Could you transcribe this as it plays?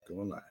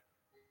going live.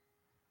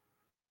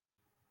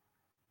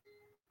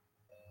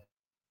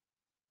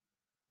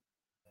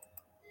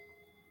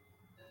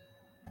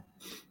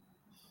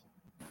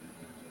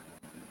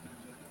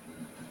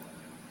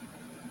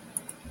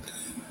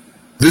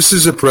 This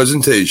is a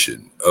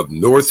presentation of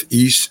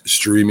Northeast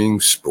Streaming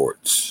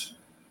Sports.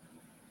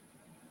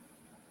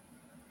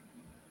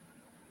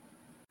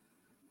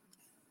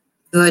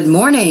 Good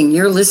morning.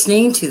 You're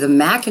listening to the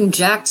Mac and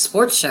Jack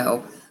Sports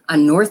Show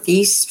on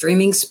Northeast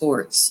Streaming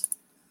Sports.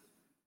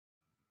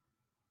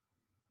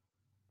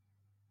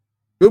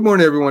 Good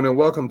morning, everyone, and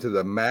welcome to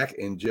the Mac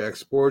and Jack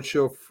Sports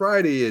Show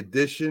Friday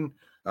edition.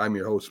 I'm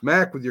your host,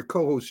 Mac, with your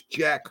co-host,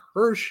 Jack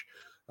Hirsch,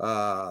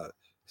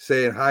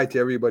 saying hi to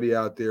everybody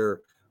out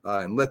there.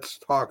 And Let's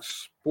Talk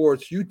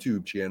Sports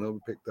YouTube channel. We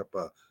picked up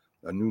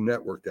a new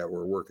network that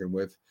we're working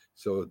with.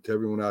 So to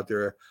everyone out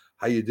there,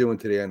 how you doing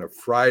today on a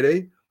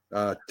Friday?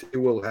 Today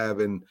we'll have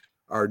in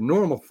our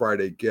normal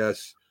Friday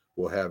guests,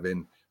 we'll have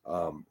in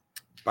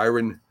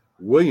Byron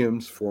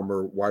Williams,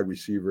 former wide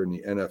receiver in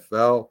the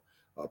NFL,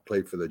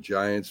 played for the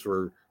Giants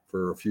for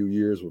a few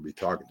years. We'll be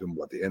talking to him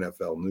about the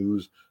NFL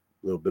news,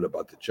 a little bit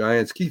about the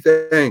Giants. Keith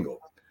Engle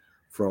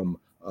from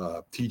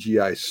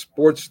TGI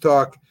Sports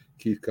Talk.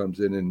 Keith comes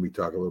in and we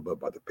talk a little bit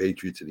about the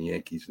Patriots and the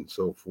Yankees and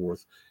so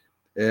forth.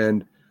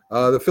 And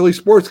the Philly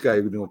sports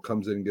guy who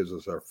comes in and gives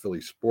us our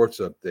Philly sports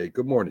update.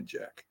 Good morning,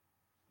 Jack.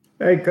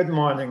 Hey, good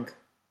morning.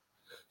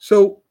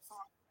 So,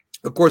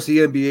 of course, the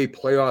NBA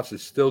playoffs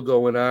is still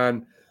going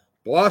on.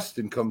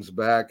 Boston comes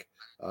back.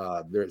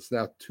 There's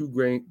now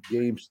 2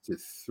 games to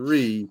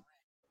 3.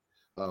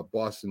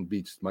 Boston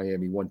beats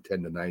Miami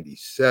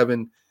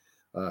 110-97.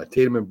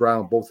 Tatum and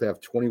Brown both have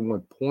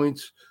 21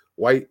 points.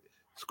 White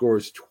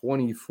scores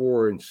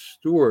 24 and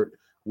Stewart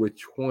with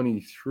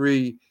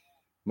 23.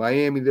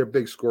 Miami, their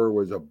big scorer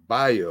was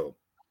Adebayo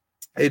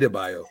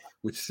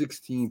with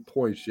 16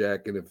 points,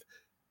 Jack. And if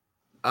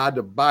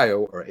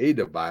Adebayo,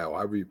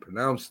 however you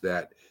pronounce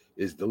that,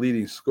 is the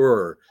leading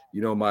scorer,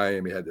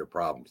 Miami had their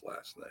problems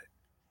last night.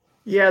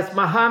 Yes,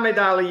 Muhammad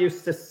Ali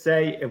used to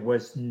say it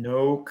was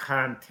no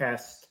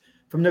contest.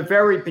 From the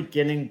very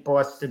beginning,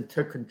 Boston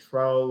took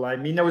control. I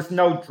mean, there was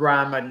no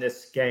drama in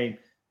this game.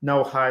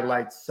 No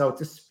highlights, so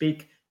to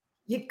speak.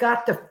 You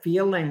got the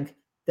feeling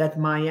that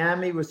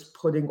Miami was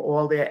putting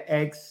all their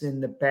eggs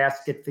in the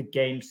basket for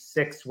Game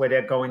 6, where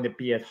they're going to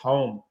be at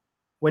home,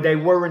 where they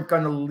weren't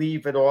going to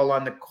leave it all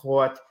on the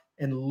court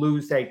and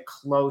lose a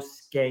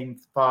close Game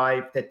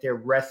 5, that they're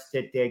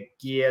rested, they're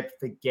geared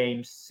for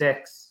Game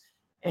 6.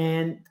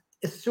 And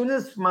as soon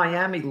as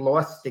Miami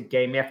lost the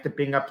game after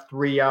being up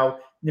 3-0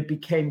 and it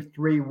became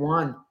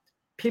 3-1,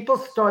 people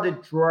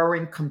started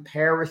drawing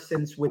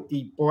comparisons with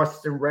the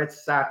Boston Red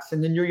Sox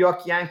and the New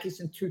York Yankees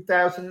in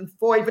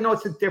 2004. Even though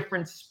it's a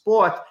different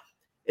sport,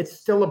 it's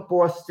still a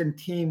Boston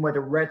team where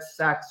the Red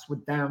Sox were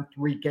down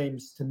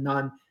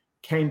 3-0,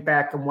 came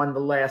back and won the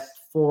last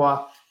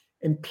 4.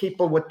 And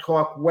people would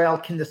talk, well,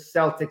 can the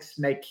Celtics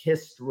make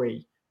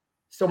history?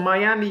 So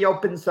Miami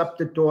opens up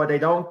the door. They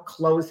don't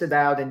close it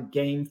out in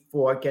Game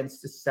 4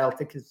 against the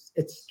Celtics.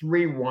 It's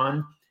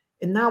 3-1.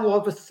 And now all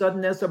of a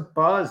sudden there's a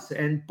buzz,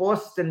 and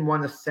Boston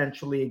won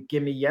essentially a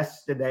gimme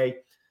yesterday.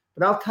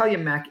 But I'll tell you,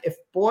 Mac, if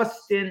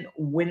Boston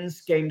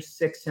wins Game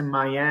 6 in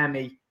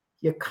Miami,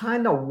 you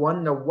kind of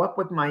wonder, what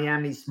would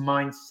Miami's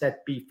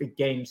mindset be for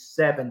Game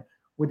 7?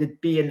 Would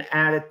it be an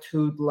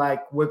attitude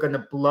like, we're going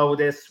to blow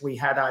this, we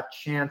had our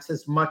chance,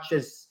 as much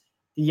as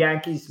the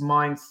Yankees'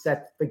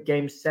 mindset for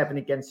Game 7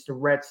 against the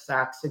Red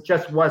Sox? It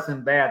just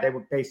wasn't there. They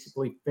were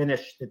basically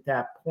finished at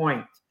that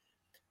point.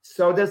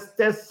 So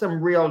there's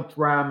some real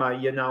drama,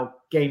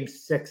 Game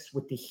 6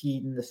 with the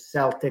Heat and the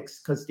Celtics,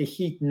 because the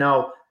Heat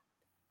know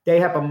they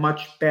have a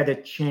much better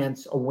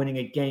chance of winning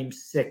a Game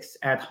 6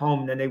 at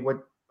home than they would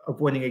of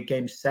winning a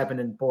Game 7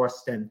 in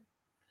Boston.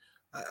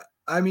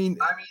 I mean,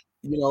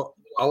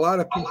 a lot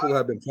of people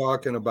have been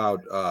talking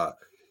about,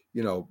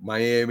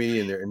 Miami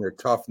and their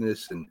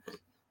toughness. And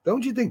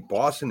don't you think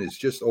Boston is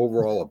just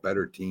overall a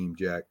better team,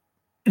 Jack?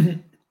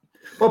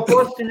 Well,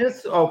 Boston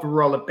is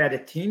overall a better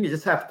team. You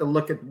just have to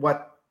look at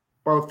what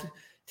both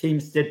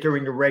teams did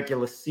during the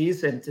regular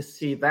season to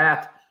see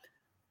that.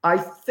 I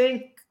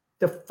think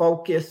the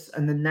focus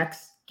in the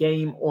next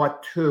game or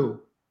 2,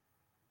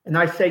 and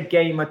I say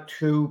game or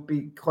 2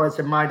 because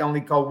it might only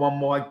go one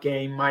more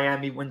game.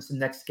 Miami wins the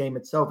next game,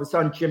 it's over. It's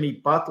on Jimmy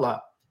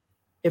Butler.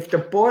 If the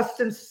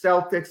Boston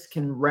Celtics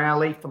can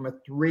rally from a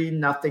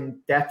 3-0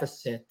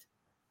 deficit,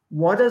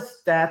 what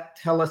does that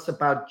tell us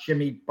about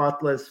Jimmy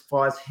Butler as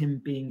far as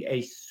him being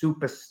a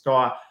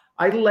superstar?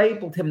 I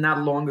labeled him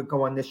not long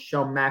ago on this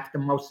show, Mac, the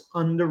most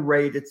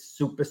underrated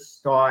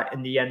superstar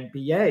in the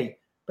NBA.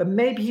 But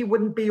maybe he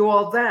wouldn't be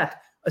all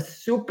that. A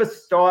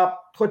superstar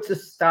puts a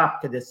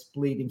stop to this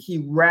bleeding.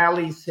 He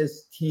rallies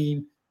his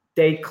team.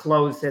 They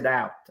close it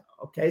out.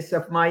 Okay, so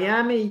if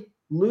Miami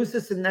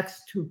loses the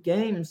next 2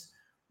 games,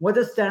 what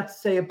does that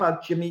say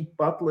about Jimmy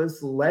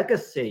Butler's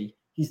legacy?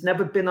 He's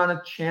never been on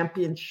a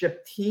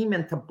championship team,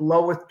 and to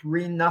blow a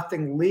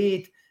 3-0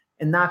 lead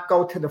and not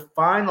go to the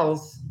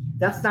finals,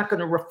 that's not going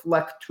to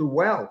reflect too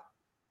well.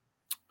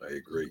 I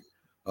agree.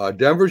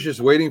 Denver's just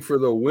waiting for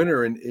the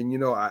winner, and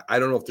I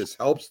don't know if this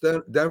helps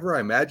Denver. I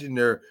imagine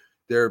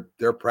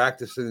they're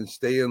practicing and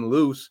staying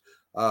loose.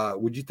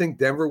 Would you think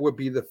Denver would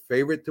be the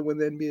favorite to win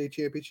the NBA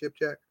championship,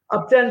 Jack?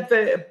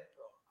 Denver.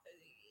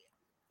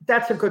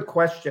 That's a good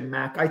question,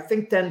 Mac. I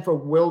think Denver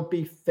will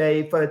be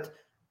favored,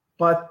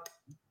 but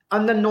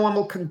under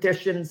normal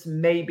conditions,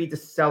 maybe the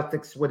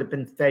Celtics would have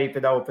been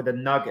favored over the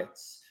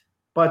Nuggets.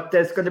 But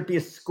there's going to be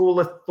a school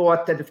of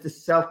thought that if the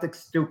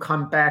Celtics do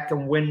come back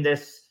and win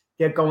this,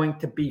 they're going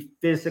to be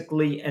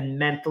physically and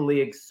mentally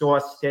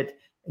exhausted,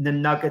 and the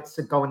Nuggets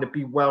are going to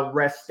be well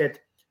rested.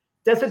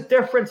 There's a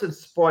difference in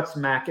sports,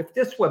 Mac. If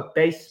this were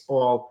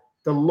baseball,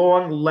 the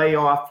long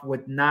layoff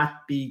would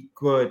not be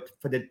good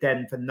for the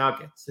Denver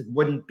Nuggets. It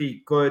wouldn't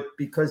be good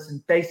because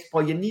in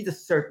baseball, you need a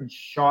certain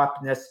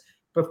sharpness.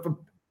 But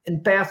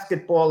in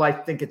basketball, I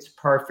think it's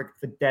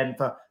perfect for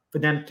Denver, for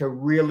them to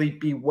really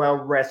be well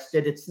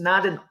rested. It's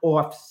not an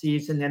off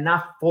season. They're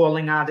not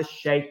falling out of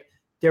shape.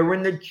 They're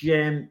in the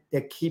gym.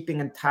 They're keeping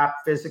in top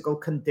physical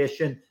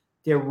condition.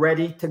 They're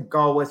ready to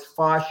go. As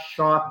far as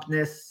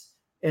sharpness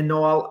and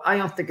all, I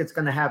don't think it's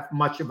going to have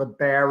much of a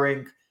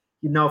bearing.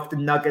 If the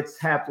Nuggets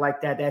have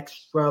like that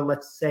extra,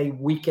 let's say,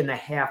 week and a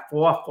half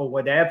off or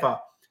whatever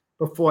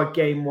before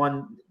game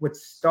one would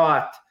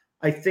start,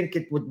 I think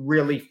it would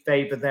really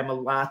favor them a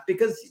lot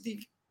because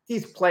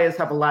these players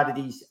have a lot of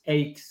these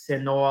aches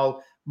and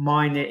all,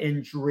 minor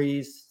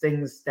injuries,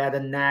 things that are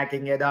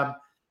nagging at them,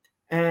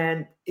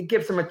 and it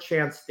gives them a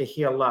chance to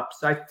heal up.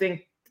 So I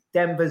think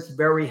Denver's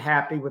very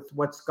happy with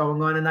what's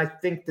going on, and I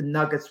think the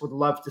Nuggets would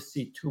love to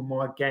see 2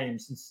 more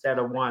games instead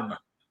of 1. I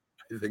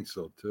think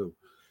so, too.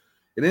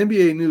 In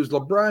NBA news,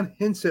 LeBron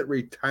hints at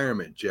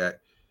retirement, Jack.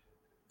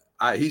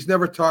 He's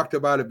never talked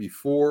about it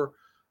before.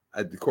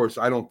 Of course,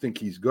 I don't think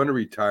he's going to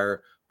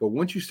retire. But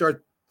once you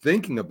start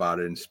thinking about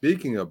it and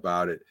speaking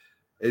about it,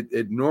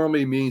 it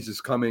normally means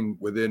it's coming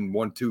within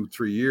 1, 2,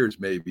 3 years,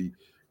 maybe.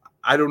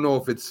 I don't know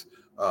if it's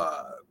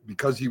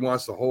because he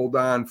wants to hold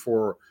on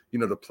for,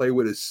 to play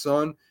with his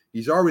son.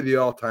 He's already the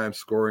all-time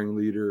scoring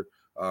leader.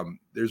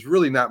 There's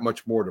really not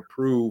much more to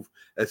prove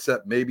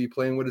except maybe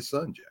playing with his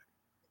son, Jack.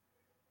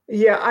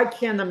 Yeah, I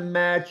can't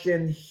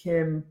imagine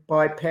him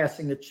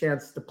bypassing a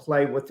chance to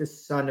play with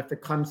his son if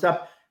it comes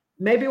up.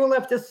 Maybe we'll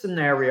have this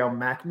scenario,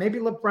 Mac. Maybe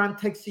LeBron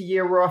takes a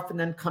year off and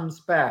then comes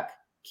back,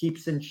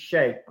 keeps in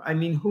shape. I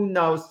mean, who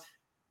knows?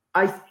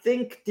 I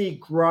think the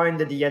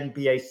grind of the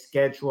NBA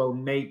schedule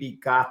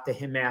maybe got to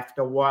him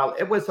after a while.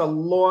 It was a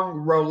long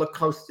roller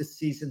coaster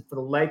season for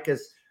the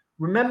Lakers.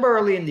 Remember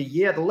early in the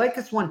year, the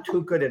Lakers weren't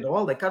too good at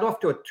all. They got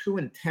off to a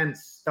 2-10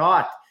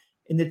 start.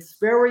 And it's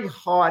very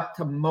hard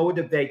to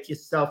motivate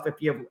yourself if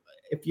you're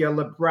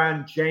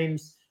LeBron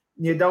James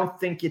and you don't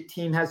think your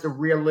team has a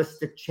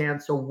realistic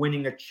chance of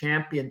winning a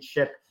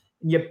championship.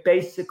 And you're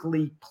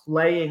basically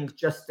playing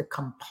just to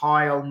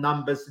compile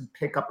numbers and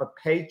pick up a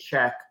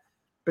paycheck.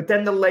 But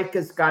then the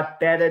Lakers got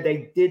better.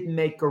 They did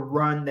make a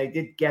run. They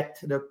did get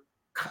to the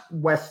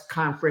West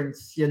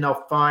Conference,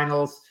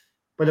 finals.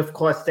 But of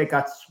course, they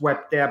got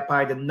swept there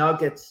by the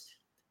Nuggets.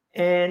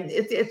 And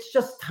it's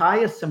just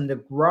tiresome, the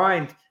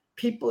grind.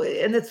 People,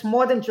 and it's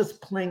more than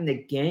just playing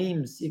the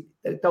games,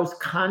 those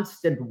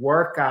constant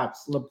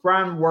workouts.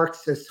 LeBron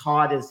works as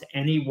hard as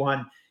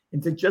anyone,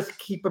 and to just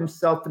keep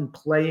himself in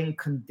playing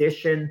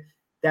condition,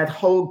 that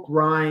whole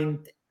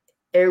grind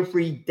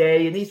every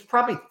day. And he's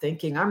probably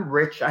thinking, I'm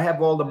rich. I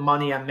have all the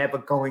money I'm ever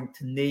going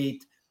to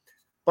need.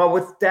 But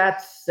with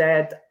that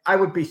said, I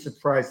would be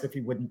surprised if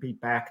he wouldn't be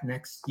back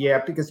next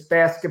year because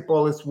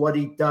basketball is what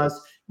he does.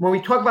 When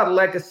we talk about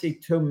legacy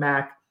too,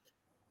 Mac,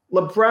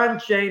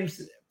 LeBron James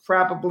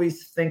probably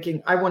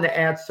thinking, I want to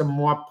add some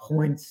more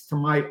points to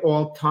my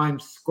all-time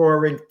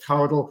scoring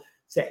total.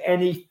 To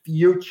any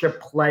future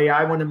play,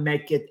 I want to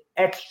make it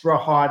extra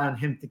hard on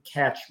him to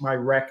catch my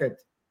record.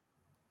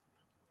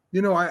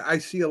 I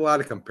see a lot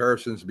of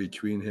comparisons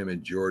between him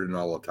and Jordan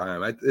all the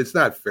time. It's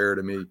not fair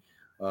to me.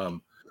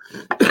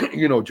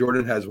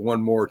 Jordan has won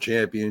more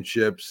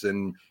championships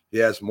and he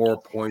has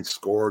more points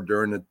scored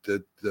during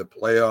the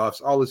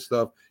playoffs, all this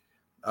stuff.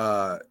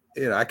 I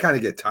kind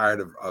of get tired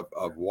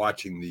of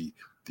watching the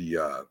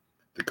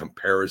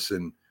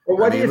comparison. Well,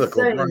 what are you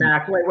saying, LeBron,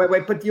 Mac?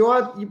 Wait,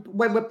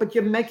 but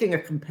you're making a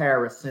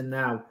comparison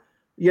now.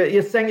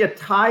 You're saying you're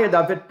tired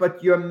of it,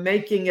 but you're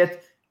making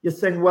it. You're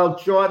saying, well,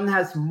 Jordan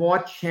has more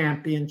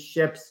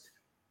championships.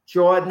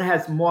 Jordan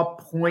has more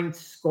points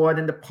scored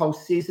in the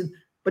postseason,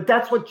 but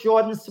that's what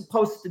Jordan's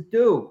supposed to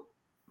do.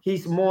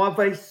 He's more of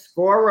a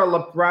scorer.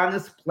 LeBron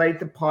has played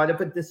the part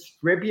of a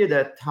distributor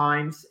at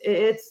times.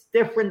 It's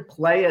different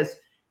players.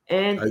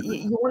 And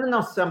you want to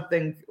know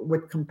something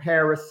with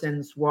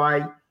comparisons,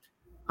 why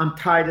I'm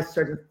tired of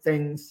certain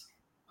things.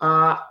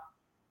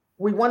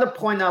 We want to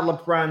point out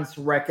LeBron's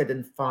record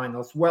in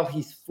finals. Well,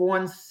 he's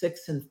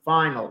 4-6 in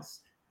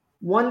finals.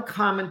 One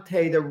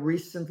commentator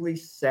recently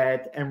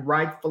said, and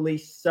rightfully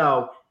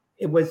so,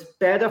 it was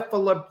better for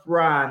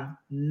LeBron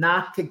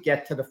not to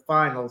get to the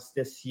finals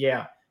this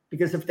year.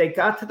 Because if they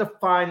got to the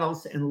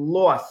finals and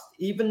lost,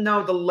 even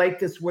though the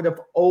Lakers would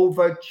have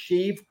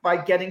overachieved by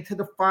getting to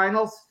the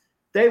finals,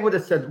 they would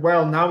have said,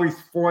 well, now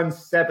he's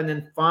 4-7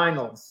 in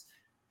finals.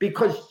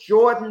 Because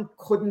Jordan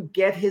couldn't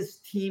get his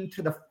team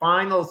to the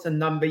finals a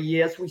number of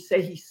years, we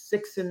say he's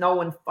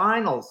 6-0 in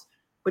finals.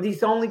 But he's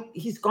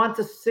gone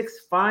to 6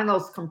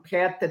 finals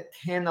compared to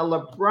 10 of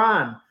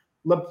LeBron.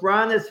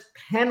 LeBron is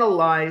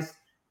penalized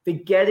for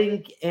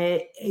getting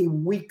a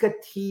weaker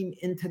team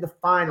into the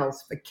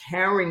finals, for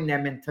carrying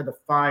them into the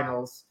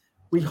finals.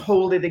 We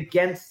hold it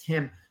against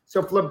him. So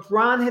if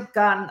LeBron had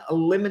gotten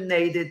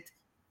eliminated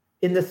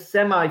in the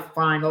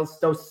semifinals,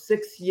 those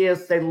 6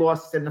 years they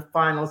lost in the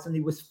finals, and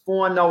he was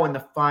 4-0 in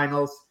the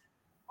finals,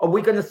 are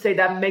we going to say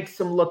that makes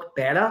him look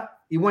better?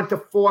 He went to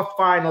 4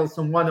 finals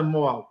and won them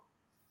all.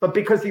 But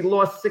because he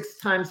lost 6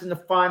 times in the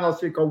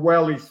finals, we go,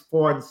 well, he's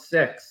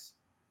 4-6.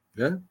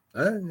 Yeah,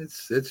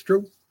 it's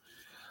true.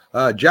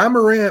 John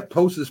Morant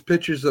posts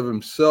pictures of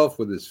himself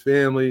with his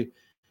family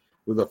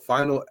with a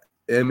final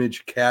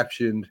image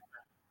captioned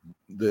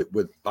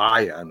with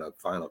 "bye" on the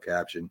final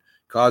caption,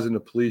 causing the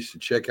police to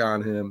check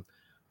on him.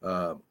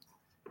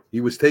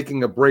 He was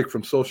taking a break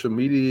from social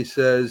media, he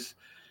says,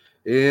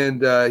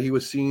 and he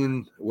was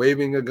seen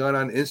waving a gun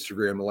on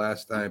Instagram the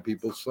last time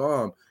people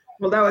saw him.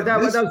 Well, that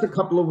was a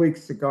couple of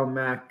weeks ago,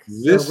 Mac.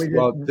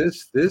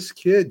 This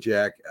kid,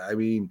 Jack, I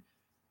mean,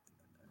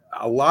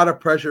 a lot of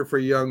pressure for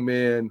a young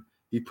man.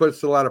 He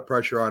puts a lot of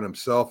pressure on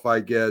himself, I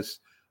guess.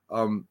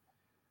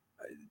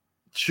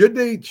 Should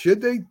they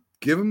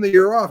give him the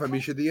year off? I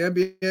mean, should the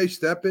NBA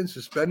step in,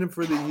 suspend him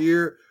for the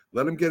year,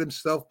 let him get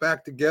himself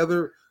back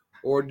together,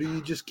 or do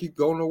you just keep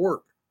going to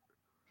work?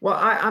 Well,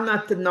 I'm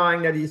not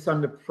denying that he's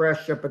under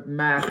pressure, but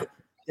Mac,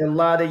 a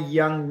lot of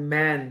young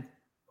men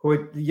who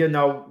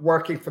are,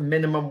 working for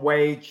minimum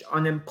wage,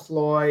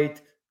 unemployed,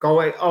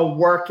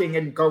 working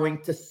and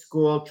going to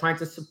school, trying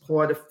to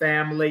support a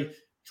family,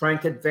 trying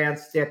to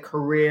advance their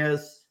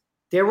careers,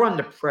 they're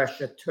under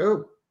pressure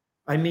too.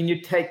 I mean,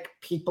 you take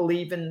people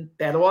even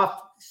better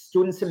off,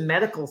 students in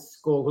medical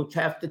school who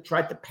have to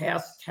try to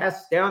pass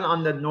tests, they're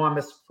under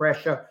enormous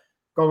pressure,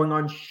 going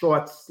on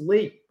short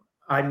sleep.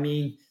 I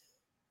mean,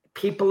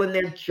 people in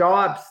their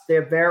jobs,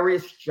 their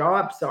various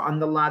jobs are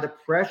under a lot of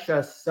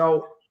pressure.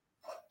 So,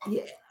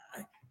 yeah,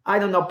 I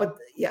don't know, but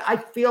yeah, I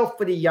feel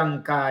for the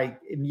young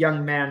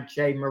man,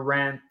 Jay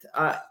Morant.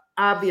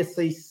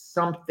 Obviously,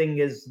 something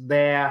is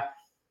there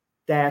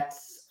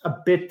that's a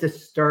bit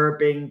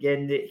disturbing,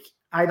 and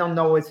I don't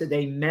know, is it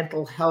a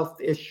mental health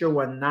issue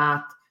or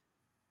not?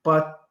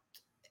 But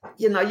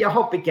you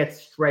hope it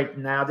gets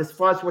straightened out. As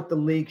far as what the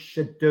league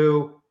should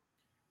do,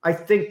 I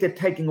think they're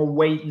taking a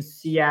wait and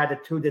see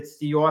attitude. It's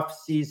the off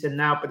season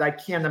now, but I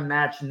can't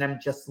imagine them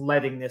just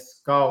letting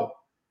this go.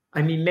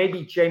 I mean,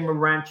 maybe Jay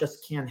Morant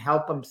just can't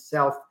help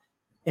himself,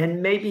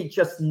 and maybe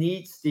just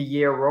needs the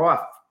year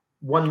off,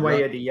 one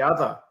way or the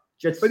other.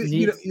 Just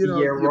needs the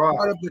year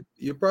off.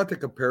 You brought the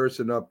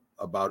comparison up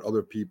about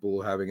other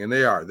people having, and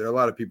there are a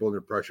lot of people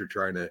under pressure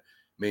trying to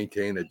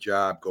maintain a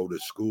job, go to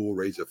school,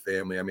 raise a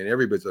family. I mean,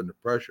 everybody's under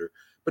pressure,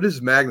 but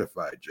it's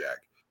magnified, Jack.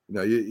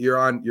 You're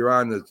on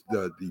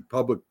the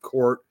public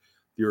court.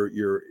 You're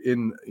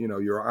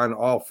on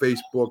all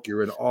Facebook.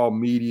 You're in all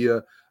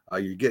media.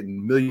 You're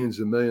getting millions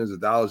and millions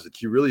of dollars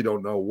that you really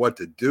don't know what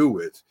to do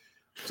with.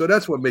 So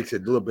that's what makes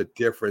it a little bit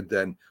different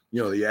than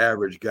the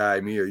average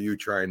guy, me or you,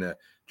 trying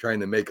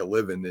to make a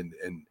living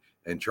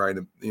and trying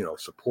to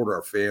support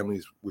our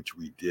families, which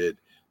we did.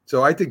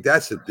 So I think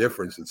that's the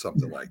difference in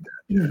something like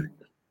that, Jack.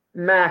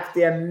 Mac,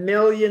 there are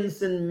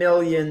millions and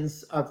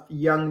millions of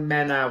young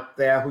men out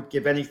there who'd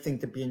give anything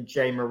to be in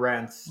Jay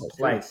Morant's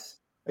place.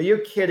 Are you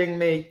kidding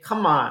me?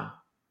 Come on.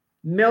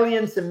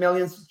 Millions and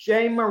millions.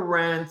 Jay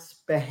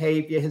Morant's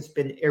behavior has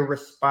been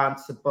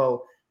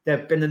irresponsible. There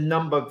have been a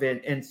number of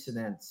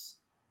incidents.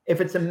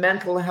 If it's a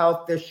mental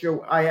health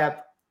issue, I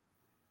have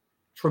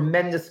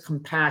tremendous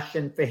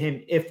compassion for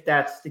him if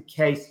that's the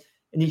case,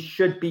 and he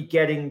should be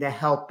getting the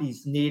help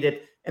he's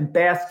needed. And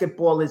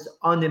basketball is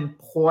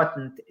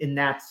unimportant in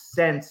that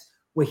sense,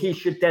 where he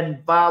should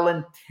then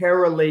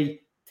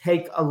voluntarily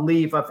take a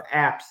leave of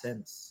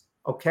absence,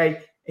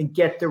 okay, and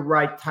get the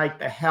right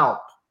type of help.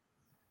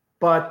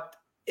 But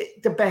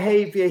the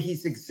behavior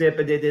he's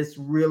exhibited is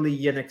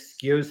really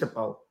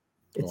inexcusable.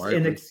 It's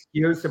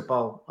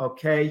inexcusable,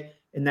 okay,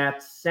 in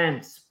that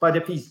sense. But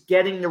if he's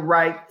getting the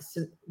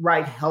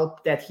right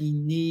help that he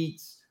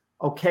needs,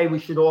 okay, we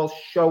should all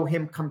show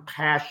him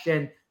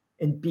compassion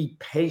and be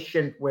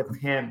patient with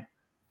him.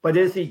 But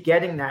is he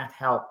getting that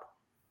help?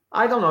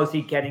 I don't know. Is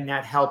he getting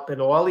that help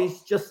at all?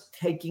 He's just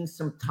taking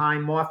some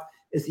time off.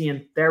 Is he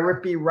in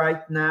therapy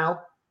right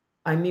now?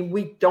 I mean,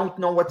 we don't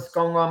know what's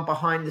going on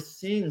behind the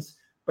scenes,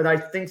 but I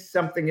think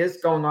something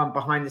is going on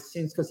behind the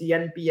scenes because the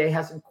NBA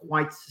hasn't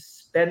quite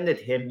suspended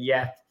him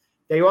yet.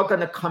 They are going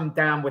to come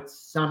down with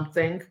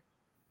something,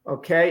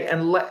 okay?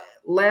 And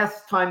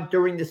last time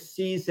during the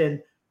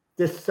season,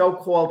 this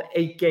so-called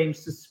 8-game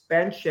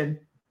suspension,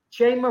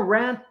 Jay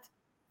Morant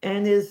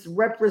and his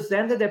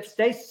representatives,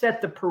 they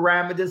set the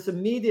parameters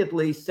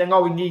immediately, saying,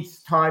 he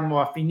needs time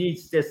off, he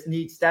needs this,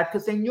 needs that,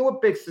 because they knew a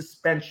big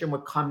suspension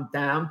would come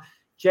down.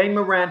 Jay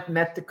Morant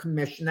met the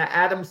commissioner.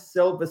 Adam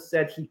Silver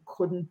said he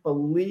couldn't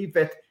believe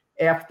it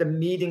after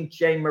meeting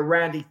Jay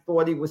Moran, he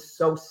thought he was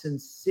so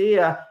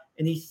sincere.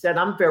 And he said,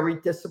 I'm very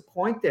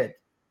disappointed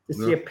to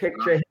see a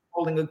picture of him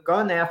holding a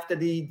gun after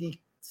the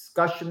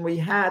discussion we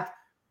had.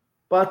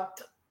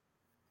 But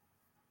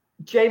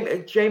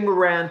Jay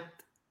Moran,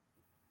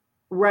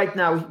 right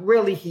now,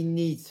 really, he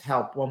needs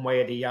help one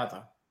way or the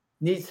other.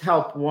 Needs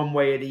help one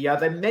way or the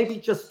other. Maybe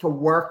just to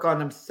work on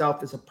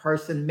himself as a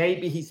person.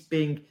 Maybe he's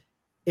being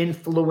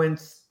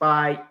influenced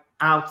by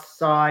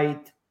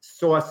outside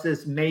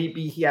sources.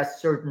 Maybe he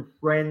has certain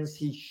friends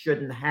he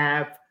shouldn't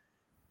have.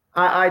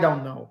 I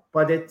don't know,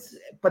 but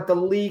the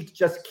league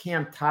just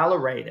can't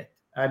tolerate it.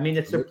 I mean,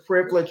 it's a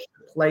privilege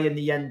to play in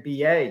the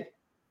NBA.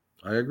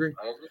 I agree.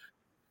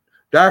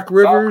 Doc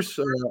Rivers,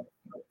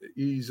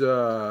 he's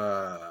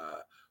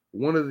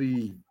one of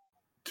the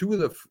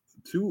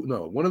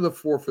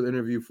four for the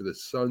interview for the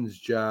Suns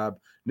job.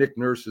 Nick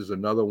Nurse is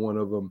another one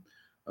of them.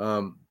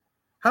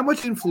 How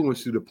much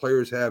influence do the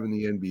players have in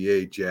the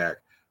NBA, Jack?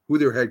 Who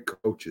their head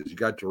coaches? You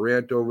got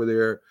Durant over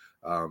there.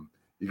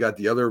 You got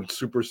the other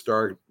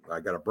superstar. I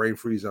got a brain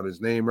freeze on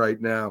his name right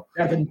now.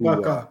 Devin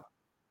Booker.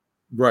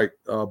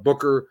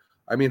 Booker.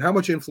 I mean, how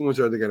much influence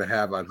are they going to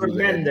have on who the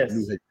new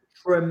head?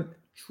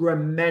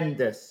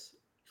 Tremendous.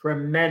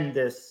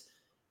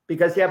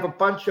 Because you have a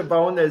bunch of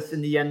owners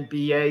in the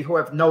NBA who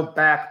have no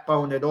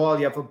backbone at all.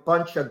 You have a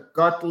bunch of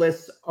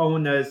gutless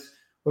owners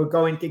who are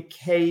going to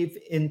cave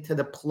into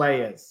the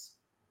players.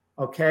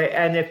 Okay?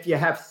 And if you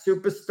have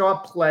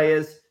superstar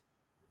players,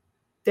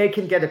 they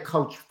can get a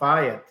coach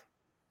fired.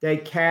 They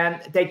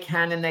can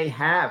and they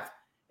have.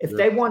 If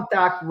they want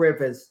Doc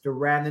Rivers,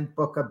 Durant, and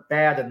Booker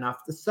bad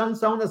enough, the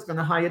Suns owner is going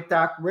to hire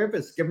Doc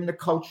Rivers, give them the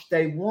coach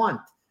they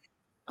want.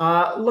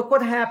 Look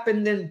what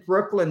happened in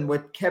Brooklyn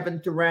with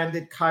Kevin Durant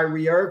and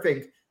Kyrie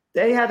Irving.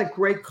 They had a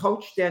great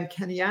coach then,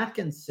 Kenny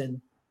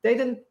Atkinson. They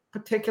didn't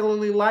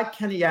particularly like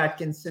Kenny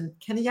Atkinson.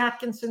 Kenny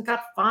Atkinson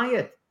got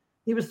fired.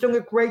 He was doing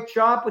a great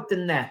job with the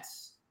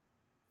Nets.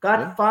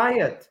 Got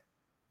fired.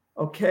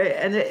 Okay,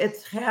 and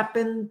it's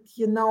happened,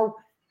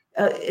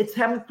 it's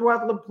happened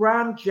throughout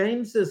LeBron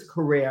James's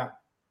career.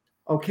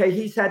 Okay,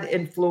 he's had an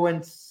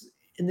influence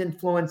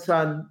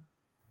on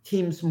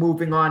teams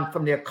moving on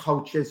from their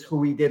coaches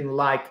who he didn't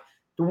like.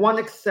 The one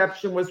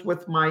exception was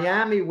with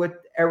Miami with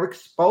Eric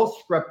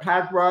Spoelstra.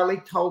 Pat Riley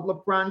told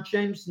LeBron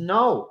James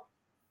no.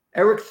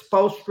 Eric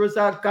Spoelstra's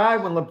our guy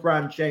when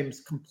LeBron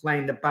James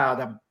complained about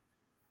him.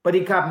 But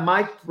he got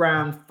Mike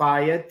Brown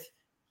fired,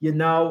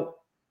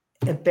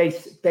 and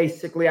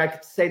basically I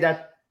could say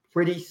that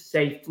pretty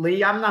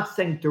safely. I'm not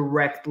saying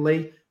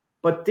directly,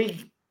 but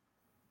these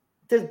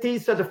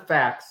are the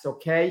facts,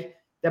 okay?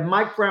 That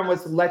Mike Brown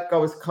was let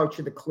go as coach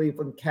of the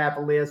Cleveland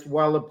Cavaliers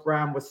while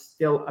LeBron was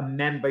still a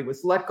member. He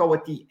was let go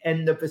at the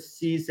end of the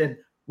season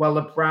while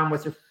LeBron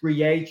was a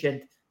free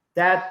agent.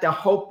 That the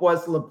hope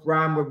was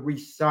LeBron would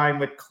re-sign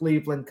with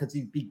Cleveland because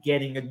he'd be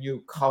getting a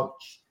new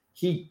coach.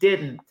 He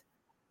didn't.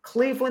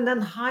 Cleveland then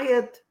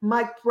hired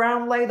Mike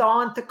Brown later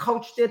on to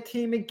coach their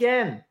team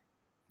again.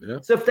 Yeah.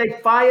 So if they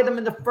fired him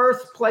in the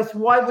first place,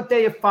 why would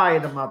they have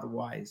fired him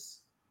otherwise?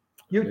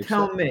 You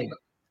tell me.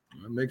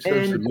 That makes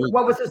sense. And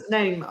what was his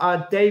name?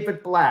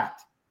 David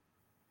Blatt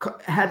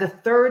had a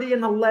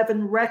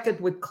 30-11 record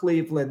with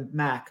Cleveland,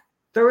 Mac.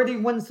 30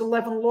 wins,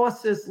 11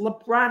 losses.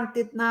 LeBron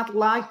did not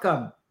like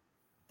him.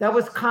 That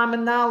was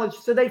common knowledge.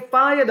 So they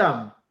fired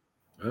him.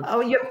 Yeah.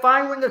 Oh, you're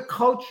firing a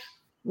coach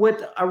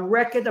with a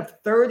record of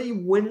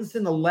 30 wins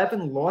and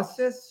 11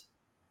 losses?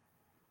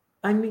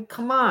 I mean,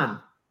 come on.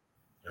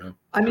 Yeah.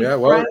 I mean,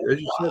 Frank,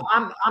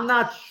 I'm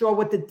not sure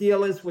what the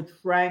deal is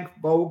with Frank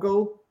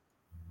Vogel.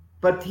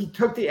 But he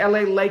took the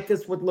LA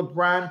Lakers with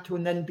LeBron to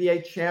an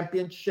NBA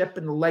championship,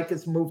 and the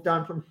Lakers moved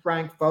on from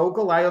Frank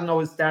Vogel. I don't know,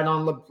 is that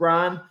on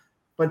LeBron?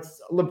 But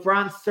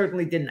LeBron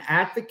certainly didn't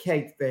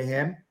advocate for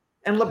him.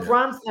 And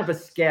LeBron's never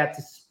scared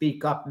to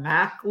speak up,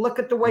 Mac. Look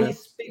at the way he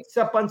speaks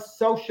up on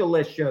social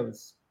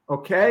issues,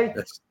 okay?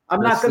 I'm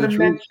not going to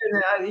mention,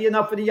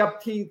 for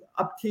the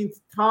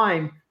upteenth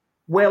time,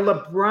 where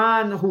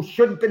LeBron, who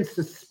should have been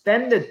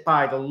suspended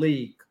by the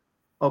league,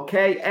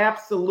 okay,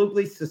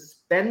 absolutely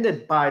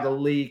suspended by the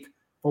league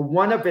for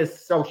one of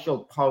his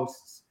social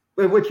posts,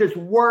 which is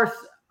worse,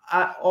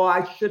 or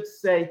I should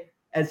say,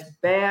 as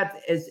bad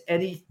as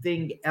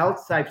anything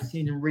else I've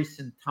seen in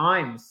recent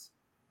times,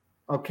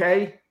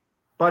 okay?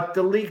 But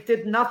the league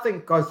did nothing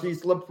because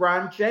he's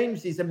LeBron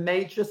James. He's a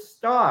major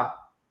star.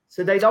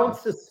 So they don't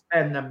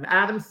suspend him.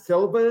 Adam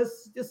Silver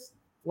is just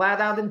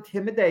flat out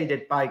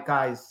intimidated by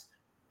guys,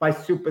 by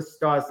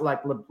superstars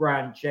like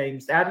LeBron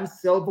James. Adam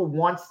Silver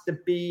wants to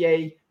be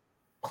a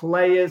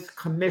players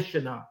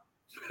commissioner.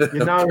 He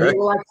likes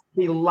to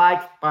be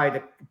liked by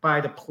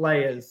the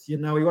players. He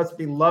wants to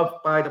be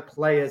loved by the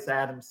players,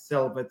 Adam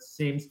Silver, it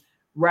seems,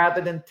 rather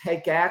than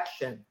take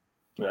action.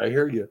 I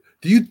hear you.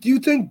 Do you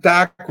think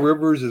Doc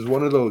Rivers is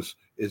one of those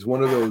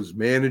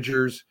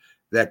managers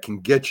that can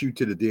get you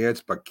to the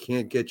dance but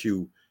can't get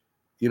you,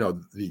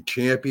 the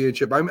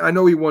championship? I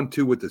know he won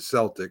 2 with the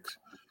Celtics,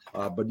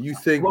 but you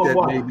think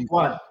maybe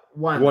one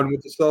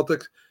with the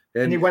Celtics?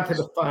 And he went to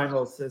the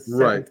finals his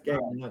seventh game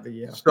another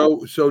year.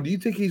 So do you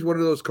think he's one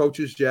of those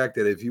coaches, Jack,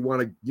 that if you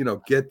want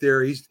to, get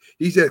there, he's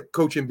that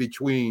coach in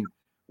between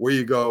where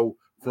you go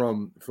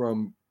from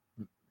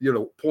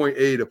point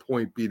A to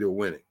point B to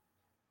winning?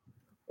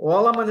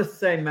 All I'm going to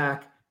say,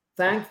 Mac,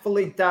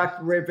 thankfully Doc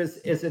Rivers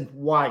isn't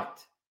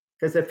white.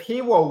 Because if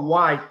he were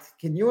white,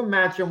 can you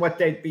imagine what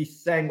they'd be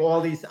saying?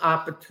 All these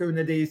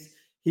opportunities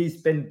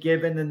he's been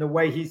given and the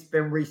way he's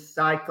been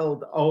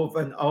recycled over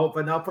and over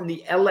and over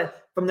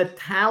from the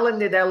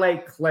talented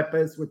LA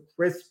Clippers with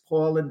Chris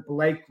Paul and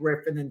Blake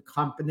Griffin and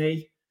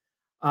company.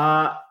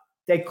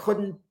 They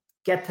couldn't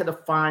get to the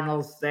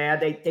finals there.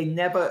 They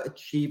never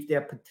achieved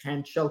their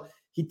potential.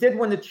 He did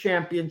win a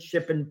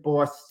championship in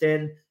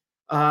Boston.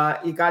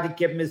 You got to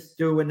give him his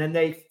due, and then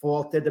they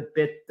faltered a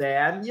bit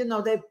there.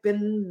 And, they've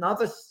been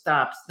other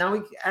stops.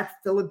 Now at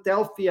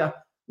Philadelphia,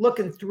 look,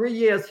 in 3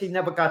 years, he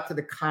never got to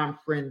the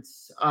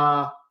conference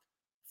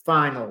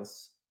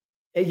finals,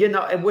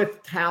 and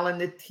with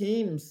talented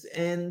teams.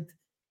 And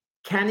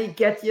can he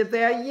get you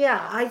there?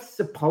 Yeah, I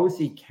suppose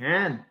he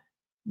can.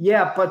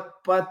 Yeah,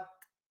 but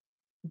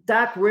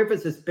Doc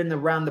Rivers has been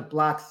around the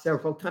block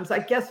several times. I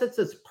guess it's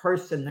his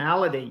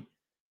personality.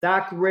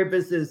 Doc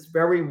Rivers is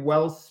very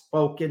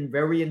well-spoken,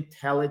 very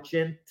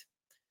intelligent,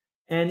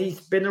 and he's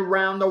been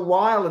around a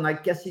while, and I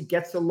guess he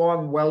gets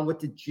along well with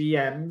the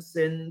GMs,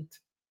 and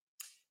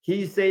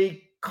he's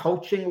a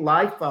coaching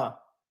lifer.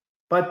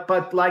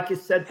 But like you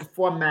said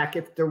before, Mac,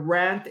 if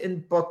Durant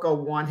and Booker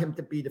want him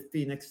to be the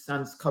Phoenix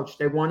Suns coach,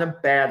 they want him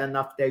bad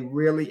enough, they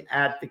really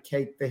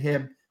advocate for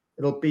him,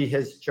 it'll be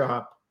his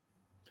job.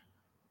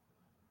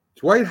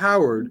 Dwight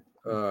Howard,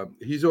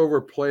 he's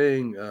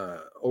playing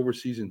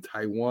overseas in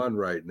Taiwan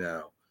right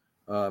now.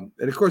 And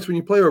of course, when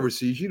you play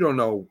overseas, you don't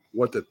know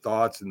what the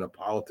thoughts and the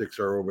politics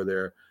are over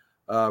there.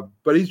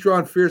 But he's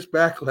drawn fierce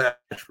backlash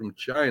from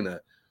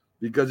China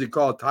because he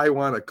called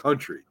Taiwan a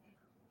country.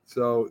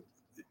 So,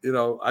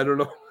 I don't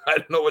know. I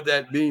don't know what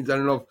that means. I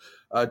don't know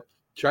if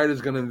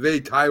China's going to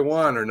invade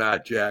Taiwan or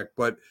not, Jack.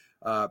 But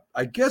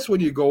I guess when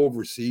you go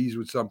overseas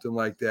with something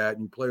like that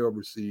and you play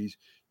overseas,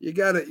 you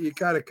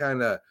gotta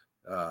kind of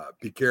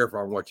be careful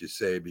on what you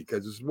say,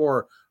 because it's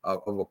more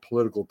of a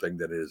political thing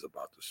than it is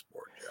about the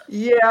sport. Jack.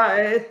 Yeah,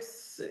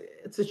 it's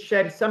a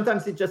shame.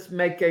 Sometimes you just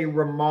make a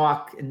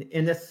remark, an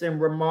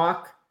innocent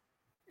remark,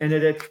 and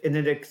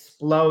it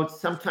explodes.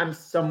 Sometimes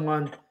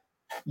someone,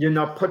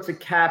 puts a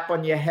cap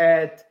on your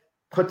head,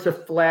 puts a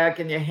flag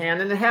in your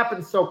hand, and it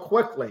happens so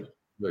quickly.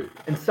 Right.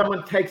 And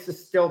someone takes a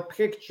still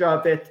picture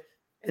of it,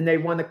 and they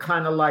want to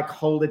kind of like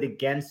hold it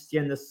against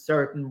you in a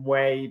certain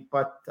way.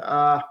 But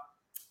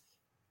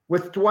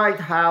with Dwight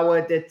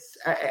Howard,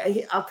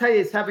 I'll tell you,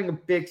 he's having a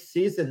big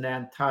season there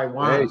in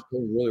Taiwan. Yeah, he's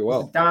playing really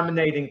well. He's a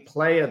dominating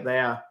player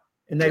there,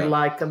 and they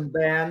like him.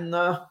 Then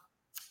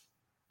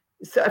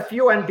so a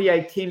few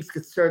NBA teams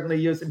could certainly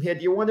use him here.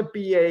 Do you want to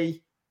be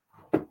a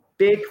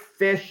big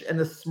fish in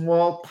a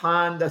small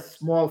pond, a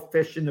small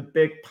fish in a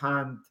big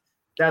pond?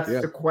 That's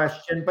the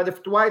question. But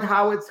if Dwight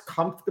Howard's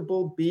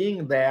comfortable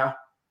being there,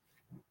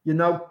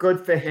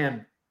 good for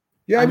him.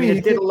 Yeah, I mean,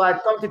 he did a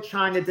lot. Going to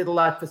China did a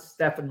lot for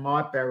Stephen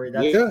Marbury.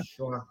 That's for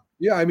sure.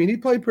 Yeah, I mean, he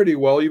played pretty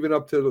well even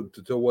up to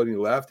when he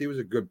left. He was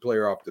a good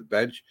player off the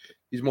bench.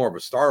 He's more of a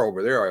star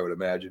over there, I would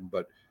imagine.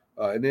 But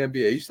in the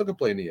NBA, he still can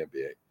play in the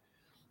NBA.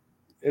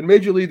 In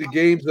Major League, the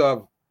games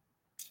of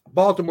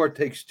Baltimore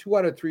takes 2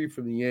 out of 3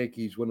 from the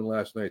Yankees, winning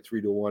last night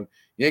 3-1.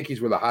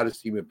 Yankees were the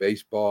hottest team in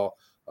baseball.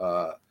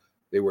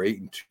 They were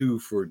 8-2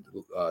 for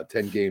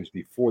 10 games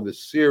before the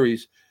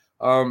series.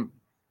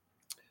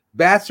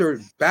 Bats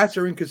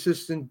are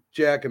inconsistent,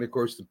 Jack, and of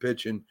course the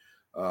pitching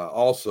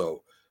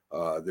also.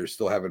 They're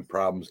still having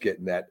problems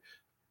getting that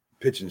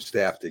pitching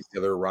staff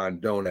together.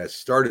 Rondon has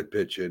started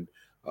pitching,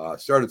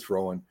 started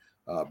throwing,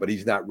 but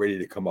he's not ready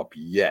to come up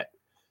yet.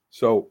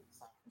 So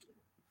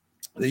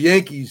the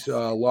Yankees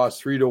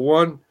lost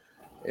 3-1.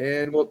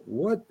 And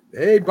what?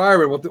 Hey,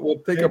 Byron, we'll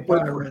take a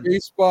break from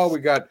baseball. We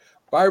got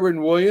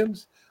Byron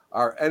Williams,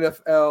 our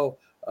NFL.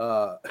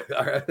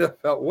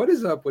 What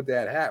is up with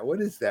that hat?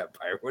 What is that,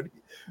 Byron?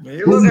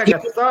 You look like a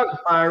thug,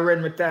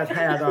 Byron, with that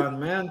hat on,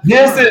 man.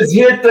 This is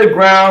Hit the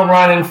Ground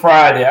Running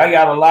Friday. I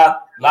got a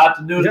lot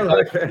to do.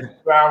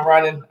 Ground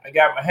running. I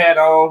got my hat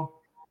on,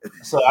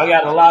 so I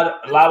got a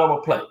lot on my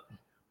plate.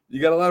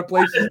 You got a lot of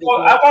places.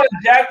 I want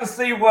Jack to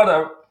see what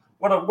a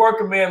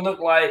working man look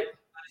like.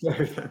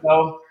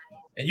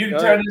 And you can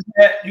turn his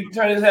head. You can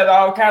turn his head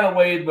all kind of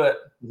ways,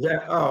 but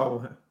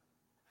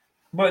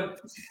But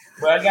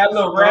I got a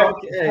little rabbit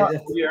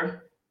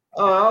here.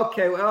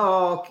 Okay.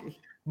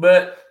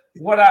 But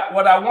what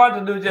I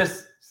want to do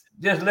just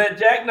let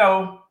Jack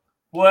know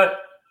what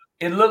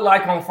it looked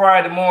like on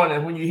Friday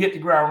morning when you hit the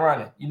ground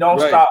running. You don't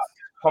stop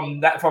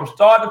from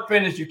start to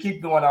finish. You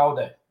keep going all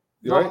day.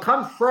 Well,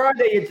 come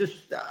Friday,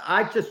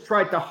 I just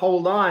tried to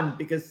hold on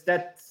because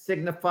that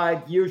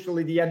signified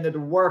usually the end of the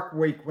work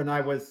week when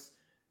I was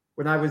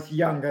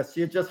younger. So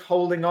you're just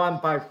holding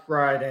on by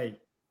Friday.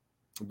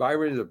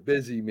 Byron is a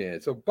busy man.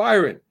 So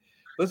Byron,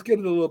 let's get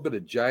a little bit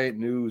of Giant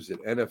news and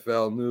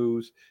NFL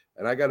news.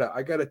 And I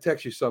gotta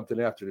text you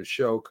something after the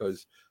show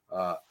because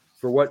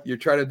for what you're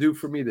trying to do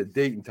for me, the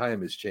date and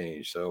time has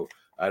changed. So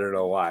I don't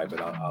know why,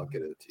 but I'll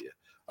get it to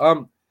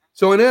you.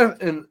 So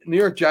in New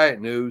York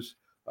Giant news,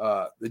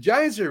 the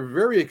Giants are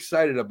very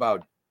excited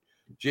about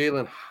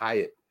Jalen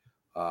Hyatt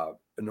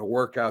in the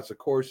workouts. Of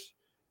course,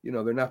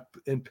 they're not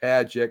in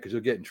pads yet because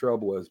they'll get in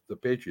trouble as the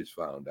Patriots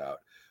found out.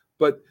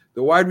 But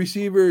the wide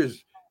receiver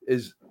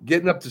is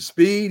getting up to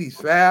speed. He's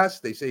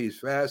fast. They say he's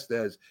fast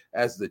as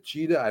the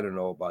cheetah. I don't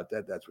know about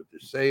that. That's what they're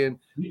saying.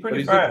 He's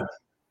pretty fast.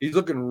 He's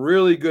looking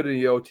really good in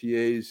the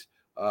OTAs.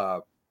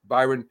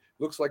 Byron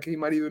looks like he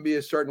might even be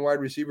a starting wide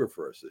receiver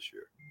for us this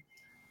year.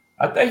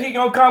 I think he's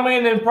gonna come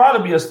in and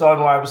probably be a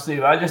starting wide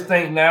receiver. I just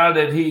think now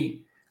that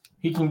he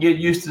can get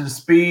used to the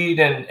speed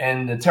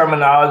and the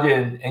terminology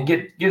and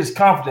get his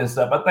confidence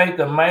up. I think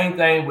the main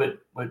thing with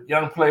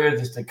young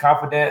players is the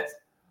confidence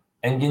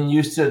and getting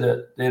used to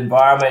the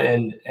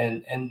environment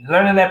and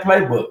learning that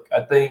playbook.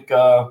 I think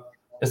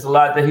it's a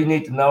lot that he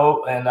needs to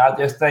know. And I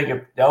just think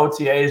if the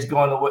OTA is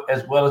going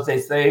as well as they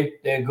say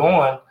they're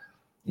going,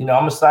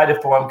 I'm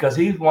excited for him because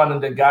he's one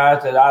of the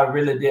guys that I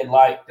really did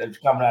like that's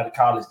coming out of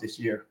college this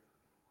year.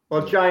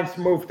 Well, Giants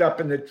moved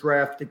up in the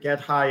draft to get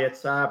Hyatt,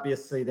 so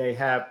obviously they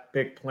have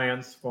big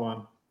plans for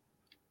him.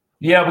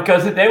 Yeah,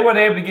 because if they weren't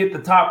able to get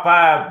the top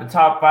five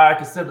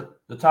consider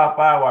the top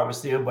 5 wide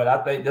receiver, but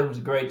I think that was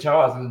a great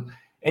choice. And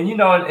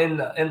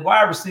in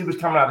wide receivers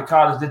coming out of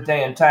college this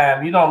day and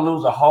time, you don't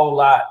lose a whole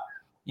lot,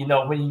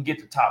 when you get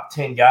the top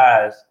 10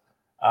 guys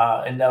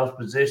in those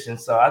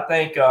positions. So I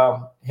think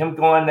him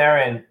going there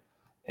and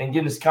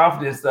getting his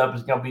confidence up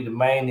is going to be the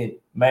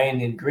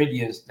main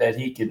ingredients that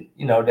he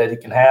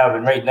can have.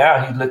 And right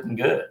now he's looking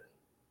good.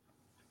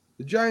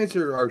 The Giants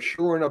are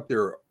shoring up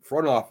their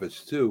front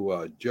office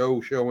too.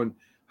 Joe Schoen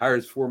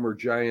hires former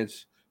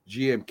Giants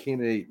GM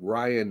candidate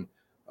Ryan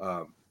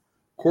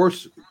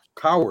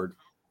Coward,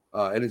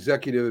 an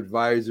executive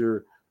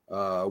advisor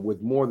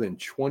with more than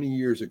 20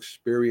 years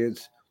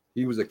experience.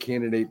 He was a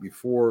candidate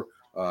before.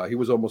 He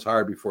was almost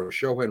hired before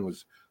Schoen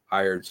was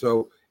hired.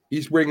 So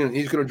he's going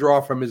to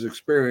draw from his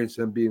experience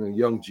and being a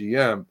young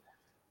GM,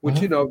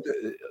 which,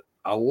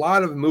 a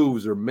lot of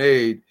moves are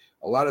made.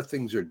 A lot of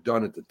things are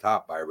done at the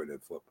top, Byron, in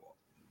football.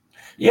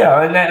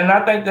 Yeah, and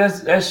I think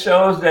that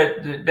shows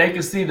that they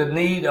can see the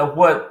need of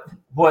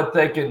what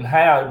they can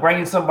have.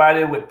 Bringing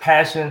somebody with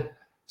passion,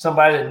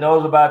 somebody that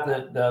knows about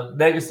the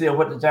legacy of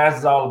what the Giants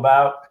is all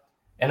about.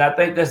 And I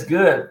think that's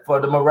good for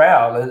the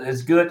morale.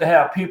 It's good to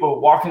have people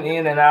walking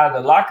in and out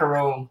of the locker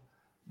room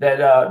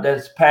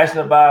that's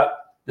passionate about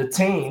the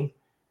team.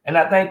 And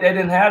I think they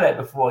didn't have that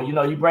before.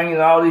 You bring in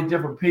all these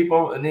different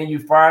people and then you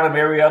fire them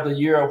every other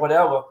year or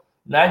whatever.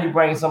 Now you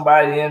bring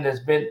somebody in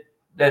that's been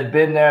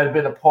there, has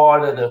been a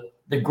part of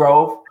the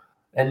growth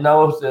and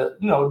knows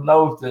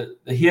the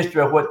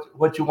history of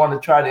what you want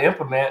to try to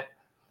implement.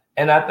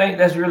 And I think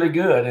that's really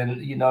good. And,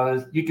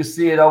 you can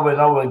see it over and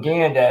over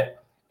again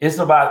that it's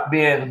about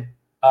being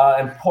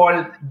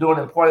doing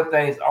important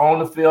things on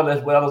the field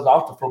as well as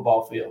off the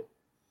football field.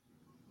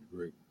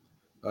 Great.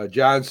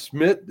 John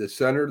Smith, the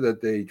center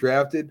that they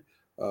drafted,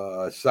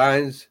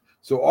 signs.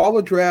 So all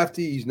the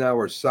draftees now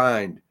are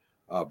signed,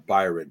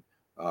 Byron,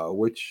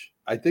 which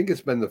I think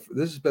this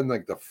has been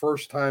like the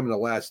first time in the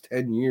last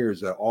 10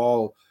 years that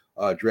all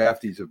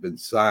draftees have been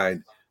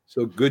signed.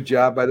 So good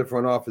job by the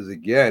front office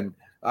again.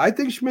 I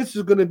think Schmitz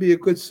is going to be a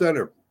good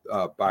center,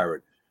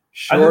 Byron.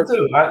 Short. I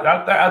do too.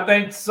 I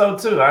think so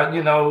too.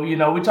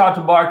 We talked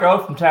to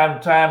Barco from time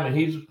to time, and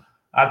he's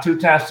our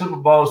 2-time Super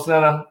Bowl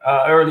center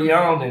early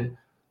on, and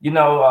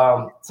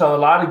so a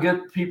lot of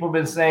good people have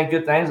been saying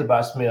good things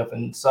about Smith,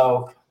 and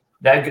so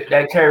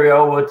that carry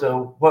over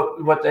to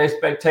what the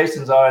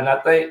expectations are. And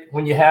I think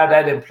when you have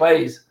that in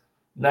place,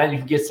 now you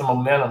can get some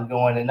momentum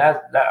going, and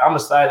that I'm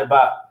excited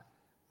about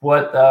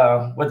what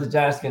the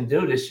Giants can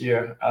do this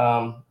year.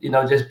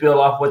 Just build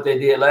off what they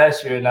did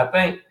last year, and I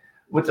think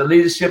with the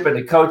leadership and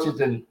the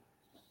coaches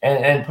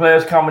and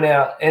players coming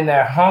out in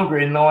there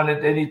hungry, knowing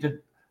that they need to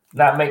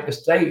not make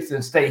mistakes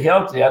and stay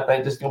healthy, I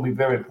think this is going to be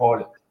very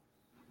important.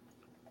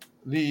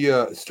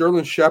 The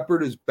Sterling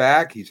Shepard is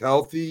back. He's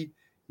healthy.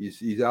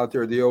 He's out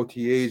there at the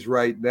OTAs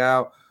right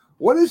now.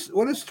 What does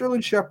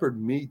Sterling Shepard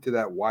mean to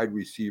that wide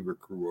receiver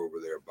crew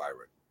over there,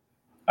 Byron?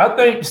 I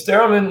think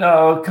Sterling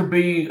could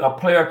be a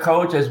player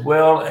coach as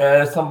well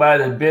as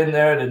somebody that's been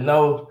there, that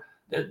knows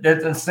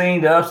that's seen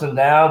the ups and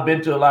downs,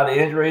 been to a lot of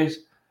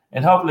injuries,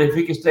 and hopefully if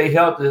he can stay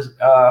healthy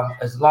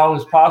as long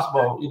as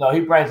possible, he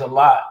brings a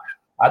lot.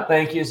 I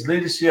think his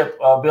leadership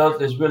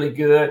ability is really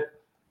good,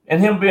 and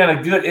him being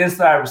a good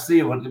inside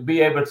receiver to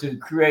be able to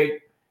create,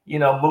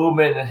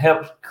 movement and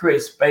help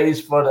create space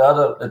for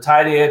the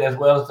tight end as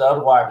well as the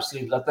other wide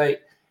receivers. I think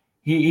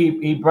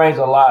he brings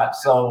a lot.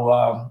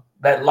 So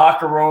that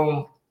locker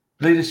room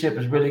leadership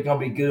is really going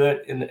to be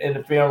good in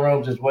the film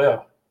rooms as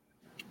well.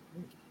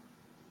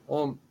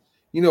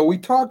 We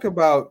talk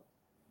about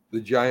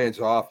the Giants'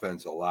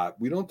 offense a lot.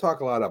 We don't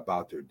talk a lot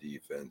about their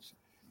defense.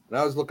 And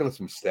I was looking at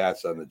some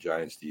stats on the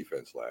Giants'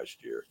 defense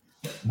last year.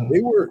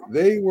 They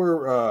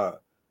were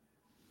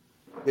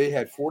They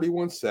had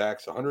 41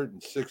 sacks,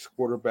 106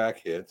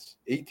 quarterback hits,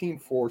 18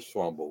 forced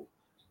fumbles,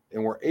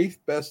 and were 8th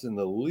best in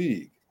the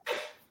league.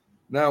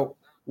 Now,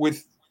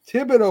 with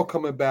Thibodeau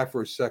coming back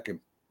for a second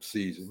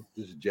season,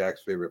 this is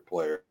Jack's favorite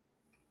player,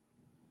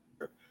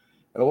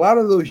 and a lot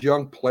of those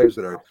young players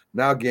that are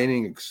now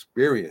gaining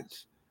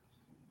experience,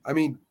 I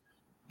mean,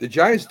 the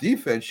Giants'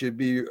 defense should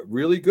be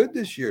really good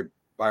this year,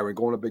 Byron,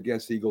 going up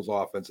against the Eagles'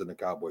 offense and the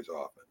Cowboys'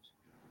 offense.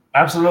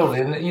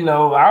 Absolutely. And, I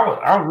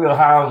was real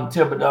high on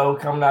Thibodeau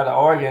coming out of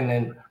Oregon.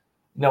 And,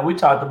 we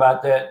talked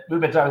about that. We've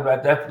been talking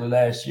about that for the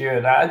last year.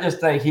 And I just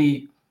think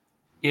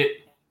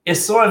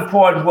it's so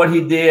important what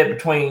he did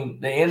between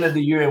the end of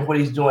the year and what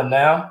he's doing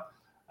now.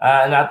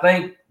 And I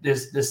think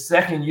this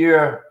second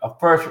year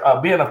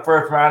of being a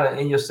first rounder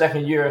in your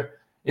second year,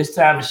 it's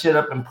time to shut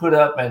up and put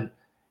up.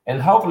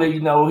 And hopefully,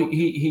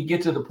 he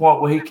get to the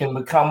point where he can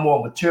become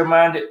more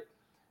mature-minded.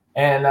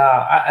 And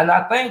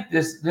I think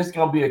this is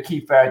going to be a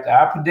key factor.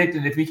 I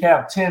predicted if he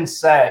have 10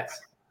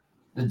 sacks,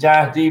 the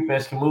Giants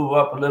defense can move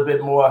up a little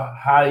bit more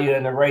higher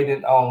in the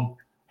rating on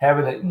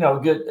having a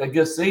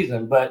good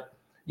season. But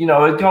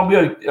it's going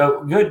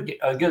to be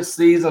a good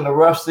season, a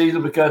rough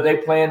season because they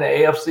play in the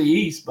AFC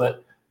East.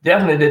 But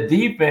definitely the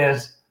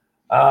defense,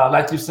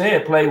 like you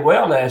said, played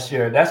well last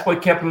year. That's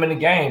what kept them in the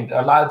game.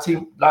 A lot of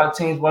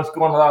teams weren't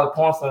scoring a lot of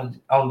points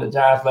on the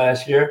Giants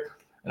last year.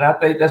 And I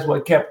think that's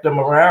what kept them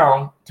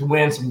around to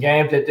win some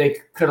games that they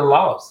could have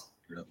lost.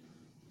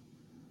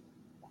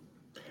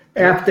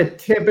 After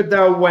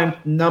Thibodeau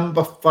went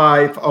number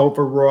 5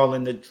 overall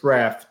in the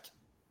draft,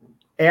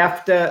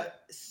 after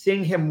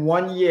seeing him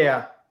 1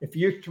 year, if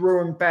you threw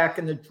him back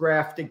in the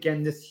draft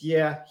again this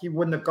year, he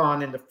wouldn't have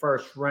gone in the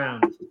first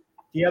round.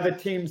 The other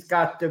teams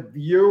got to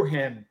view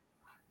him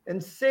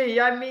and see.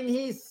 I mean,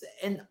 he's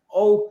an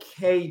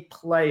okay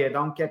player,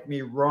 don't get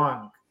me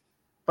wrong,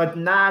 but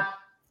not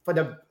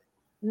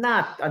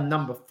a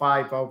number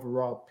 5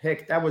 overall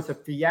pick. That was a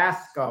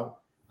fiasco.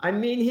 I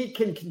mean, he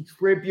can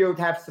contribute,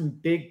 have some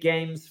big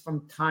games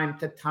from time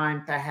to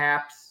time,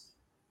 perhaps,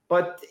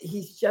 but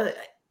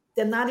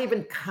they're not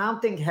even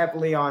counting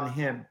heavily on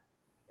him.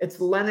 It's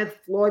Leonard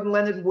Floyd and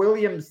Leonard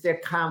Williams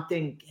they're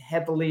counting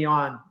heavily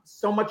on,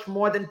 so much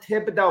more than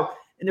Thibodeau.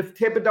 And if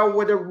Thibodeau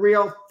were the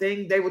real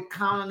thing, they would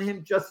count on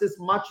him just as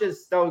much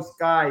as those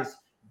guys.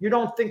 You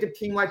don't think a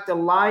team like the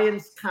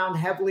Lions count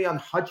heavily on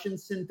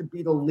Hutchinson to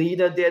be the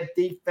leader of their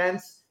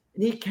defense?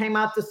 And he came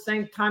out the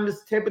same time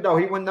as Thibodeau.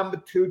 He went number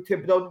 2.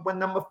 Thibodeau went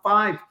number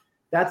 5.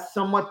 That's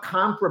somewhat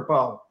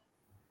comparable.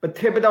 But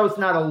Thibodeau's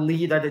not a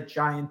leader of the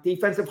Giant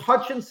defense. If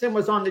Hutchinson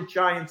was on the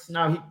Giants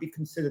now, he'd be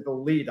considered the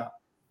leader,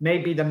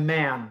 maybe the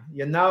man,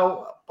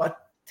 But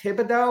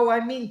Thibodeau, I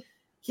mean,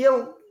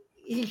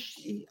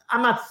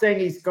 I'm not saying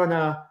he's going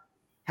to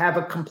have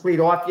a complete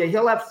off year.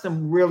 He'll have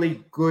some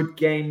really good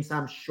games,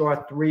 I'm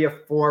sure, 3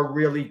 or 4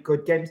 really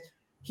good games.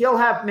 He'll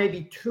have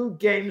maybe 2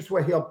 games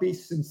where he'll be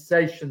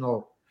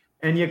sensational.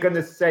 And you're going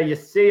to say, you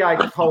see, I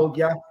told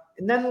you.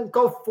 And then we'll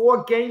go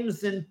 4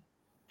 games and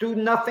do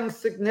nothing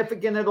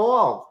significant at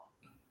all.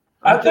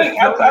 I think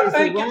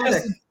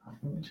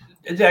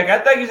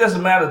it's just a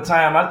matter of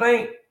time. I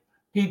think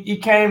he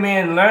came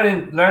in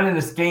learning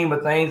the scheme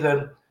of things.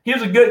 And he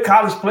was a good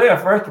college player,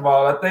 first of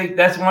all. I think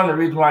that's one of the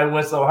reasons why he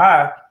went so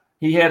high.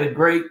 He had a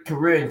great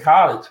career in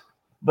college,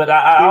 but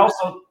I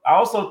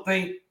also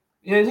think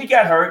he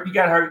got hurt.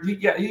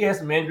 He had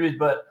some injuries,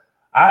 but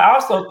I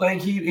also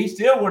think he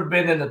still would have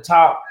been in the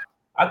top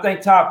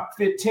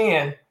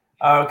 10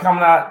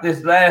 coming out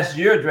this last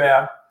year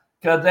draft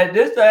because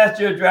this last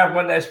year draft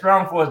wasn't that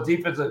strong for his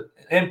defensive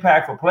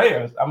impact for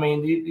players. I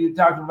mean, you're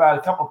talking about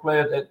a couple of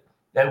players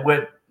that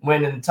went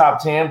in the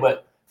top 10,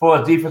 but for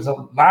his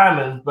defensive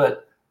linemen,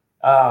 but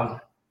I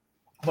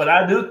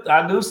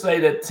do say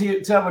that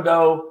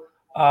Thibodeau.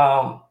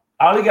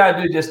 All he got to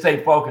do is just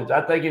stay focused.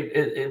 I think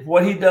if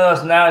what he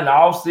does now in the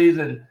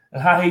offseason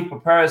and how he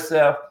prepares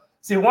himself.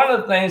 See, one of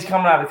the things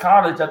coming out of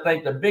college, I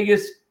think the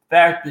biggest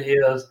factor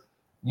is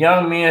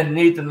young men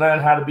need to learn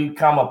how to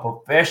become a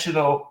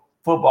professional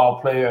football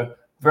player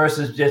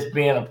versus just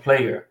being a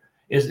player.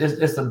 It's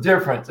a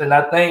difference. And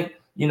I think,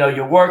 your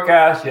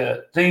workouts,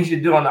 your things you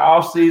do in the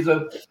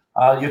offseason,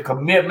 your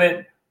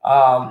commitment,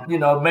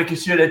 making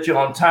sure that you're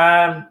on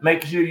time,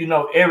 making sure you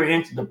know every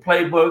inch of the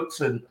playbooks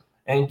and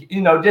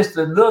just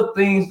the little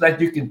things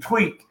that you can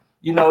tweak,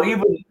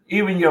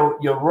 even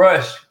your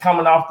rush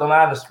coming off the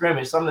line of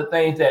scrimmage, some of the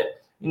things that,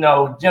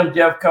 Jim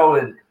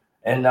Jeffcoat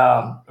and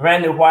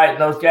Randy White and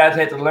those guys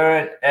had to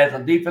learn as a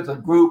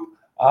defensive group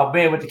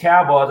being with the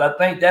Cowboys. I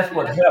think that's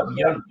what helped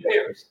young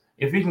players.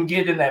 If you can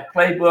get in that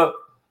playbook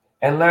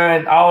and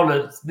learn all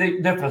the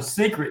different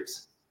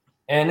secrets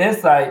and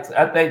insights,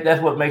 I think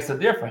that's what makes a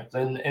difference.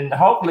 And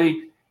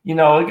hopefully, there's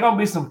going to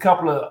be some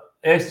couple of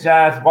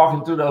ex-Giants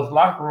walking through those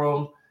locker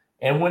rooms.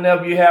 And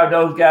whenever you have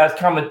those guys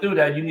coming through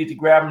that, you need to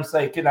grab them and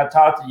say, can I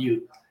talk to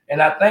you?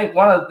 And I think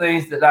one of the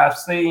things that I've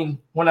seen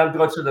when I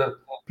go to the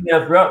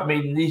players rep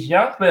meeting, these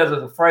young players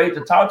are afraid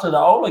to talk to the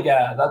older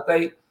guys. I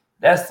think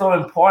that's so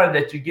important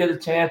that you get a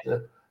chance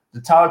to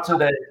talk to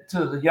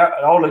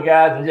the older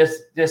guys and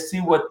just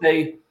see what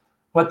they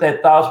what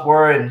their thoughts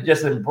were and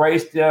just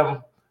embrace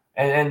them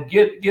and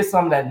get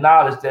some of that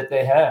knowledge that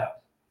they have.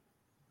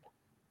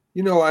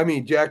 You know, I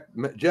mean, Jack,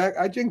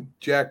 I think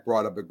Jack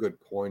brought up a good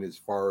point as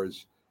far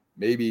as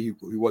maybe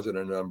he wasn't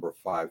a number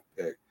 5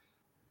 pick,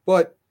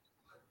 but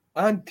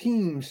on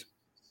teams,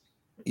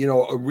 you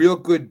know, a real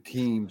good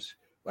teams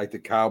like the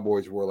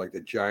Cowboys were, like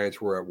the Giants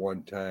were at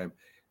one time,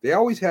 they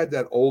always had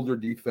that older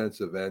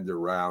defensive end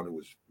around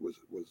who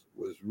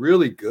was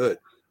really good,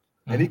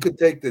 and he could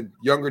take the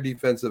younger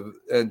defensive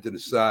end to the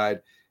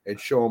side and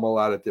show him a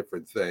lot of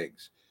different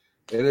things.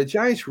 And the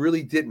Giants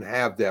really didn't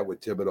have that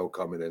with Thibodeau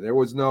coming in. There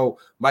was no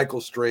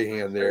Michael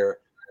Strahan there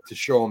to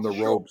show him the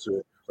ropes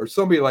or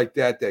somebody like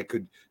that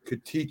could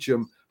teach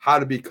him how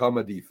to become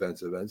a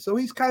defensive end. So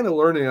he's kind of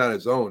learning on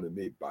his own to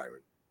meet Byron.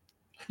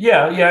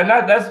 Yeah,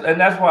 and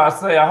that's why I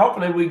say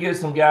hopefully we get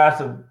some guys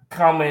to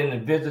come in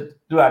and visit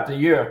throughout the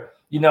year.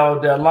 You know,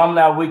 the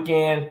alumni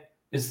weekend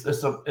is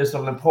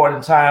an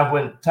important time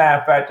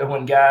factor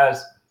when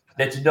guys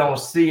that you don't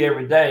see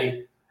every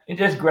day. And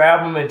just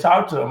grab them and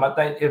talk to them. I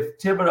think if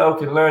Thibodeau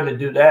can learn to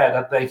do that,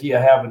 I think he'll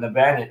have an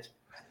advantage,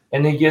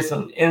 and he gets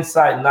some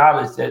insight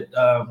knowledge that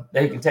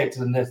he can take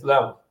to the next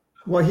level.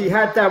 Well, he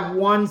had that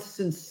one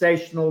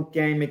sensational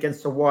game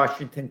against the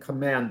Washington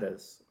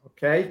Commanders,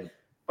 okay?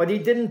 But he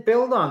didn't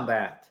build on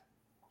that.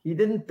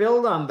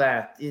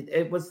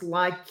 It was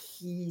like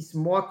he's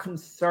more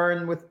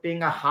concerned with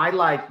being a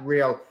highlight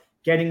reel,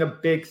 getting a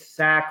big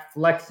sack,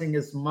 flexing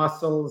his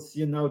muscles,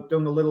 you know,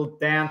 doing a little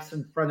dance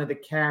in front of the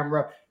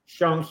camera,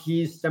 showing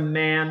he's the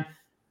man.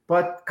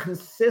 But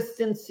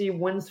consistency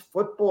wins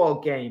football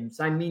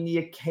games. I mean, the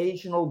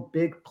occasional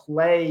big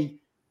play,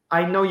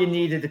 I know you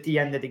need it at the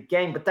end of the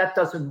game, but that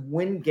doesn't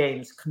win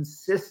games.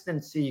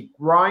 Consistency,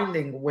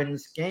 grinding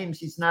wins games.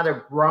 He's not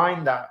a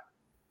grinder.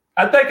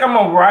 I think I'm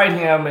gonna write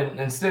him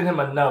and send him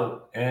a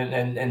note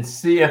and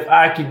see if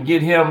I can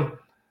get him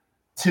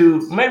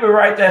to maybe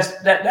write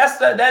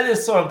that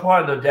is so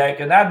important though,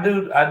 Jack. And I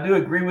do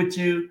agree with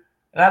you.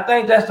 And I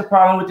think that's the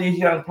problem with these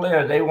young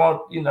players. They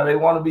want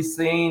to be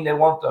seen. They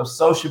want the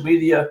social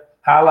media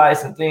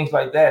highlights and things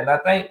like that. And I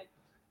think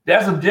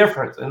there's a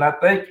difference. And I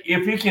think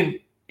if he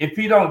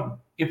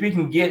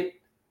can get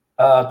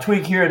a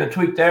tweak here and a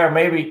tweak there,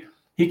 maybe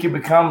he can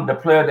become the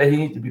player that he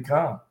needs to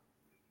become.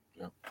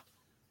 Yeah.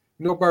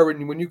 You know,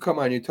 Byron, when you come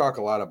on, you talk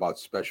a lot about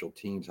special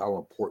teams, how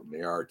important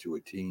they are to a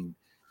team.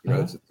 You know,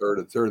 it's a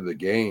third of the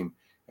game.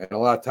 And a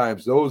lot of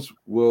times those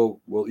will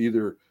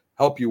either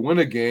help you win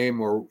a game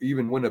or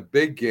even win a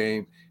big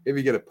game if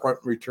you get a punt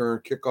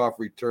return, kickoff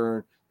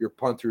return, your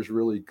punter's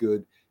really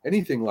good,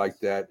 anything like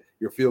that,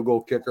 your field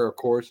goal kicker, of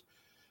course.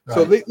 Right.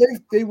 So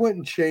they went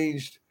and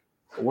changed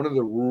one of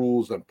the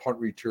rules on punt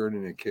return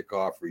and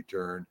kickoff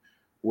return,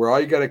 where all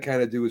you got to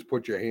kind of do is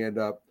put your hand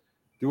up,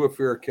 do a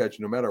fair catch,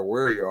 no matter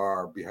where you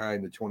are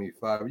behind the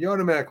 25. You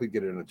automatically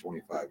get it in the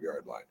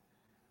 25-yard line.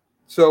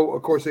 So,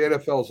 of course, the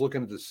NFL is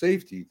looking at the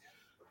safety.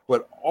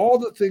 But all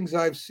the things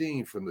I've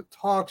seen from the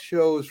talk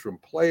shows, from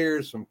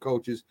players, from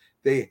coaches,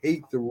 they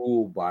hate the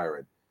rule,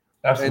 Byron.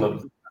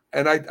 Absolutely.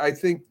 And I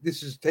think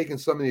this is taking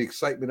some of the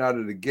excitement out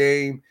of the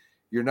game.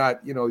 You're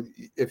not, you know,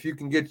 if you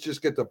can get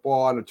the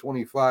ball on a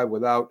 25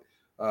 without,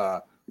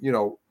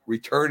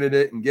 returning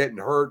it and getting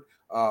hurt,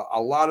 a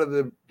lot of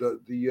the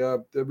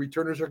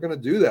returners are going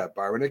to do that,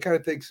 Byron. It kind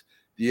of takes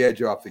the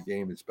edge off the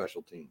game in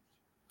special teams.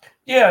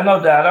 Yeah,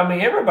 no doubt. I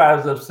mean,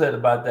 everybody's upset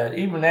about that.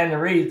 Even Andy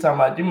Reid talking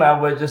about you might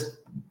well just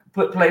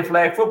play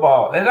flag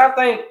football. And I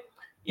think,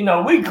 you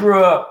know, we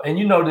grew up, and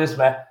you know this,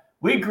 man,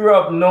 we grew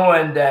up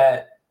knowing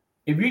that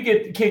if you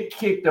get to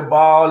kick the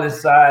ball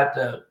inside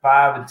the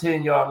 5 and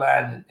 10 yard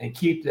line and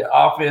keep the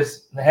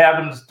offense and have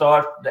them to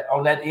start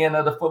on that end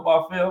of the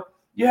football field,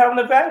 you have an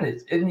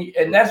advantage.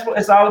 And that's what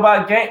it's all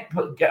about,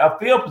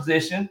 field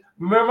position.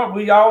 Remember,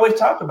 we always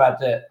talked about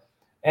that.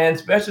 And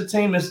special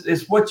team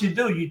is what you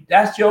do.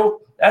 That's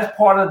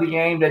part of the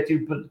game, that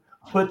you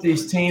put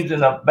these teams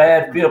in a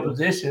bad field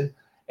position,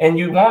 and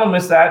you want them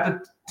inside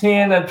the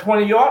 10 and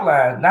 20 yard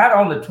line, not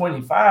on the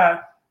 25.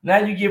 Now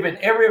you're giving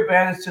every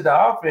advantage to the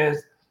offense.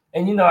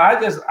 And you know,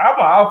 I'm an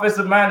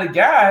offensive minded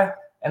guy,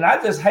 and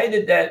I just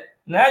hated that.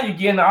 Now you're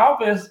getting the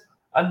offense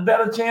a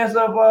better chance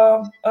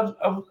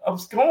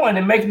of scoring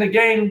and making the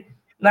game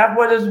not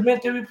what it's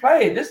meant to be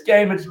played. This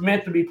game is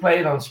meant to be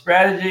played on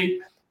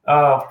strategy,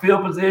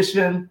 field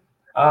position,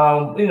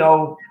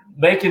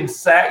 making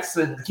sacks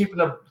and keeping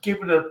the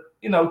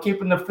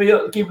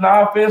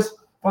offense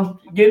from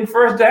getting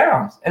first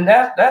downs, and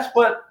that's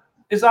what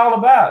it's all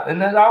about.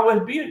 And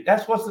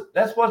that's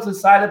what's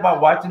exciting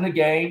about watching the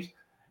games.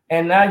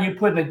 And now you're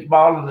putting the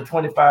ball on the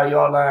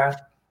 25-yard line.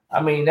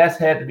 I mean, that's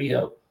had to be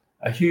a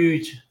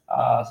huge,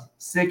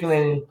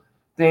 sickening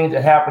thing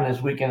that happened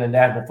this weekend in the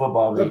National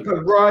Football League.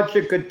 But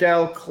Roger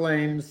Goodell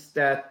claims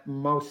that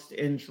most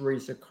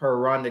injuries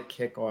occur on the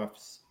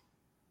kickoffs,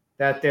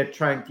 that they're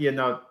trying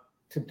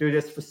to do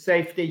this for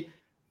safety.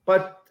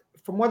 But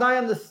from what I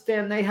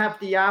understand, they have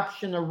the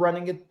option of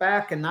running it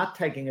back and not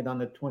taking it on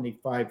the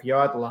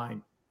 25-yard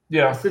line.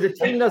 Yeah. So the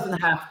team doesn't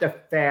have to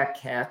fair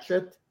catch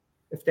it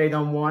if they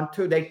don't want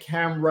to. They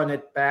can run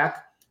it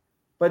back.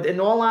 But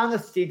in all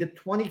honesty, the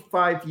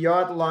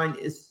 25-yard line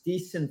is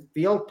decent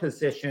field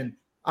position.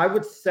 I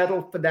would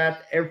settle for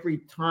that every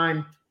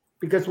time,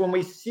 because when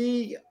we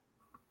see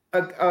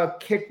a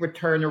kick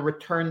returner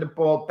return the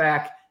ball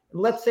back,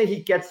 let's say he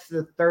gets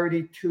to the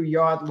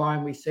 32-yard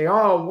line, we say,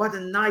 oh, what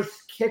a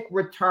nice kick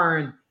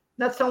return.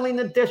 That's only an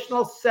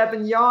additional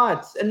 7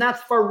 yards, and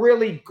that's for a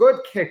really good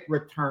kick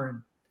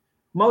return.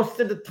 Most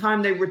of the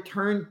time they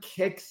return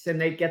kicks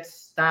and they get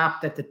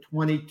stopped at the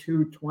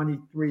 22,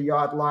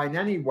 23-yard line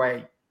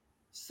anyway.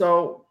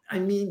 So, I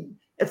mean,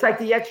 it's like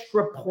the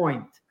extra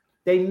point.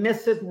 They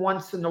miss it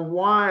once in a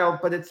while,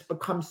 but it's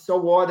become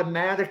so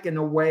automatic in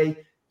a way.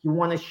 You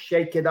want to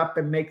shake it up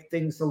and make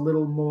things a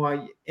little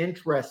more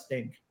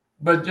interesting.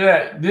 But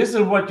Jack, this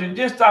is what you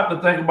just stop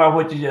to think about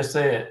what you just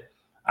said.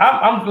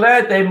 I'm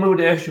glad they moved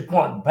the extra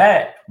point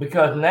back,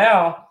 because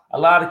now a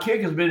lot of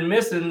kickers been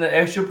missing the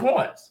extra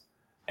points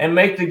and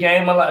make the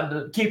game a lot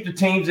to keep the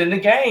teams in the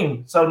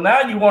game. So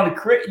now you want to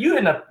create. You're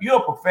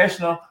a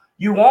professional.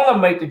 You want to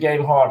make the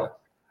game harder.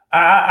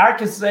 I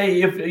can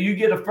say if you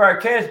get a fair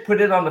catch, put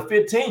it on the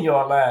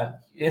 15-yard line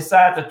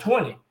inside the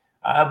 20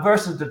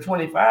 versus the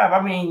 25.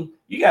 I mean,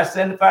 you got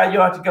 75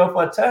 yards to go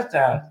for a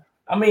touchdown.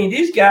 I mean,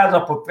 these guys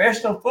are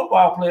professional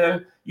football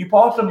players. You're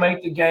supposed to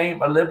make the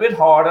game a little bit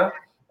harder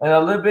and a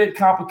little bit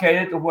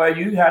complicated to where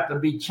you have to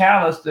be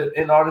challenged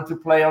in order to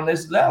play on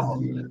this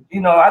level.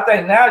 You know, I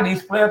think now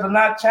these players are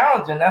not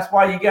challenging. That's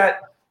why you got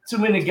too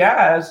many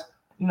guys,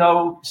 you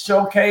know,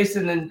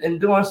 showcasing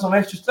and doing some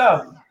extra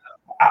stuff.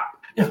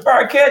 A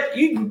fair catch,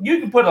 you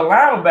can put a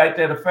lineman back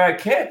there to fair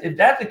catch. If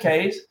that's the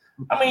case,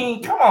 I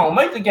mean, come on,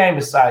 make the game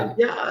exciting.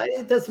 Yeah,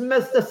 there's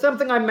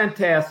something I meant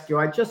to ask you.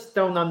 I just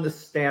don't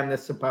understand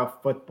this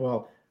about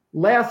football.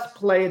 Last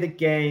play of the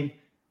game,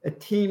 a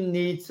team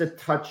needs a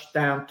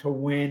touchdown to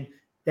win.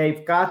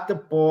 They've got the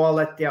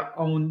ball at their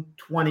own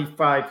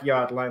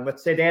 25-yard line.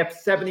 Let's say they have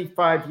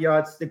 75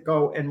 yards to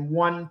go in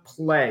one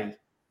play.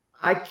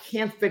 I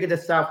can't figure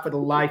this out for the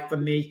life of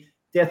me.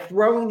 They're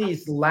throwing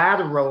these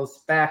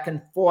laterals back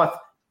and forth.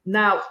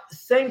 Now,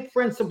 same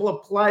principle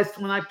applies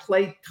to when I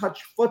play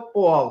touch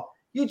football.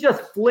 You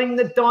just fling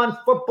the darn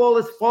football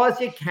as far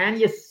as you can.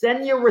 You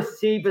send your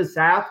receivers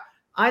out.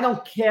 I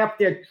don't care if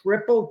they're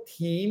triple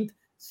teamed.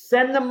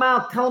 Send them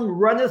out. Tell them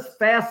run as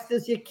fast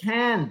as you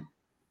can.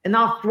 And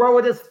I'll throw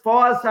it as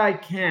far as I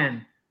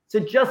can. So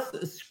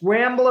just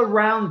scramble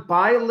around,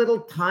 buy a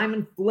little time,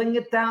 and fling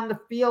it down the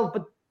field.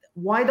 But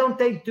why don't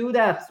they do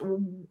that?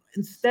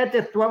 Instead,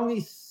 they're throwing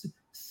these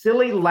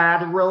silly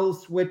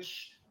laterals,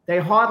 which they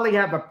hardly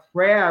have a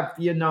prayer of,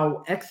 you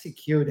know,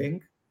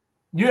 executing.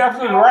 You're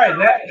absolutely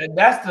right.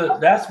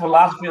 That's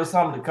philosophy of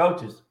some of the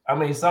coaches. I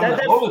mean, that's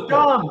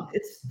dumb.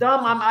 It's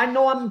dumb.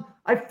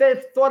 I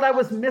thought I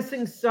was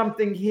missing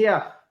something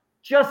here.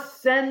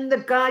 Just send the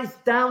guys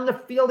down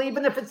the field,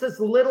 even if it's as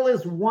little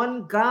as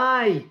one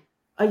guy.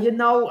 You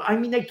know, I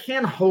mean, they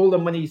can't hold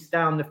him when he's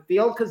down the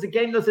field because the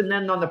game doesn't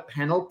end on a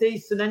penalty.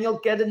 So then you'll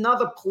get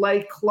another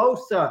play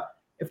closer.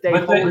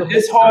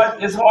 It's hard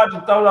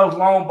to throw those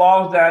long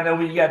balls down there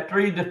when you got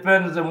 3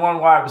 defenders and 1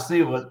 wide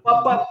receiver.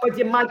 But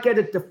you might get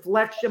a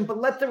deflection. But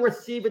let the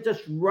receiver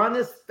just run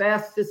as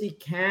fast as he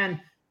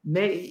can.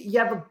 You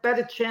have a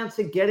better chance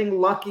of getting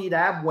lucky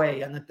that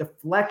way, and a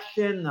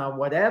deflection or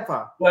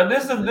whatever. Well,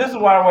 this is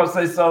what I want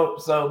to say.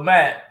 So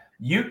Matt,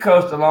 you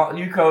coach,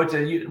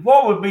 and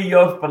what would be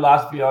your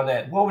philosophy on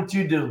that? What would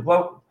you do?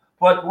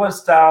 What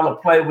style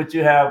of play would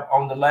you have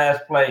on the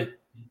last play?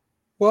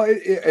 Well,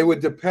 it would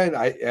depend.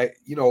 I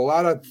you know, a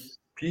lot of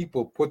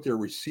people put their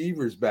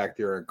receivers back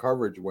there in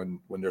coverage when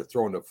they're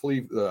throwing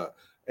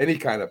any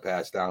kind of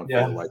pass downfield.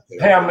 Yeah. Like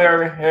that. Hail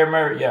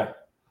Mary, yeah.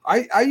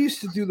 I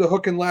used to do the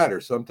hook and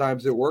ladder.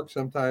 Sometimes it worked,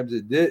 sometimes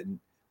it didn't.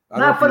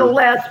 Not for the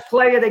last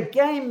play of the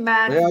game,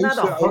 man. Yeah, not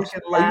a hook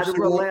and ladder.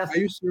 I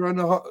used to run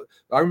the hook.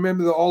 I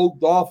remember the old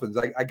Dolphins.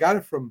 I got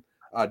it from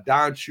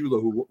Don Shula,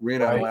 who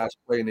ran on the last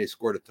play and they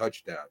scored a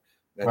touchdown.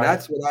 And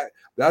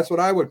that's what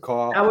I would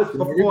call. That was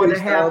before the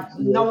half.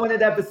 No one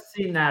had ever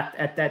seen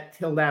that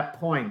till that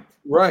point.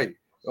 Right.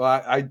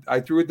 Well, I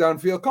threw it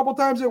downfield a couple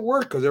times. It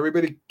worked because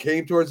everybody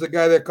came towards the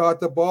guy that caught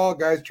the ball.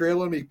 Guys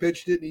trailing him. He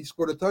pitched it and he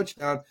scored a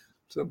touchdown.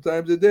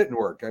 Sometimes it didn't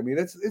work. I mean,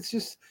 it's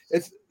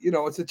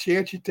a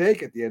chance you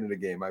take at the end of the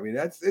game. I mean,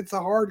 it's a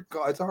hard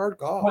call. It's a hard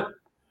call.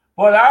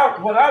 What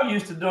I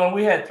used to doing,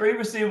 we had 3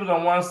 receivers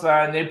on one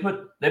side, and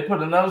they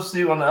put another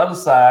receiver on the other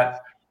side,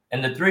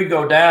 and the 3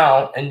 go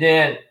down, and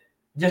then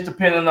just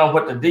depending on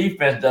what the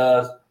defense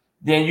does,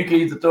 then you can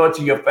either throw it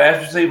to your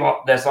fast receiver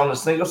that's on the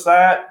single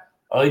side,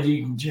 or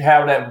you can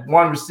have that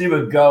one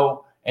receiver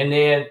go, and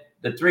then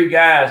the 3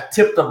 guys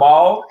tip the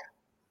ball,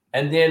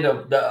 and then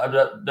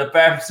the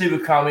fast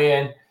receiver come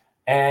in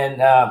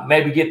and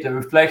maybe get the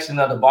reflection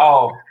of the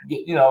ball,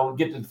 get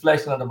the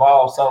deflection of the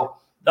ball. So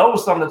those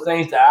are some of the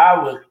things that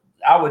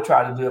I would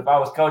try to do if I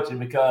was coaching,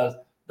 because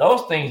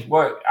those things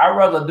work. I'd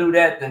rather do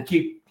that than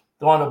keep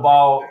throwing the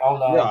ball on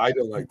the. Yeah, I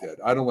don't like that.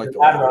 I don't like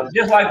the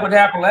just like what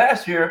happened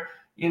last year.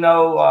 One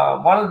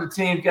of the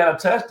teams got a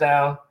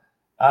touchdown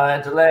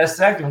at the last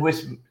second,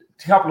 which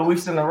couple of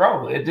weeks in a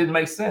row. It didn't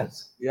make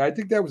sense. Yeah, I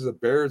think that was the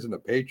Bears and the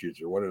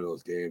Patriots or one of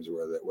those games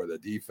where the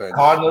defense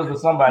Cardinals or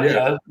somebody.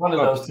 Yeah, one of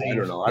those teams. I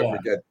don't know. Yeah. I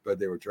forget, but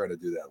they were trying to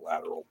do that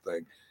lateral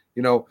thing.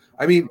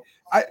 I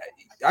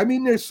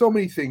mean, there's so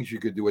many things you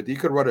could do. You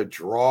could run a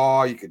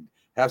draw. You could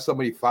have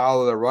somebody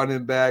follow the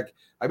running back.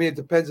 I mean, it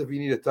depends if you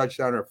need a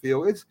touchdown or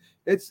field.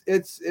 It's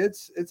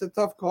a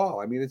tough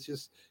call. I mean, it's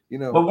just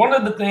But one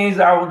of the things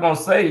I was gonna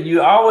say,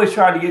 you always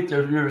try to get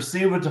your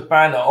receiver to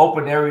find the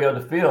open area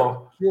of the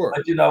field. Sure.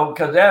 But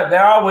because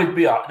there always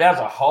there's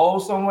a hole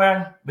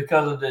somewhere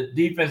because of the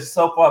defense is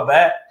so far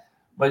back.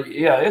 But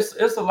yeah, it's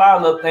a lot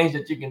of little things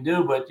that you can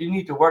do, but you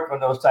need to work on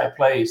those type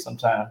plays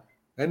sometimes.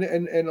 And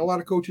a lot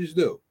of coaches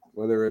do.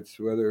 Whether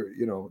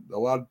a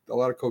lot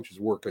of coaches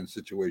work in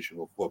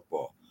situational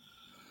football.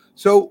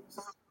 So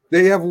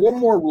they have one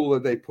more rule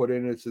that they put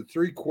in. It's a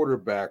 3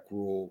 quarterback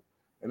rule,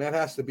 and that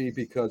has to be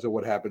because of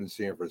what happened in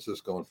San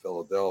Francisco and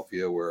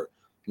Philadelphia, where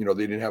they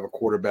didn't have a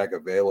quarterback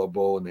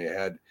available, and they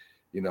had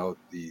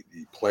the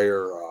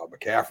player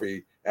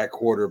McCaffrey at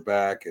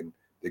quarterback, and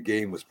the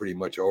game was pretty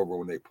much over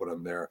when they put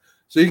him there.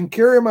 So you can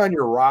carry him on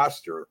your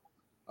roster,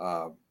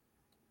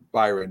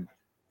 Byron.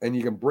 And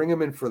you can bring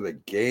him in for the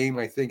game.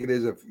 I think it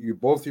is if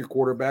both your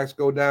quarterbacks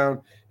go down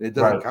and it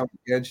doesn't count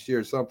against you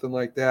or something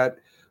like that.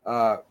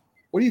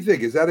 What do you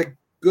think? Is that a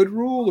good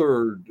rule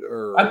or?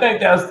 I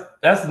think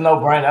that's a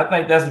no-brainer. I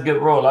think that's a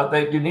good rule. I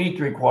think you need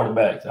 3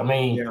 quarterbacks. I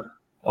mean,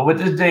 with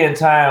this day and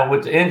time,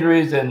 with the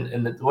injuries and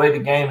the way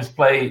the game is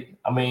played,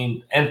 I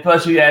mean, and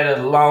plus you added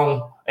a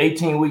long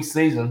 18-week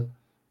season.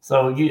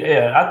 So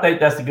I think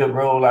that's a good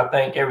rule. I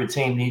think every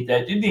team needs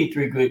that. You need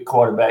 3 good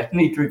quarterbacks. You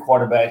need 3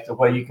 quarterbacks to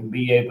where you can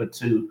be able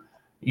to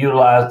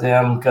utilize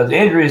them because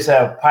injuries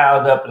have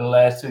piled up in the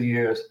last 2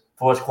 years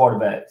for us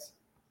quarterbacks.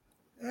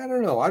 I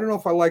don't know. I don't know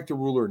if I like the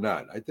rule or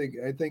not. I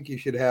think you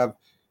should have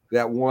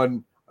that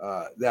one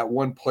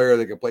player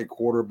that can play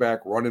quarterback,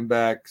 running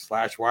back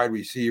 / wide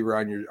receiver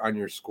on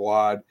your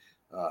squad.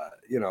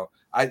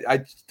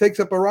 I takes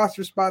up a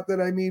roster spot that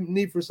I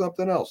need for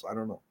something else. I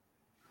don't know.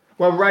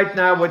 Well, right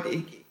now, what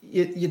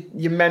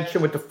you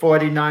mentioned with the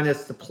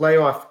 49ers, the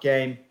playoff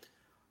game,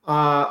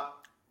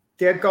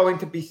 they're going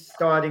to be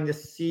starting the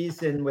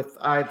season with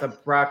either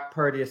Brock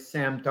Purdy or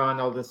Sam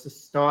Darnold as a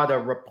starter.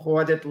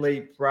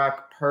 Reportedly,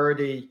 Brock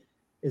Purdy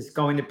is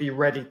going to be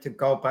ready to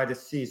go by the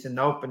season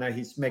opener.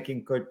 He's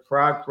making good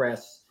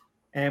progress.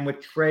 And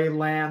with Trey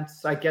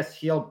Lance, I guess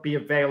he'll be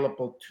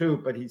available too,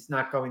 but he's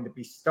not going to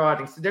be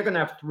starting. So they're going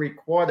to have 3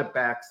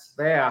 quarterbacks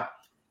there.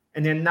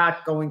 And they're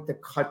not going to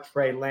cut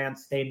Trey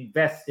Lance. They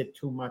invested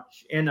too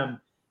much in him.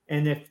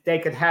 And if they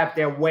could have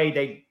their way,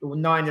 the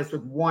Niners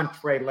would want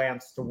Trey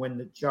Lance to win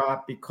the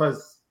job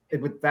because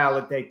it would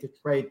validate the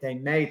trade they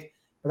made.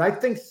 But I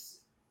think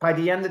by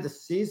the end of the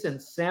season,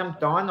 Sam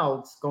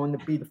Darnold's going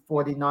to be the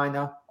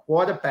 49er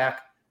quarterback.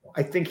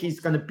 I think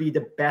he's going to be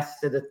the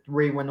best of the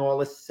 3 when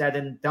all is said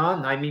and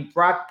done. I mean,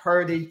 Brock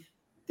Purdy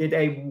did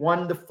a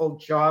wonderful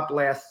job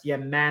last year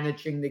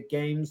managing the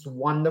games.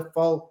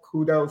 Wonderful.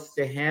 Kudos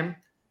to him.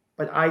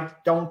 But I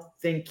don't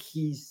think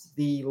he's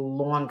the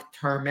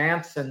long-term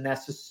answer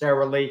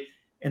necessarily.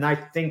 And I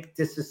think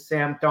this is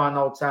Sam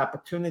Darnold's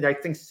opportunity. I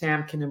think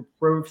Sam can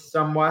improve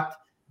somewhat.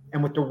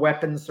 And with the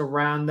weapons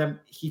around him,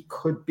 he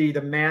could be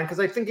the man.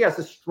 Because I think he has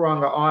a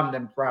stronger arm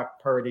than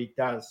Brock Purdy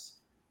does.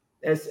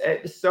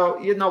 So,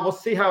 we'll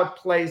see how it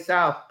plays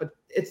out. But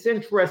it's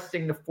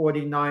interesting, the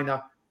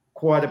 49er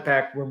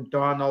quarterback room,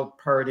 Darnold,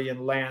 Purdy,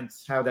 and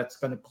Lance, how that's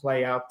going to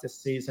play out this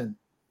season.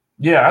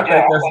 Yeah, I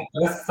think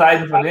that's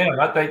exciting for them.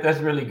 I think that's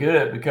really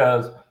good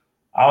because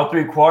all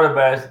 3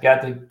 quarterbacks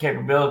got the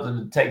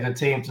capability to take the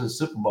team to the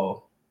Super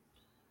Bowl.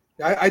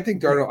 I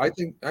think Darnold.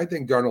 I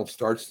think Darnold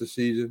starts the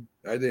season.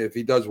 I think if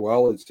he does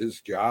well, it's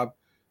his job.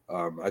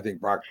 I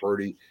think Brock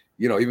Purdy,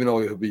 even though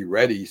he'll be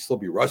ready, he'll still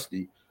be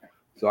rusty.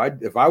 So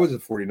if I was the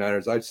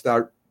 49ers, I'd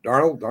start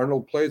Darnold.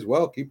 Darnold plays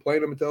well. Keep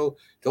playing him until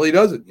he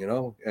doesn't.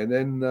 And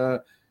then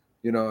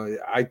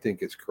I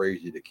think it's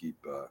crazy to keep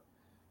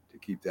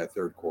that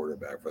 3rd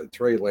quarterback. But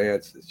Trey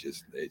Lance is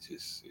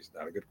he's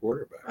not a good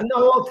quarterback. I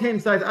know all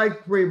teams. I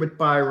agree with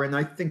Byron.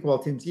 I think all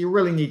teams, you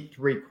really need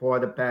 3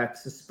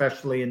 quarterbacks,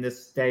 especially in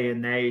this day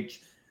and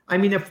age. I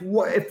mean, if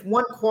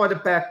one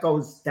quarterback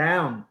goes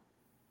down,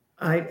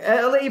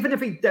 even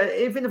if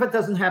it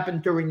doesn't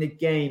happen during the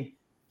game,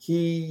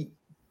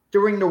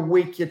 during the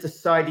week you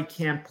decide he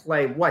can't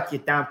play. What,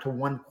 you're down to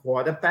 1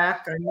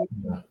 quarterback? I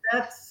mean,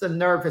 that's a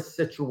nervous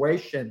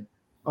situation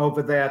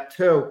over there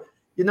too.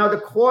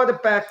 The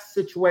quarterback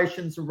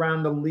situations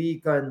around the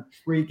league are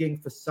intriguing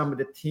for some of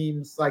the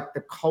teams, like the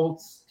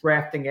Colts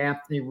drafting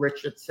Anthony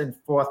Richardson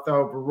 4th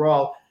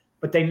overall,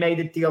 but they made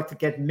a deal to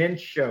get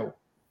Minshew.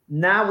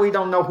 Now we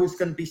don't know who's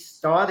going to be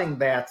starting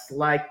that. It's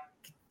like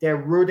they're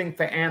rooting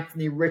for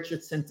Anthony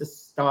Richardson to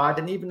start,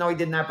 and even though he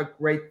didn't have a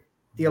great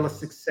deal of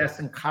success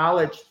in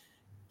college,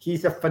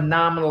 he's a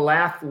phenomenal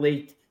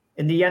athlete,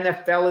 and the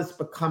NFL has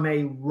become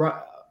a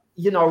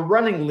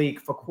running league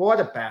for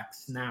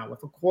quarterbacks now.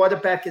 If a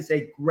quarterback is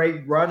a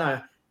great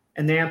runner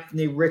and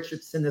Anthony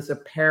Richardson is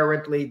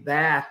apparently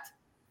that,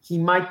 he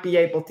might be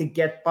able to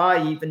get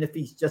by even if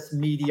he's just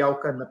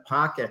mediocre in the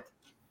pocket.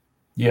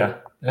 Yeah,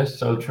 that's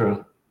so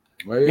true.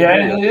 Yeah,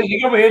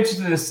 it's gonna be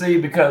interesting to see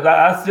because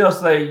I still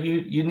say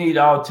you need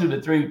all 2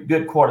 to 3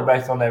 good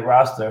quarterbacks on that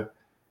roster,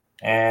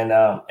 and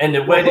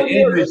the way the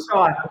injuries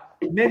start,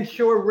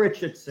 Minshew or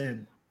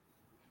Richardson.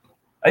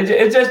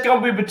 It's just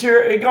gonna be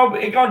material.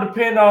 It's gonna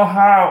depend on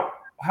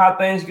how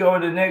things go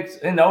in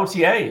the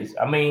OTAs.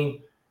 I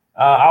mean,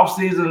 off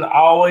season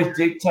always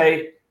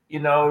dictate,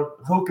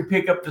 who can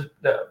pick up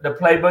the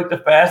playbook the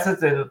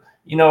fastest, and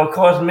of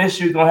course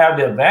Minshew's gonna have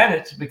the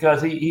advantage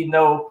because he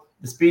know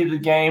the speed of the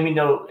game. He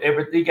know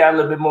everything. He got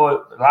a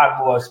lot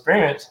more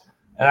experience,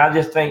 and I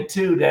just think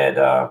too that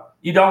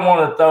you don't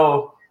want to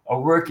throw a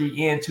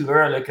rookie in too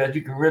early because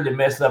you can really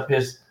mess up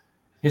his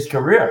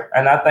career.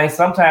 And I think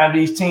sometimes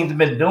these teams have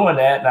been doing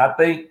that. And I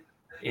think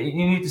you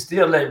need to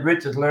still let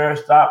Richards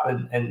stop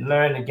and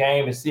learn the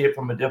game and see it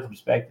from a different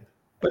perspective.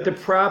 But the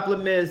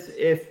problem is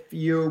if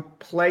you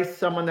play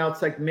someone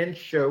else like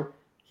Minshew,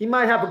 he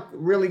might have a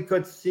really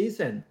good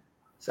season.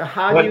 So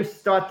how do you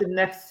start the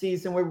next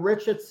season with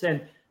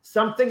Richardson?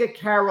 Something at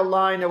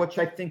Carolina, which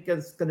I think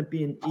is going to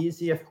be an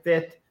easier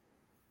fit.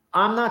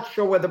 I'm not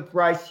sure whether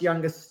Bryce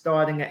Young is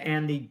starting or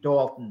Andy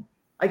Dalton.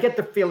 I get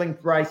the feeling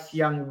Bryce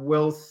Young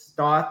will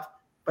start,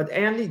 but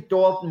Andy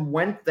Dalton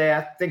went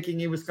there thinking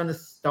he was going to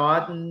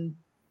start and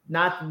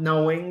not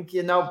knowing,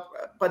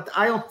 but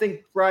I don't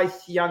think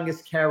Bryce Young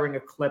is carrying a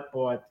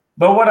clipboard.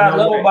 But what I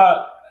love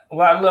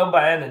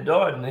about Andy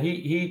Dalton,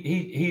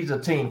 he's a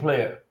team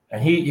player,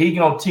 and he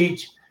gonna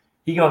teach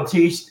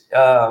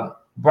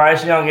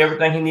Bryce Young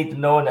everything he needs to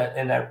know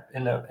in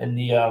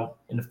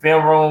the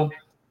film room.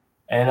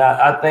 And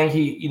I think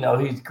he's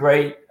a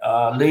great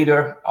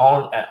leader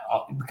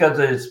because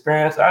of his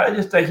experience. I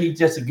just think he's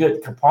just a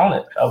good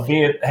component of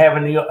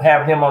having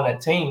him on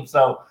that team.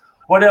 So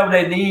whatever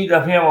they need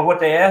of him or what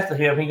they ask of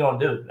him, he's gonna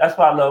do. That's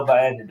what I love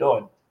about Andy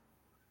Dalton.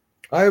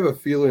 I have a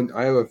feeling.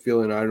 I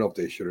don't know if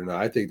they should or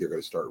not. I think they're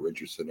going to start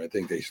Richardson. I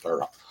think they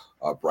start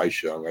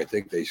Bryce Young. I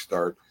think they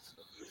start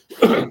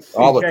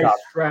all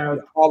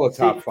the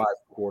top 5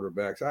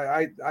 quarterbacks.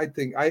 I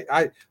think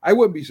I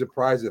wouldn't be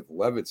surprised if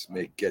Levis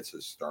gets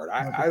a start.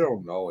 I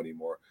don't know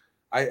anymore.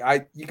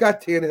 You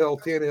got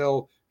Tannehill.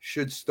 Tannehill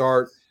should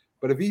start,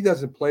 but if he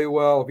doesn't play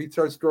well, if he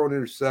starts throwing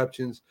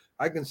interceptions,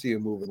 I can see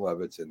him moving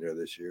Levis in there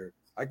this year.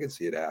 I can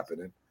see it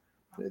happening.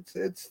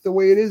 It's the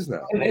way it is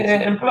now.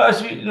 And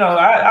plus,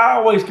 I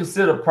always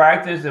consider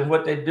practice and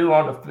what they do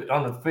on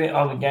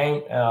the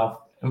game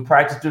in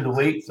practice through the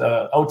weeks,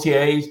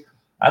 OTAs.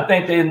 I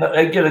think they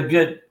get a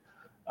good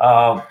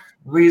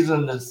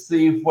reason to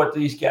see what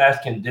these guys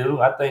can do.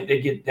 I think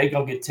they're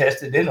gonna get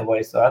tested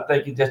anyway. So I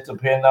think it just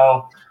depends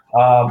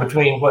on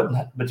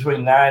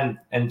between now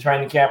and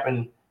training camp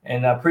and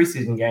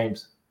preseason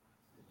games.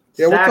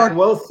 Yeah, Zach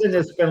Wilson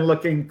has been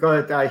looking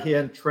good here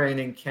in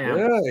training camp.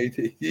 Yeah,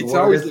 he's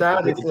always he's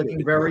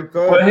looking very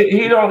good. But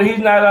he's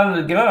not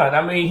under the gun.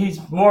 I mean, he's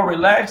more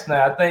relaxed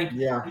now. I think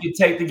he can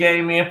take the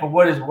game in for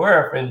what it's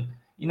worth, and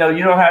you don't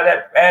have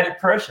that added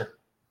pressure.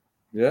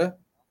 Yeah,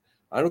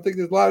 I don't think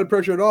there's a lot of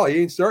pressure at all. He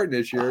ain't starting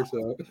this year,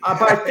 so.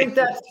 But I think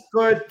that's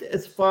good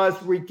as far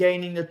as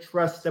regaining the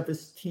trust of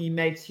his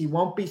teammates. He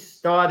won't be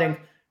starting,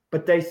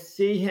 but they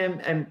see him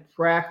in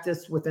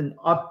practice with an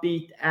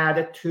upbeat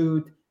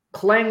attitude,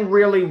 playing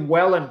really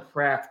well in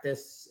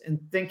practice and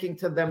thinking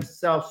to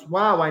themselves,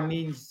 wow, I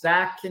mean,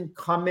 Zach can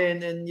come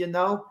in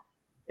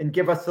and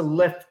give us a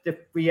lift if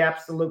we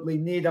absolutely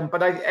need him.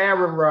 But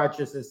Aaron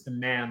Rodgers is the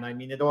man. I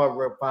mean, it all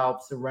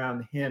revolves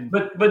around him.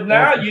 But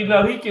now, he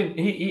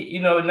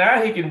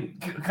can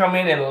come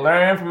in and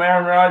learn from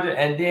Aaron Rodgers.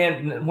 And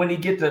then when he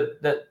get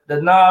the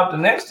knob the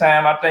next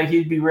time, I think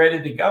he'd be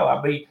ready to go.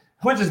 I mean,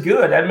 which is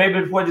good. That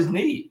maybe what is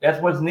needed.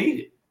 That's what's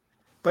needed.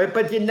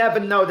 But you never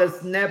know.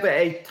 There's never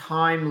a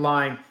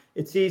timeline.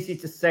 It's easy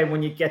to say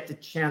when you get the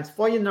chance.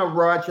 For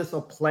Rodgers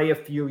will play a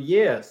few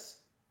years.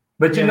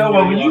 But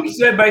when you can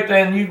sit back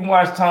there and you can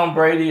watch Tom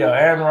Brady or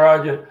Aaron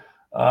Rodgers,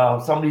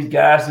 some of these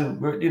guys who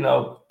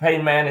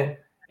Peyton Manning,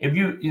 if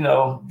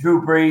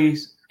Drew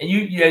Brees, and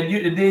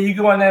then you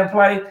go in there and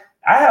play.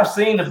 I have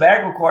seen the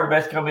backup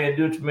quarterbacks come in and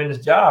do a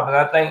tremendous job, and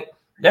I think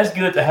that's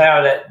good to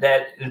have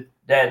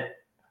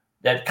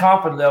that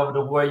confidence level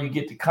to where you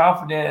get the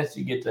confidence,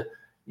 you get the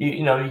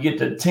you get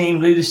the team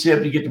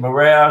leadership, you get the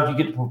morale, you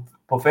get the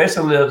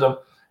professionalism,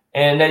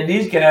 and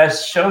these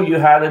guys show you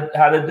how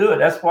to do it.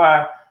 That's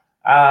why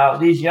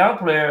these young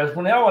players,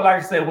 whenever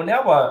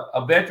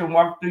a veteran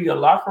walks through your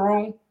locker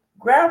room,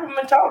 grab them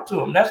and talk to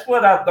them. That's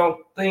what I don't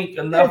think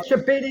enough. It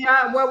should be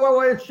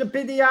it should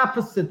be the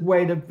opposite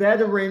way. The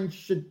veteran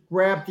should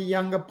grab the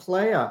younger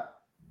player.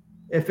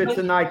 If it's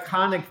an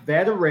iconic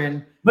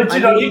veteran. But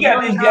you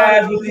got these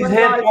guys with these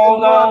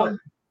headphones on.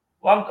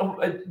 Well,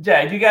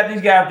 Jack, you got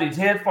these guys with these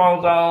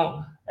headphones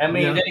on. I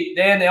mean,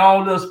 they're in their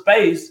own little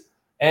space,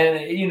 and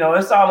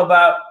it's all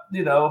about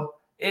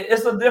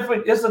it's a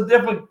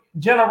different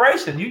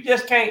generation. You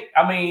just can't.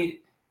 I mean,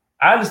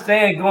 I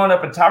understand going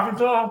up and talking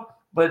to them,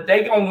 but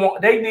they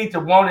need to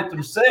want it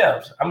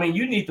themselves. I mean,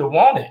 you need to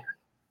want it.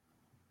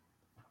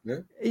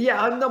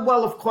 Yeah, no,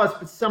 well, of course,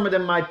 but some of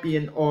them might be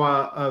in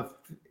awe of,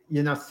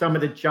 some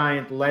of the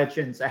giant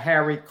legends. A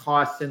Harry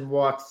Carson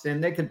walks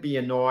in, they could be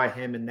in awe of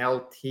him, and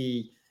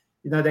LT.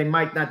 They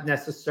might not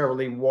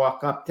necessarily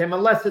walk up to him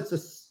unless it's a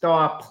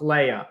star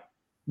player.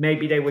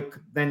 Maybe they would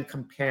then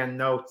compare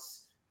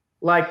notes.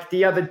 Like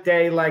the other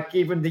day, like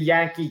even the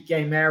Yankee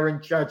game,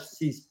 Aaron Judge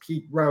sees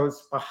Pete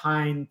Rose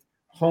behind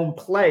home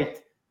plate,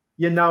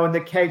 in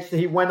the cage.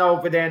 He went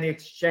over there and he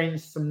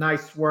exchanged some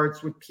nice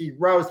words with Pete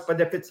Rose.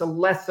 But if it's a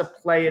lesser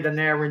player than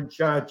Aaron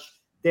Judge,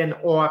 then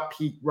or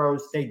Pete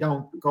Rose, they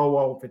don't go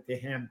over to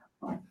him.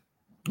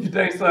 You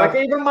think so? Like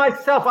even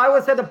myself, I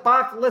was at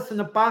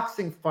a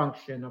boxing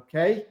function,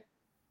 okay?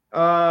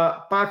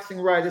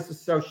 Boxing Writers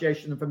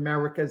Association of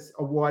America's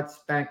awards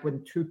banquet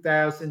in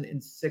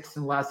 2006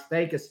 in Las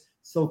Vegas.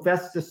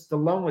 Sylvester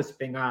Stallone was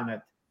being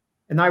honored.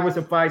 And I was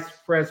a vice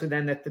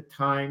president at the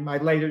time. I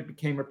later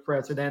became a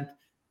president.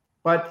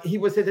 But he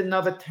was at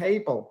another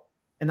table.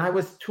 And I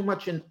was too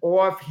much in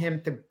awe of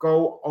him to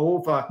go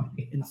over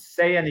and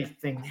say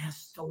anything.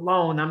 There's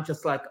Stallone. I'm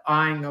just like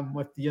eyeing him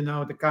with,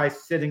 the guy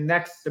sitting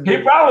next to me.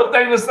 He probably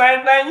thinking the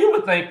same thing you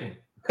were thinking.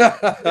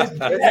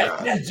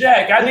 It's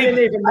Jack. I didn't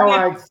even know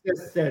I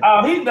existed.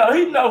 Oh, he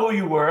know who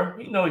you were.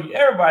 He know you.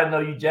 Everybody know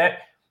you, Jack.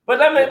 But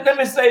let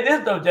me say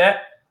this though, Jack.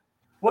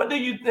 What do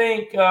you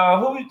think?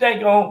 Who you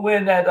think gonna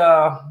win that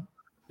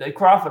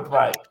Crawford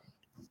fight?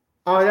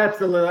 Oh,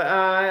 that's a little.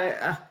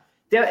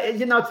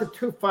 It's a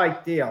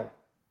 2-fight deal.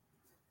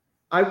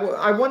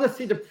 I want to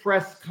see the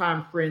press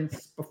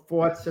conference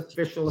before it's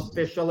official.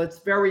 It's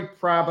very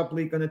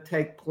probably going to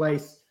take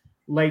place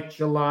late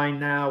July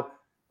now.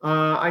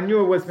 I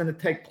knew it was going to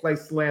take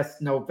place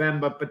last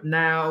November, but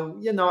now,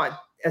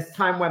 as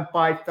time went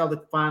by, I felt it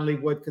finally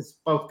would because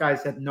both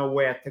guys had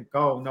nowhere to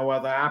go, no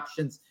other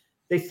options.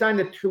 They signed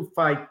a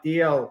 2-fight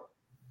deal,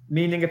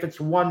 meaning if it's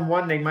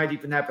 1-1, they might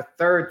even have a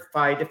third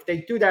fight. If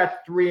they do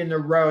that 3 in a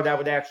row, that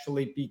would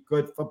actually be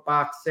good for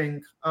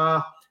boxing.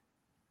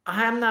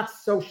 I'm not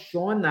so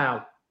sure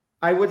now.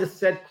 I would have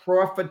said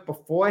Crawford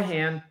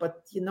beforehand,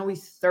 but,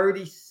 he's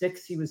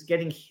 36. He was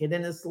getting hit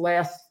in his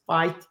last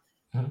fight.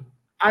 Mm-hmm.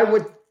 I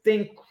would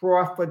think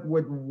Crawford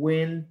would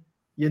win,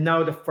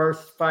 the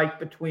first fight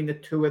between the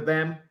two of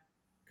them,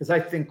 because I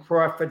think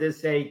Crawford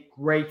is a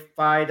great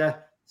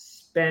fighter.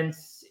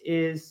 Spence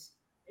is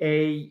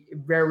a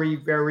very,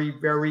 very,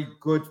 very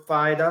good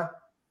fighter.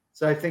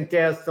 So I think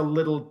there's the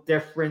little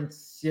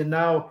difference,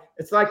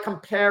 It's like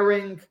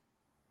comparing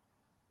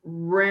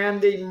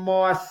Randy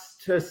Moss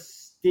to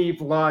Steve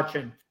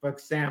Largent, for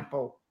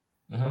example.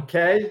 Mm-hmm.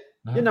 Okay?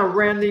 Mm-hmm.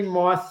 Randy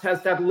Moss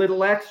has that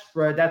little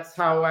extra. That's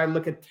how I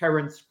look at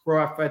Terrence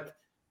Crawford.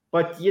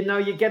 But,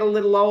 you get a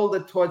little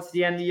older towards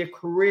the end of your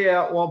career,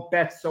 all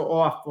bets are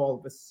off all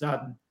of a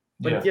sudden.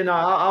 But,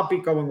 I'll be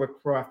going with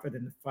Crawford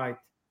in the fight.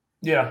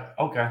 Yeah,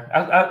 okay.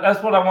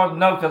 That's what I want to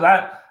know because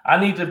I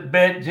need to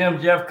bet Jim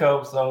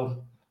Jeffcoat.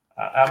 So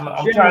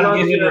I'm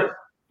trying to get him.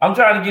 I'm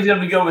trying to get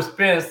him to go with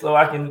Spence so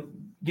I can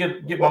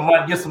get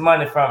some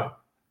money from him.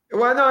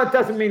 Well, no, it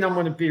doesn't mean I'm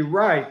going to be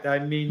right. I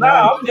mean, no,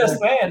 I'm just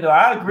saying though.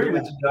 I agree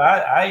with you. Though.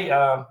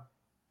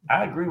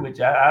 I agree with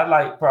you. I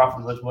like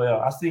Crawford as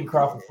well. I seen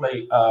Crawford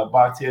play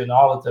box here in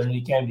Arlington when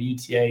he came to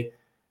UTA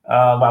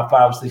about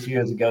 5 or 6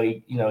 years ago.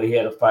 He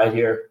had a fight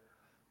here.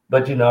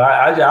 But,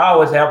 I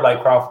always have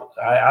liked Crawford.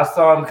 I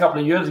saw him a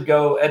couple of years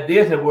ago at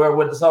Disney World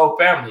with his whole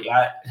family.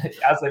 I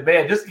said,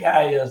 man, this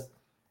guy is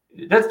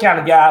this kind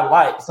of guy I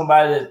like.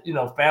 Somebody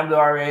that's, family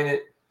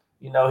oriented.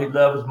 He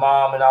loves his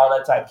mom and all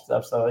that type of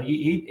stuff. So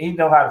he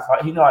know how to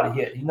fight. He know how to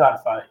hit. He know how to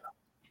fight.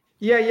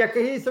 Yeah.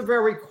 He's a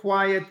very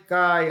quiet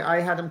guy. I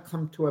had him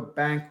come to a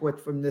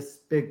banquet from this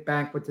big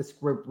banquet, this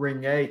group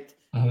Ring 8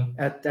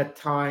 at that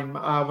time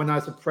when I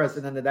was a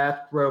president of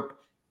that group.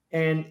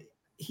 And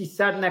he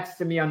sat next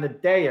to me on the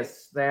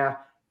dais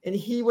there, and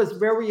he was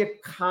very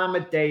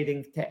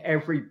accommodating to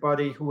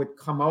everybody who would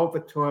come over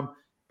to him.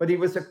 But he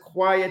was a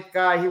quiet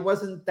guy. He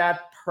wasn't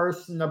that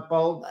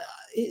personable.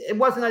 It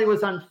wasn't that he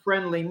was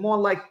unfriendly, more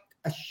like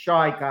a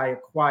shy guy, a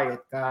quiet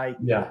guy.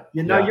 Yeah.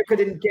 You could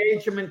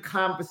engage him in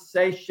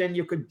conversation.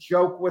 You could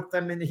joke with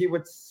him, and he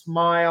would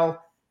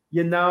smile.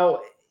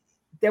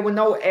 There were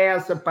no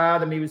airs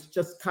about him. He was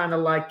just kind of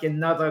like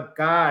another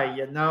guy,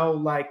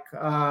 like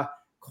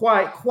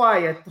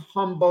quiet,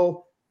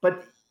 humble,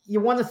 but you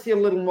want to see a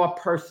little more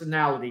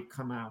personality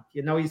come out.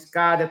 He's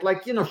got it.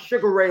 Like,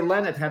 Sugar Ray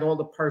Leonard had all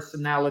the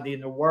personality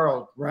in the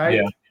world, right?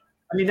 Yeah.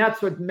 I mean,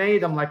 that's what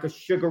made him like a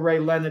Sugar Ray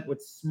Leonard,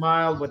 would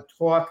smile, would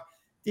talk.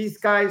 These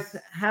guys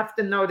have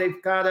to know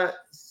they've got to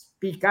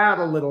speak out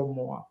a little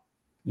more,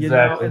 in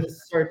a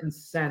certain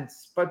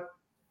sense. But,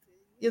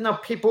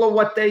 people are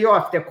what they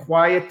are. If they're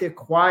quiet, they're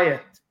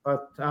quiet.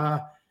 But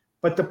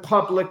the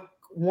public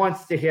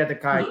wants to hear the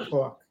guy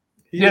talk.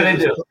 They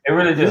do. They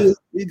really do.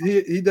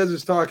 He does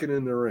his talking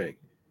in the ring.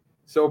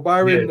 So,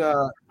 Byron,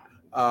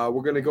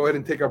 we're going to go ahead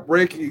and take a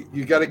break.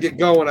 You got to get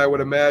going, I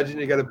would imagine.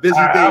 You got a busy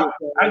day.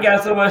 I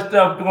got so much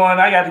stuff going.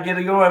 I got to get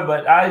it going,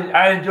 but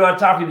I enjoy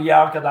talking to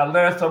y'all because I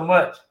learned so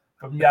much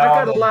from y'all.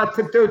 I got a lot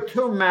to do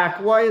too, Mac.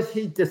 Why is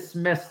he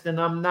dismissed and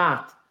I'm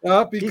not?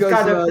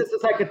 Because this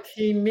is like a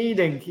team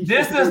meeting.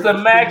 This is the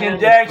Mac and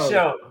Jack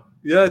show.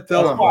 Yeah,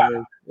 tell them,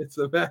 Byron. It's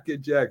the Mac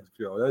and Jack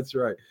show. That's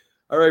right.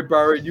 All right,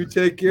 Byron, you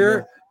take care.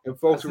 Yeah. And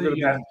folks, we're going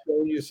to be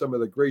showing you some of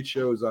the great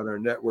shows on our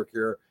network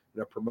here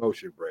in a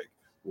promotion break.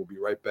 We'll be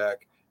right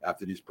back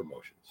after these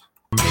promotions.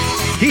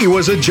 He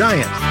was a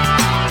giant,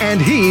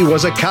 and he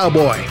was a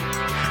cowboy.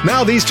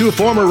 Now these two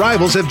former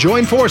rivals have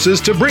joined forces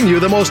to bring you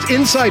the most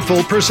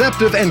insightful,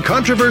 perceptive, and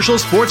controversial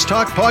sports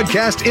talk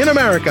podcast in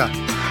America.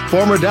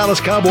 Former Dallas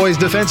Cowboys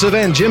defensive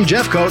end Jim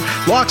Jeffcoat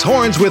locks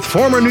horns with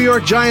former New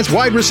York Giants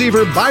wide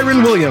receiver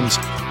Byron Williams.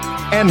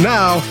 And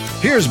now,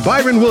 here's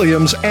Byron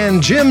Williams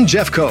and Jim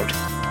Jeffcoat.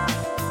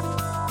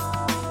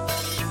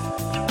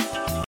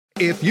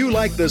 If you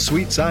like the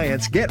sweet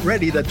science, get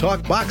ready to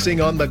talk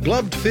boxing on the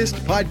Gloved Fist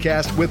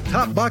podcast with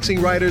top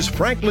boxing writers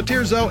Frank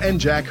Latirzo and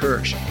Jack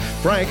Hirsch.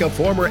 Frank, a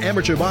former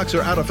amateur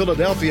boxer out of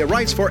Philadelphia,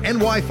 writes for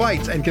NY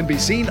Fights and can be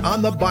seen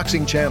on the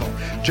Boxing Channel.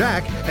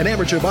 Jack, an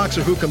amateur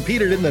boxer who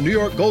competed in the New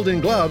York Golden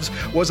Gloves,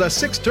 was a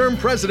 6-term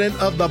president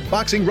of the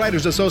Boxing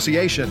Writers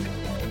Association.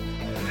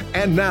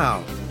 And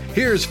now,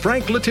 here's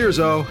Frank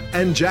Latirzo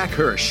and Jack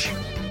Hirsch.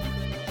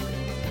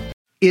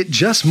 It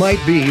just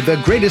might be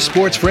the greatest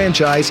sports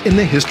franchise in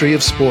the history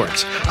of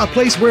sports. A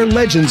place where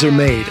legends are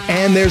made,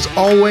 and there's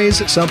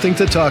always something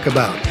to talk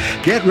about.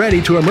 Get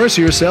ready to immerse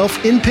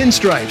yourself in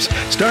pinstripes.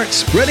 Start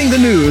spreading the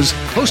news,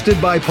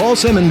 hosted by Paul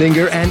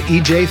Semendinger and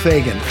E.J.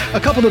 Fagan, a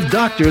couple of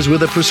doctors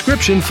with a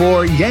prescription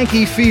for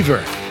Yankee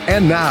fever.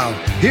 And now,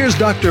 here's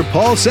Dr.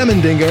 Paul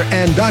Semendinger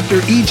and Dr.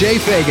 E.J.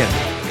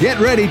 Fagan. Get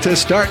ready to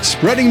start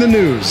spreading the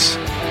news.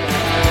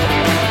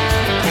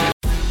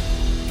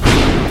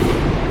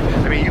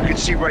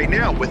 See right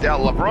now,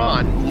 without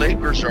LeBron,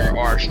 Lakers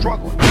are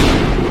struggling.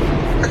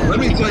 Let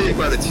me tell you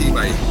about a team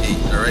I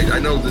hate, all right? I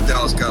know the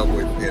Dallas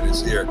Cowboys fan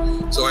is here,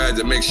 so I had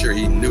to make sure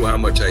he knew how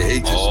much I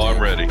hate this team. I'm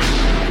ready.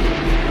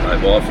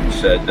 I've often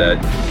said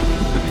that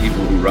the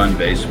people who run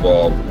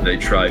baseball, they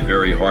try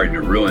very hard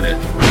to ruin it.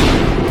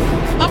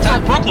 I'm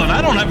from Brooklyn.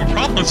 I don't have a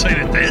problem saying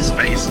it to his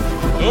face.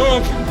 Oh,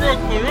 I'm from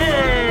Brooklyn.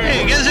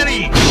 Hey, get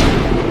any...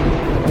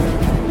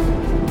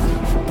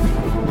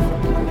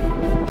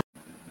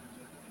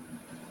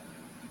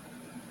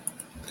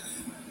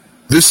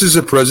 This is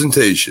a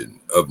presentation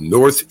of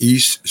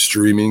Northeast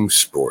Streaming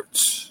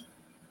Sports.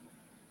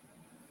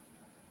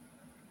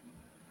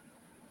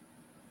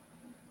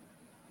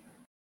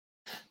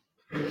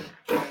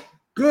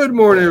 Good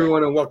morning,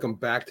 everyone, and welcome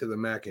back to the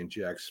Mac and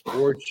Jack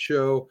Sports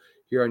Show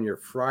here on your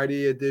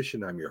Friday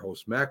edition. I'm your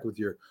host, Mac, with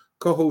your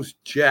co-host,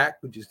 Jack.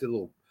 We just did a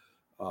little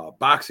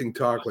boxing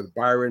talk with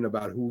Byron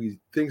about who he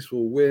thinks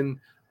will win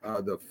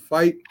the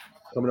fight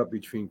coming up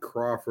between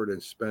Crawford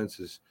and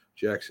Spence.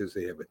 Jack says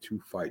they have a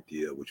 2-fight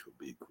deal, which would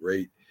be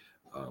great.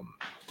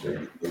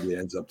 Maybe it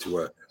ends up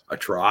to a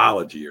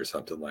trilogy or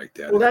something like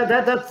that. Well,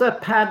 that's a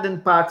pattern in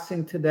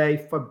boxing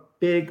today for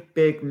big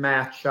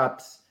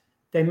matchups.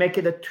 They make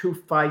it a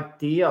 2-fight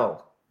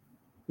deal.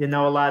 You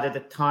know, a lot of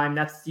the time,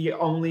 that's the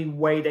only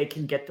way they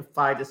can get the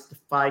fighters to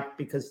fight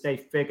because they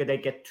figure they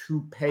get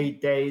 2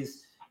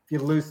 paydays. If you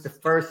lose the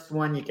first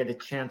one, you get a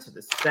chance at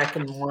the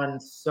second one.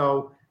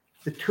 So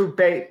the 2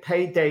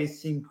 paydays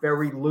seem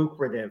very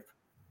lucrative.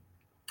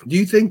 Do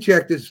you think,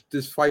 Jack,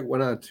 this fight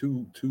went on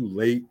too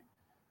late?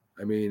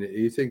 I mean, do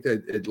you think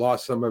that it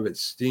lost some of its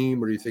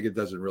steam, or do you think it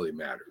doesn't really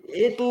matter?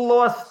 It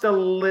lost a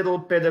little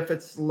bit of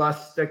its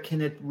luster.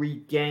 Can it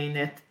regain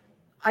it?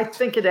 I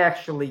think it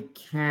actually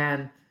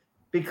can,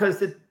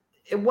 because it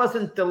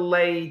wasn't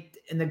delayed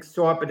an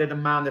exorbitant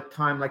amount of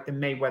time like the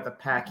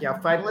Mayweather-Pacquiao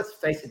fight. Let's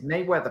face it,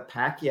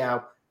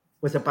 Mayweather-Pacquiao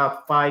was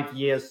about 5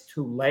 years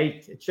too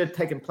late. It should have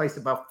taken place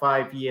about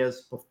 5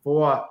 years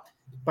before.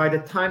 By the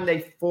time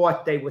they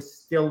fought, they were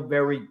still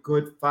very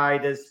good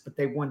fighters, but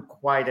they weren't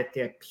quite at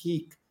their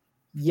peak.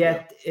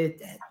 Yet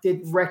it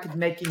did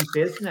record-making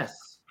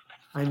business.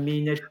 I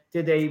mean, it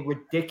did a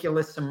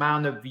ridiculous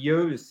amount of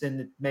views, and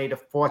it made a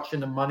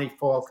fortune of money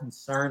for all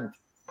concerned.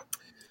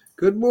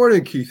 Good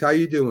morning, Keith. How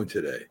you doing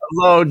today?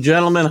 Hello,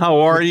 gentlemen. How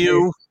are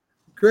you?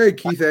 Great.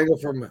 Keith Engle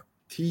from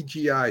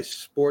TGI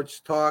Sports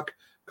Talk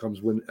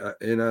comes with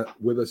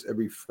us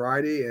every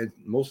Friday and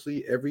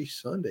mostly every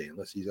Sunday,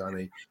 unless he's on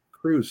a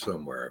cruise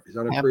somewhere. If he's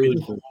on a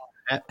cruise.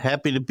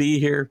 Happy to be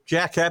here.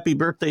 Jack, happy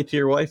birthday to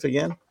your wife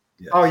again.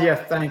 Yes. Oh, yeah.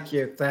 Thank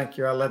you.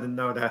 I'll let him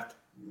know that.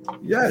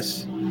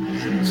 Yes.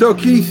 So,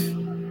 Keith.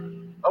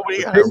 Oh,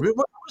 yeah.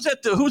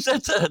 Who's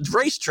at the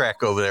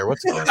racetrack over there?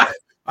 What's going on?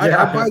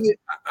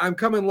 I'm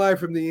coming live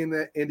from the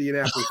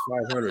Indianapolis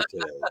 500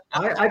 today.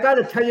 I got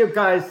to tell you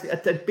guys,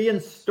 be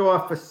in store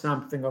for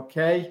something,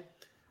 okay?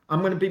 I'm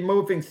going to be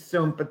moving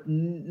soon, but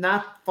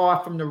not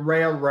far from the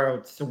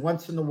railroad. So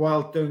once in a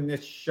while doing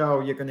this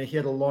show, you're going to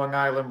hear the Long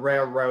Island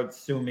Railroad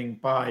zooming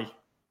by.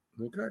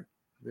 Okay.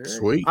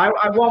 Sweet.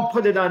 I won't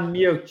put it on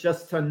mute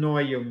just to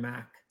annoy you,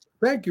 Mac.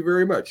 Thank you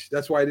very much.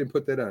 That's why I didn't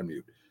put that on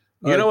mute.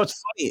 You know what's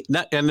funny?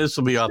 And this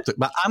will be off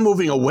but I'm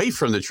moving away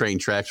from the train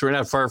tracks. We're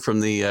not far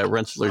from the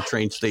Rensselaer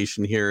train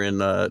station here in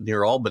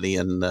near Albany,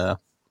 and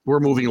we're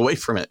moving away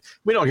from it.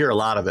 We don't hear a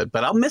lot of it,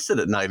 but I'll miss it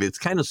at night. It's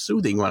kind of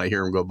soothing when I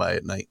hear them go by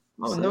at night.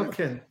 Oh, no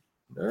kidding.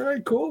 All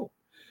right, cool.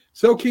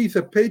 So, Keith,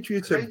 the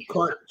Patriots have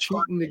caught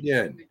cheating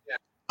again.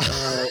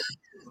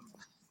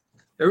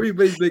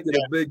 Everybody's making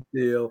a big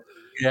deal.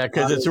 Yeah,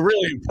 because it's a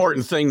really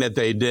important thing that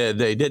they did.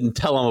 They didn't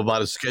tell them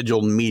about a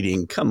scheduled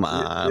meeting. Come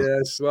on.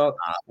 Yes, well,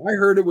 I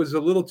heard it was a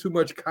little too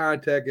much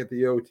contact at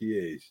the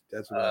OTAs.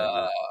 That's what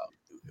I heard.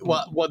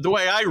 Well, the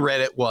way I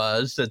read it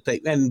was that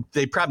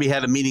they probably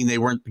had a meeting. They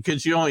weren't,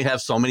 because you only have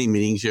so many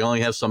meetings. You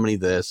only have so many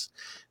this.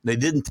 They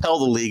didn't tell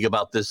the league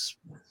about this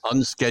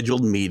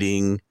unscheduled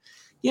meeting.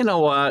 You know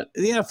what?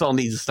 The NFL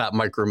needs to stop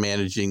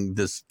micromanaging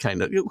this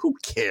kind of. Who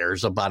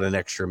cares about an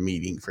extra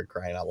meeting, for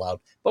crying out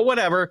loud? But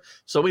whatever.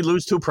 So we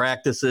lose 2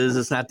 practices.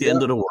 It's not the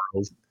end of the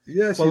world.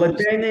 Yes. Well,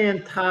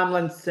 LaDainian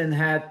Tomlinson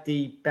had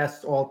the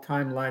best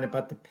all-time line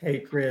about the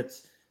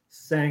Patriots,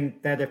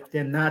 saying that if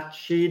they're not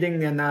cheating,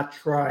 they're not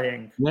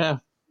trying. Yeah.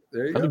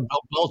 There you go. Bill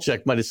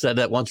Belichick might have said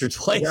that once or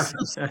twice.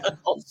 Yeah.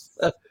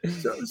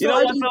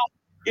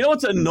 You know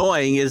what's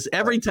annoying is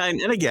every time,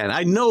 and again,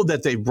 I know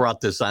that they brought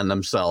this on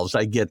themselves.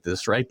 I get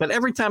this, right? But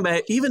every time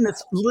even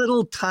this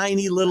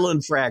tiny little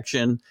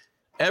infraction,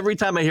 every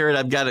time I hear it,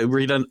 I've got to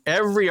read on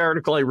every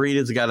article I read.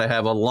 It's got to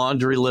have a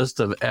laundry list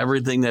of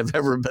everything they've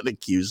ever been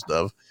accused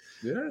of.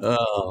 Yeah.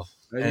 Oh,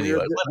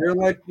 anyway, they're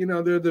like,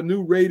 they're the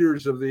new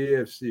Raiders of the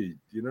AFC.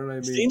 You know what I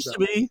mean? Seems to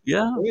be,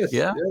 yeah. Yes,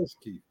 yeah. Yes,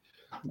 Keith.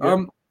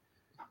 Yeah.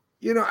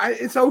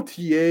 It's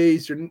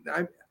OTAs,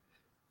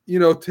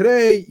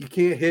 today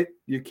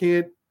you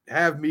can't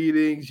have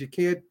meetings, you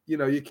can't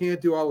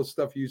do all the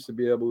stuff you used to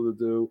be able to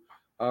do.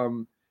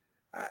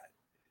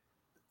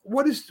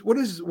 What is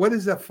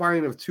the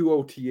fine of 2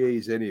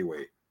 OTAs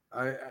anyway?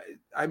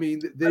 I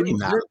mean, they're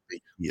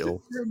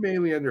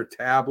mainly on their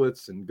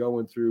tablets and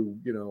going through,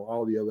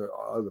 all the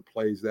other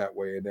plays that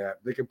way and that.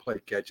 They can play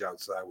catch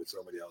outside with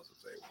somebody else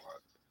if they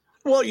want.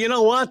 Well, you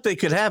know what? They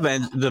could have,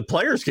 and the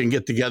players can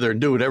get together and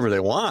do whatever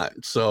they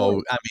want.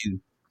 So, I mean,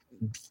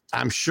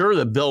 I'm sure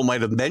that Bill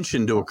might have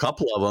mentioned to a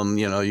couple of them,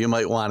 you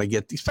might want to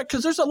get these,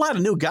 because there's a lot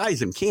of new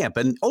guys in camp.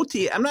 And I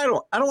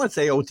don't want to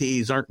say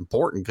OTAs aren't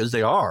important, because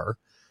they are,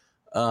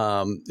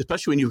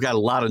 especially when you've got a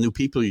lot of new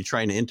people you're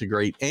trying to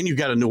integrate, and you've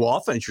got a new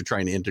offense you're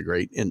trying to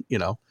integrate. And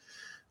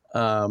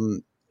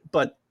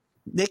but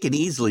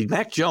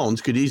Mac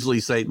Jones could easily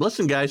say,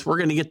 "Listen, guys, we're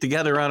going to get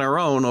together on our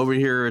own over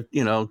here at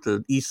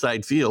the East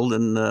Side Field,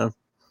 and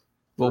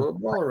we'll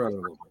ball around a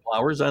little bit.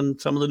 Hours on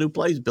some of the new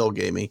plays Bill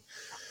gave me."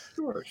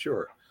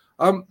 Sure.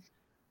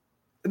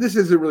 This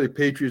isn't really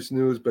Patriots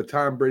news, but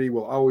Tom Brady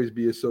will always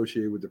be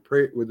associated with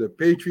the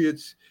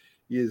Patriots.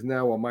 He is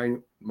now a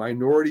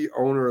minority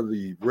owner of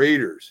the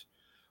Raiders.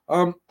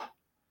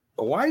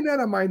 Why not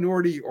a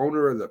minority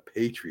owner of the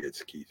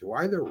Patriots, Keith?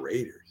 Why the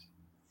Raiders?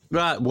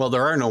 Well,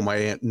 there are no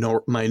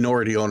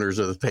minority owners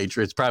of the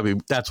Patriots. Probably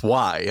that's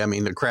why. I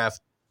mean,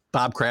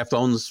 Bob Kraft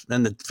owns,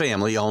 and the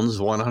family owns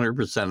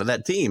 100% of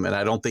that team, and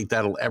I don't think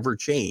that'll ever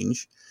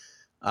change.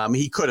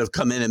 He could have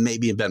come in and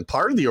maybe been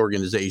part of the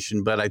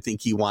organization, but I think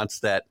he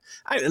wants that.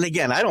 And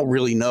again, I don't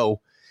really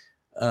know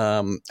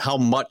how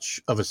much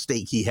of a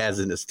stake he has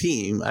in his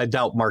team. I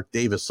doubt Mark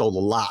Davis sold a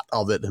lot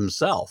of it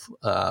himself.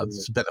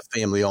 It's been a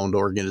family-owned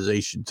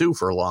organization too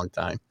for a long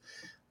time,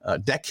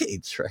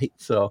 decades, right?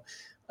 So,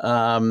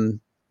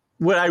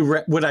 would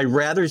I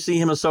rather see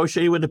him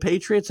associated with the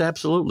Patriots?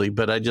 Absolutely,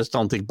 but I just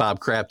don't think Bob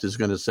Kraft is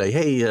going to say,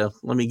 "Hey,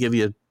 let me give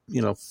you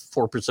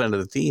 4% of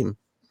the team."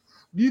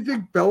 Do you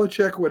think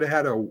Belichick would have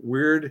had a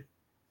weird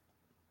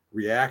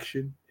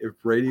reaction if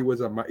Brady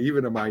was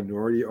even a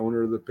minority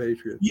owner of the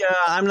Patriots? Yeah,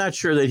 I'm not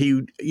sure that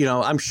he,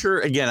 I'm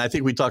sure, again, I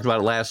think we talked about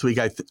it last week.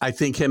 I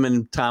think him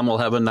and Tom will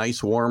have a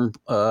nice, warm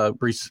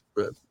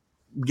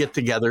get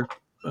together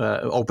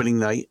opening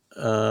night.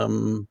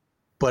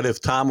 But if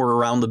Tom were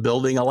around the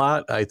building a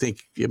lot, I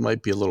think it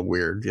might be a little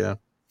weird. Yeah.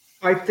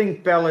 I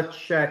think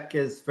Belichick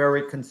is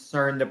very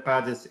concerned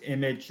about his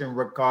image in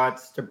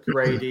regards to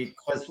Brady,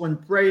 because when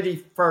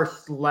Brady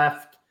first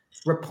left,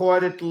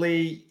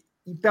 reportedly,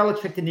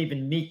 Belichick didn't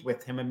even meet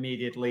with him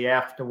immediately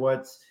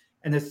afterwards.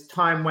 And as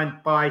time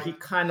went by, he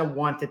kind of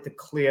wanted to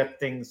clear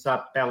things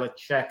up,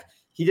 Belichick.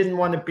 He didn't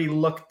want to be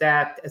looked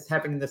at as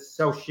having an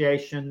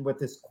association with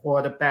his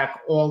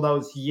quarterback all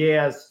those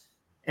years.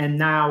 And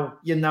now,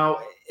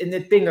 and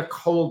it being a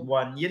cold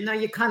one,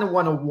 you kind of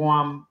want a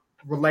warm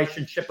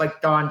relationship like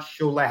Don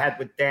Shula had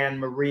with Dan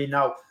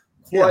Marino,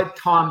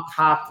 Tom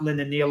Coughlin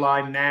and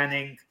Eli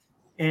Manning.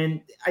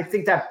 And I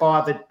think that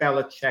bothered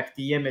Belichick,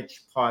 the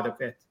image part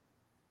of it.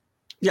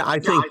 Yeah, I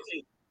think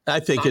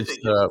it's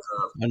I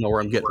know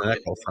where I'm getting an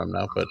echo from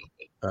now, but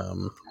I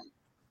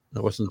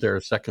wasn't there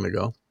a second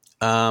ago.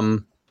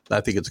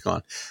 I think it's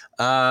gone.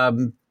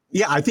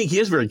 Yeah, I think he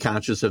is very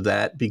conscious of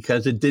that,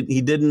 because he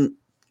didn't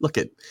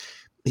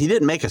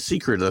make a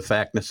secret of the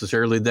fact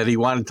necessarily that he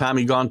wanted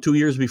Tommy gone 2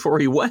 years before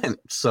he went.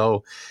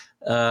 So,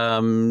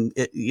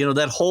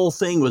 that whole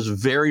thing was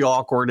very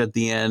awkward at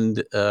the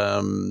end.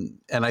 And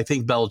I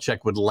think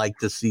Belichick would like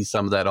to see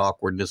some of that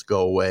awkwardness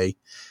go away,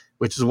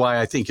 which is why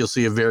I think you'll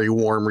see a very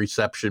warm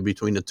reception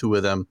between the two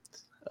of them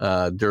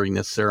during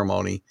this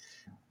ceremony.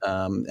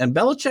 And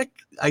Belichick,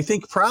 I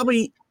think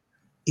probably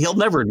he'll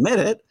never admit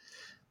it,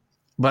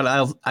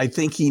 But I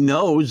think he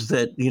knows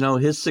that,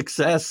 his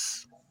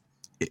success,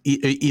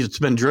 it's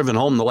been driven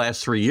home the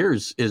last 3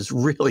 years, is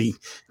really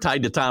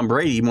tied to Tom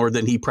Brady more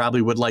than he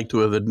probably would like to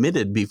have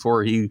admitted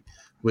before he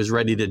was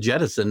ready to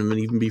jettison him, and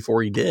even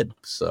before he did.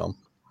 So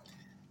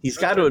he's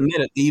got to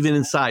admit it, even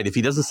inside. If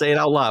he doesn't say it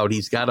out loud,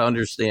 he's got to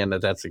understand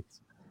that that's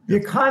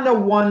You kind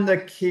of wonder,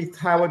 Keith,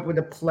 how it would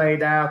have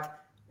played out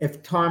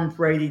if Tom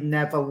Brady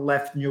never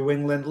left New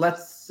England.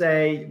 Let's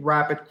say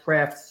Robert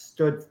Kraft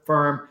stood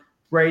firm.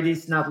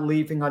 Brady's not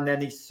leaving on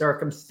any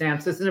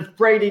circumstances. And if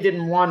Brady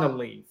didn't want to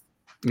leave,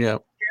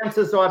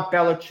 chances are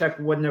Belichick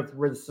wouldn't have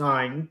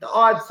resigned. The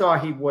odds are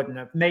he wouldn't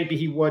have. Maybe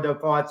he would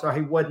have. Odds are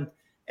he wouldn't.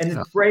 And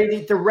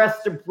the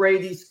rest of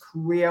Brady's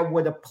career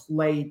would have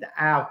played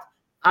out.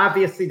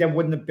 Obviously, there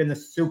wouldn't have been a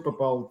Super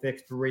Bowl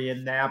victory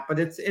in that, but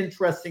it's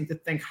interesting to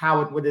think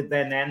how it would have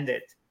then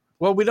ended.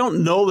 Well, we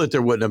don't know that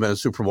there wouldn't have been a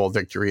Super Bowl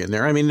victory in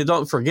there. I mean,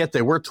 don't forget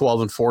they were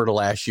 12-4 the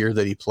last year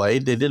that he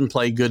played. They didn't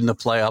play good in the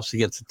playoffs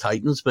against the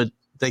Titans, but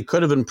they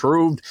could have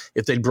improved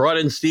if they brought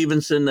in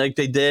Stevenson like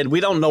they did. We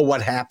don't know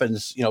what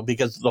happens,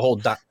 because the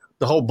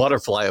whole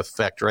butterfly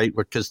effect, right?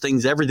 Because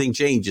everything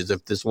changes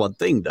if this one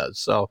thing does.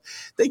 So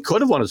they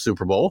could have won a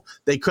Super Bowl.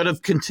 They could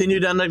have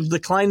continued on the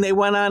decline they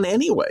went on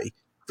anyway.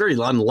 Very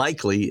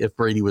unlikely if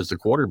Brady was the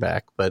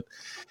quarterback, but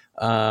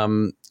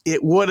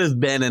it would have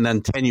been an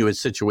untenuous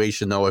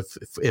situation though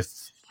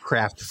if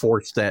Kraft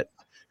forced that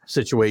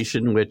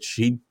situation, which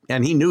he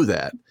knew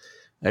that.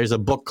 There's a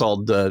book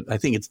called I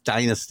think it's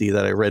Dynasty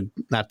that I read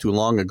not too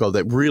long ago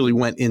that really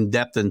went in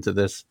depth into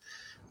this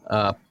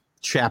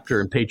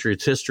chapter in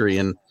Patriots history,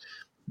 and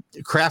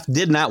Kraft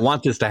did not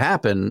want this to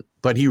happen,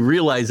 but he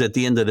realized at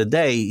the end of the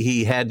day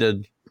he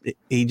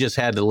just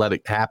had to let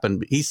it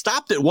happen. He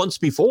stopped it once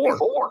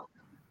before.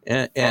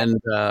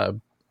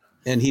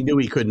 And he knew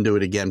he couldn't do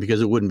it again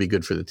because it wouldn't be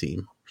good for the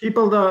team.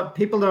 People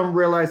don't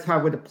realize how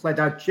it would have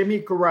played out.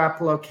 Jimmy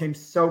Garoppolo came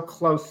so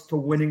close to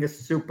winning a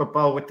Super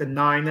Bowl with the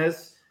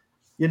Niners,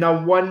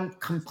 one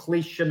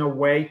completion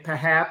away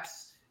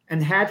perhaps.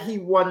 And had he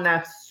won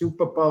that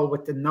Super Bowl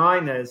with the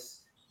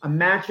Niners,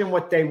 imagine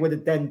what they would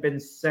have then been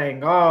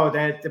saying. Oh,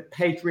 that the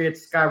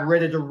Patriots got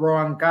rid of the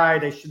wrong guy.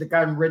 They should have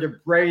gotten rid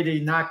of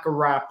Brady, not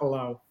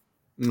Garoppolo.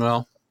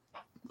 Well,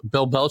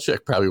 Bill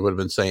Belichick probably would have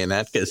been saying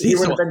that because he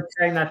would have been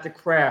saying that to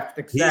Kraft.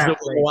 Exactly.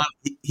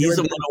 He's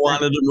the one who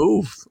wanted to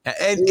move.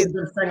 And he would have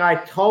been saying, I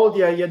told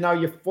you,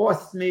 you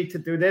forced me to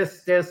do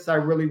this. I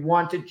really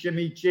wanted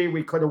Jimmy G.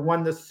 We could have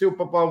won the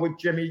Super Bowl with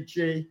Jimmy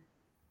G.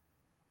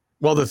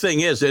 Well, the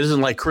thing is, it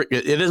isn't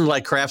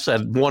like Kraft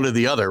said one or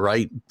the other,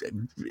 right?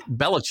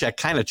 Belichick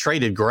kind of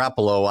traded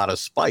Garoppolo out of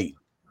spite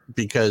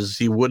because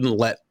he wasn't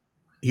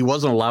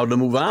allowed to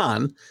move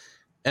on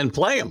and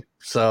play him.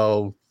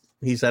 So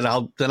he said,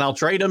 I'll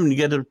trade him and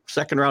get a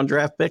second-round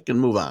draft pick and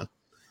move on.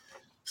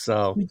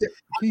 So, listen,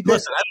 I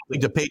don't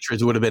think the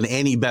Patriots would have been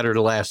any better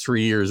the last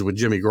 3 years with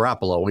Jimmy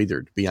Garoppolo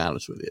either, to be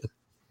honest with you.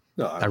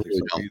 No, I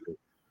really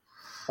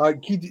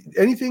don't. Keith,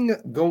 anything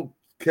don't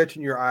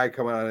catching your eye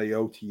coming out of the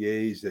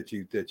OTAs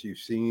that you've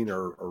seen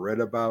or read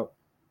about?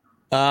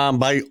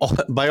 By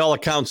all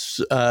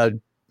accounts,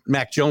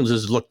 Mac Jones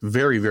has looked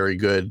very, very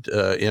good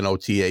in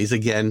OTAs.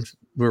 Again,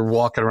 we're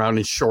walking around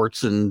in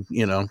shorts and,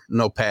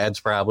 no pads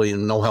probably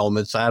and no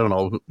helmets. I don't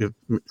know.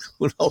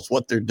 Who knows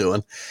what they're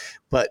doing.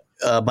 But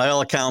by all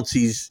accounts,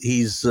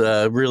 he's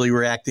really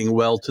reacting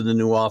well to the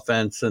new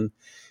offense. And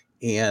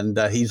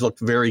he's looked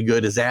very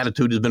good. His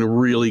attitude has been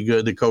really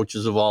good. The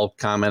coaches have all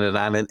commented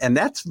on it. And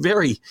that's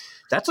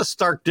a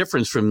stark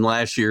difference from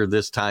last year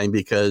this time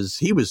because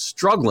he was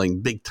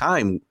struggling big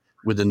time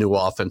with the new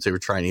offense they were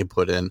trying to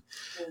put in.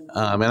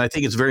 And I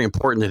think it's very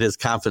important that his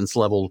confidence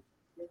level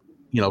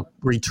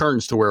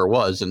returns to where it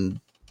was.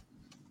 And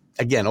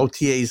again,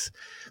 OTAs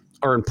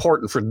are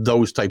important for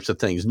those types of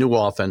things, new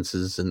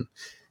offenses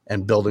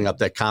and building up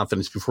that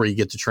confidence before you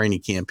get to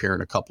training camp here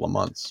in a couple of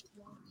months.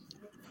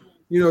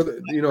 I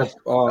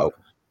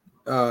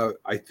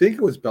think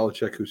it was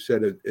Belichick who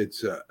said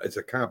it's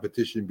a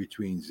competition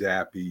between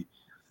Zappe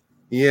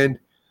and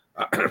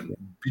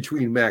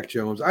between Mac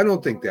Jones. I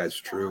don't think that's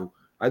true.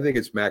 I think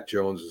it's Mac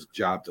Jones'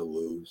 job to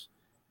lose.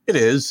 It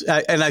is.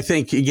 And I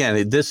think,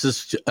 again, this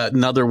is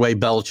another way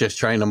Belichick's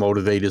trying to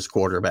motivate his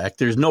quarterback.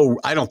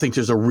 I don't think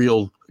there's a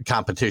real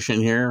competition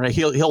here.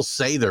 He'll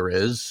say there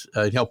is.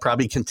 He'll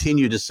probably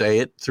continue to say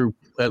it through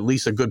at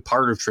least a good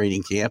part of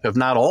training camp, if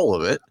not all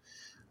of it.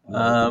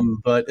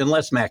 But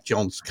unless Mac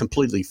Jones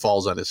completely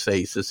falls on his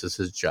face, this is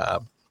his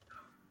job.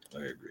 I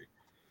agree.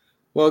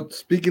 Well,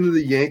 speaking of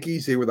the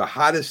Yankees, they were the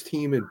hottest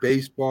team in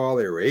baseball.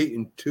 They were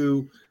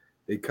 8-2.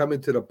 They come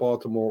into the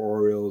Baltimore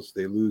Orioles.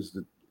 They lose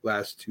the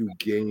last two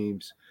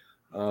games.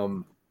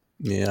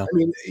 Yeah. I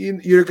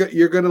mean, you're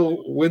going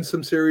to win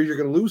some series. You're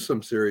going to lose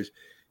some series.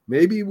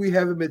 Maybe we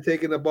haven't been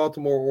taking the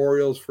Baltimore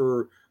Orioles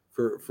for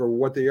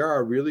what they are,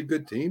 a really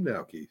good team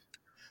now, Keith.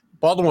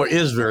 Baltimore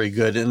is very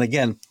good. And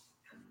again,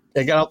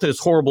 they got out to this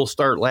horrible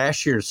start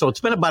last year. So it's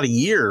been about a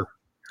year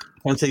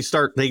once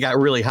they got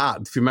really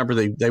hot. If you remember,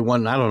 they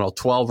won,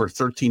 12 or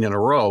 13 in a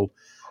row.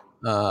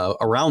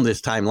 around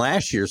this time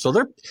last year. So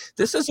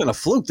this isn't a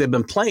fluke. They've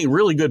been playing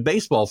really good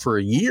baseball for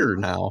a year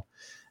now.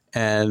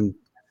 And,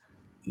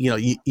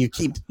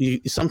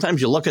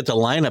 sometimes you look at the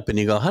lineup and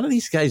you go, how do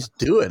these guys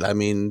do it? I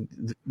mean,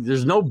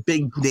 there's no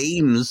big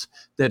names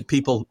that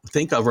people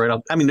think of right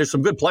up. I mean, there's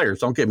some good players,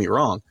 don't get me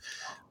wrong.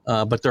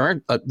 But there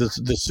aren't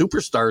the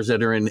superstars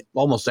that are in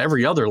almost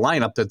every other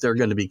lineup that they're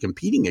going to be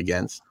competing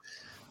against.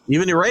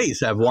 Even the Rays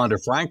have Wander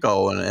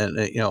Franco and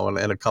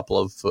a couple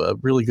of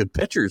really good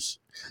pitchers.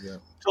 Yeah.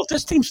 So if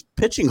this team's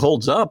pitching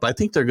holds up, I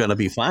think they're going to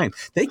be fine.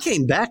 They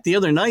came back the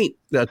other night,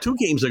 2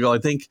 games ago, I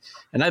think,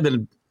 and I've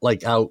been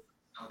out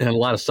and a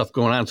lot of stuff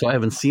going on, so I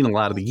haven't seen a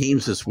lot of the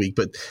games this week.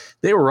 But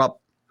they were up.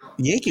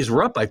 The Yankees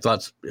were up, I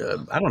thought,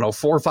 4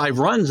 or 5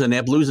 runs, and they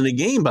ended up losing the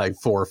game by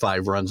 4 or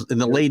 5 runs in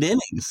the late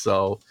innings.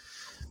 So,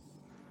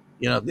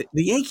 the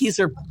Yankees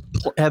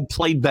have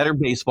played better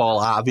baseball,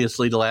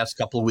 obviously, the last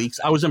couple of weeks.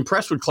 I was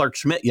impressed with Clark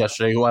Schmidt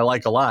yesterday, who I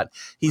like a lot.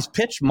 He's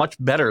pitched much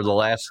better the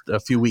last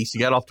few weeks. He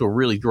got off to a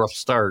really rough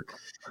start,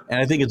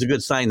 and I think it's a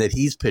good sign that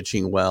he's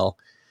pitching well.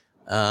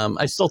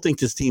 I still think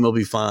this team will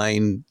be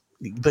fine,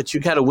 but you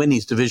got to win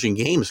these division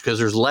games because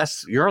there's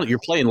less. You're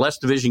playing less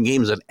division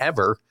games than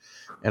ever,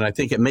 and I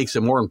think it makes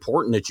it more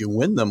important that you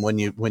win them when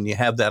you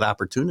have that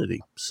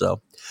opportunity.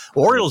 So,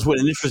 Orioles with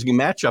an interesting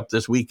matchup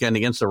this weekend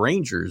against the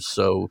Rangers.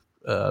 So.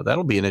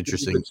 That'll be an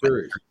interesting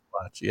series.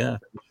 Watch. Yeah,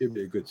 it should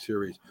be a good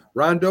series.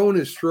 Rondon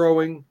is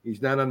throwing.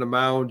 He's not on the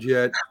mound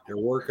yet. They're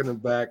working him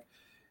back.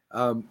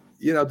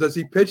 Does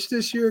he pitch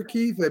this year,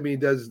 Keith? I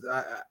mean,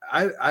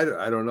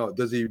 I don't know.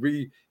 Does he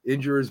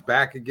re-injure his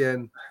back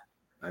again?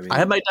 I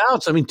have my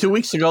doubts. I mean, 2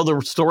 weeks ago,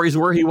 the stories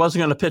were he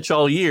wasn't going to pitch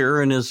all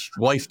year, and his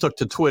wife took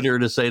to Twitter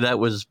to say that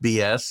was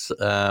BS.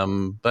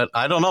 But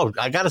I don't know.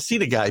 I got to see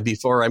the guy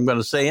before I'm going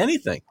to say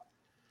anything.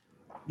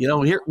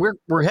 Here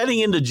we're heading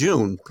into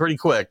June pretty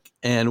quick,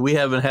 and we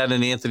haven't had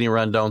an Anthony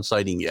Rondon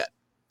sighting yet.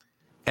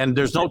 And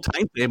there's no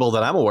timetable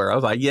that I'm aware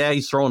of.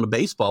 He's throwing the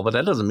baseball, but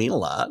that doesn't mean a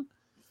lot.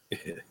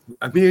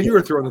 I mean, you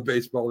were throwing the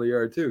baseball in the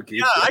yard too, Keith.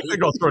 Yeah, I could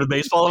go throw the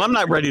baseball, and I'm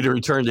not ready to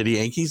return to the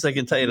Yankees. I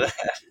can tell you that.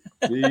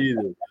 Me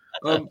either.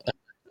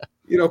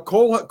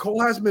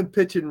 Cole hasn't been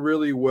pitching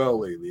really well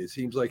lately. It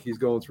seems like he's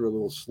going through a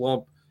little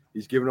slump.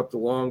 He's giving up the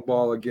long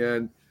ball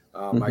again.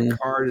 My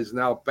card is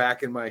now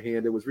back in my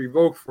hand. It was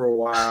revoked for a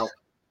while.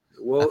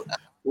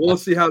 We'll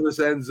see how this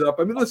ends up.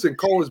 I mean, listen,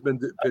 Cole has been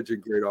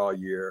pitching great all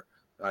year.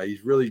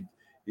 He's really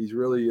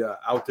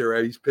out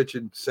there. He's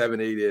pitching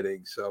 7-8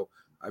 innings. So,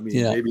 I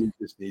mean, maybe he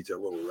just needs a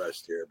little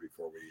rest here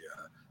before we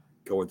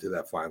go into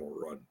that final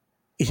run.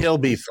 He'll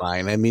be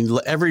fine. I mean,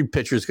 every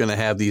pitcher is going to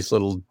have these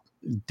little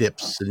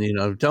dips,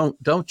 and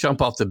don't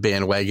jump off the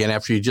bandwagon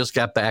after you just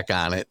got back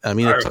on it. I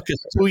mean, it took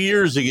us 2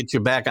 years to get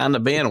you back on the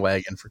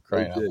bandwagon for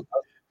crying out loud.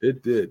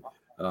 It did.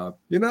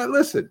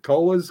 Listen,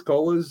 Cole is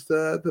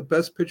the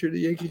best pitcher the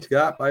Yankees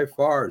got by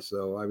far.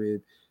 So, I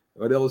mean,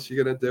 what else are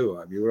you going to do?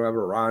 I mean, we don't have a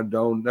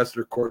Rondon.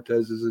 Nestor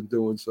Cortez isn't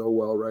doing so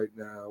well right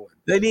now.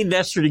 They need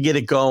Nestor to get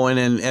it going,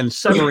 and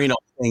Severino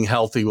being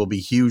healthy will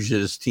be huge to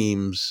his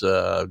team's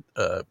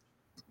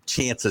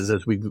chances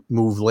as we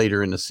move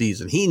later in the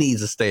season. He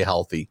needs to stay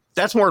healthy.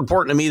 That's more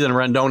important to me than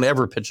Rondon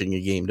ever pitching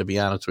a game, to be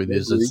honest with you,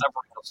 is that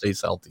Severino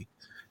stays healthy.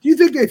 Do you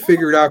think they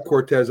figured out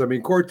Cortez? I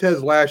mean,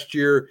 Cortez last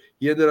year,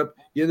 he ended up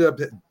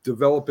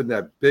developing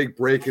that big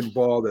breaking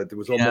ball that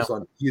was almost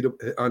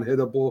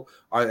unhittable.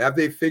 Have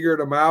they figured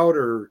him out,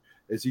 or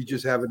is he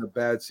just having a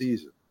bad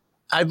season?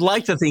 I'd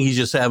like to think he's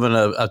just having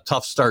a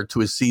tough start to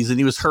his season.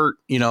 He was hurt,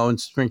 in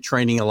spring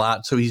training a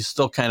lot, so he's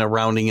still kind of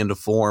rounding into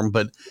form.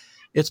 But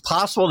it's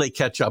possible they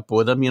catch up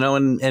with him,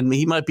 and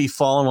he might be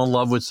falling in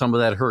love with some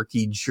of that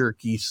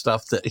herky-jerky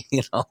stuff that,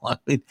 I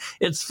mean,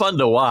 it's fun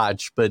to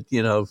watch, but,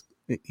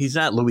 he's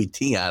not Louis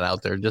Tiant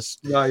out there.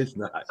 No, he's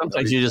not.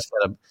 Sometimes you just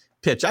got to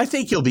pitch. I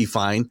think he'll be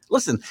fine.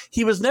 Listen,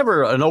 he was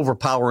never an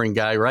overpowering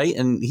guy, right?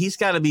 And he's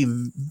got to be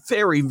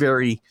very,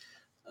 very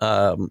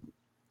focused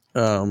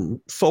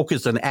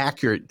and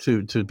accurate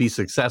to be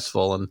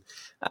successful. And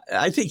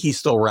I think he's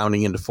still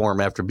rounding into form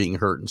after being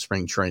hurt in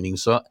spring training.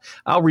 So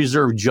I'll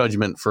reserve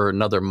judgment for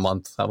another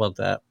month. How about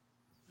that?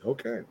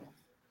 Okay.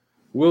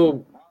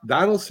 Will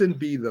Donaldson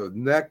be the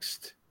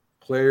next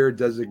player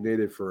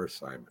designated for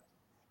assignment?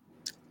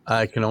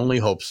 I can only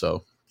hope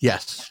so.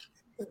 Yes.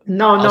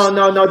 No.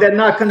 They're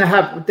not going to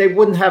have. They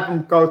wouldn't have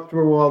him go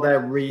through all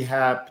that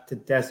rehab to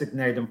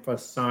designate him for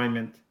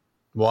assignment.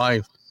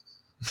 Why?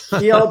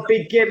 Maybe he'll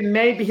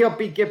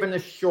be given a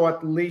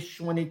short leash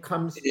when he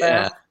comes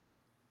back.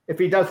 If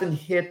he doesn't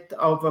hit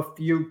over a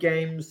few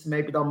games,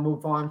 maybe they'll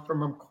move on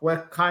from him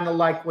quick. Kind of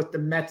like what the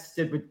Mets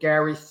did with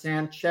Gary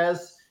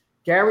Sanchez.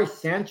 Gary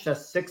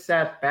Sanchez, 6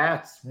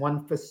 at-bats,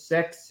 1 for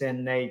 6,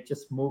 and they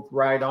just moved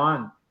right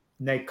on.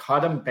 And they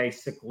cut him,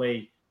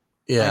 basically.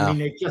 Yeah. I mean,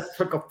 they just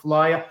took a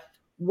flyer.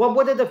 What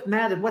would it have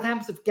mattered? What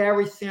happens if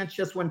Gary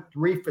Sanchez went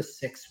 3 for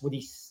 6? Would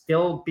he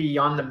still be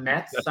on the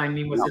Mets? I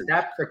mean, was it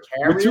that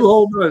precarious? With 2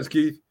 home runs,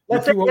 Keith.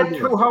 Let's say he had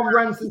 2 home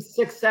runs and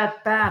 6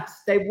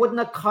 at-bats. They wouldn't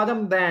have cut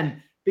him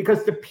then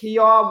because the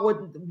PR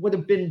would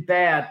have been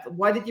bad.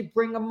 Why did you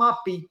bring him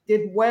up? He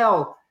did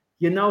well.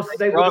 So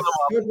they would have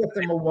stood with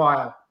him a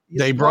while.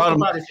 They brought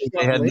him up.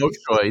 They had no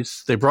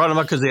choice. They brought him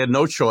up because they had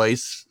no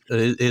choice.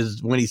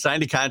 When he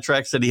signed a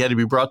contract, said he had to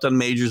be brought to the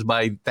majors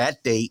by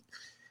that date.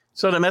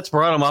 So the Mets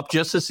brought him up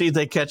just to see if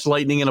they catch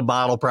lightning in a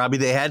bottle. Probably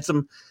they had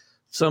some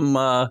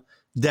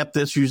depth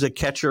issues at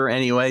catcher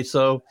anyway.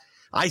 So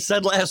I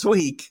said last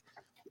week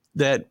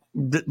that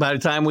by the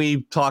time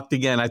we talked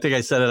again, I think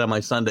I said it on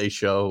my Sunday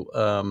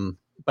show.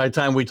 By the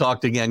time we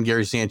talked again,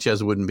 Gary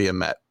Sanchez wouldn't be a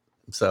Met.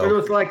 So it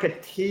was like a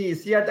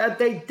tease. Yeah,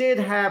 they did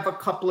have a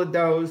couple of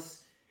those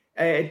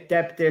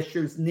depth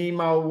issues.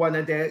 Nemo, one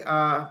of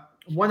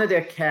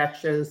their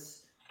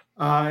catches,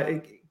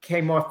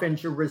 came off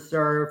injured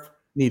reserve.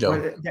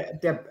 Neato.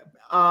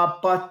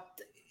 But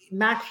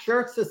Max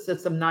Scherzer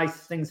said some nice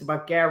things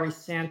about Gary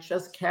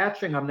Sanchez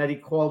catching him, that he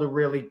called a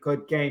really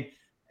good game.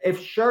 If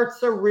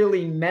Scherzer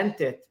really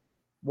meant it,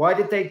 why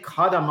did they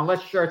cut him?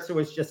 Unless Scherzer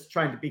was just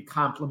trying to be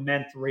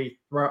complimentary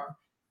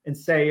and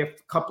say a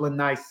couple of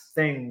nice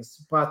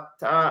things. But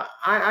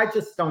I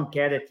just don't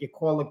get it. You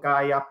call a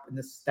guy up, an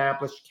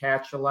established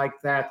catcher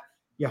like that,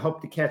 you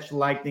hope to catch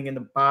lightning in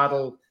the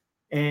bottle,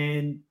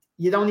 and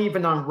you don't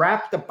even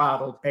unwrap the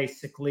bottle,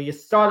 basically. You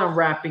start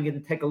unwrapping it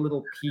and take a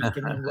little peek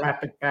and then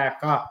wrap it back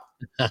up.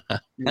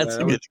 That's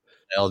a good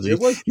analogy. It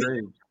was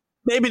strange.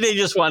 Maybe they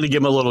just wanted to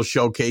give him a little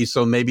showcase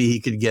so maybe he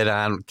could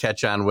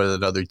catch on with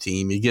another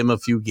team. You give him a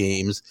few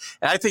games.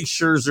 And I think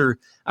Scherzer,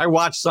 I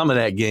watched some of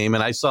that game,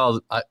 and I saw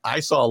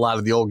a lot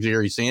of the old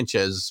Gary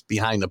Sanchez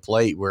behind the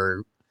plate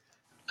where,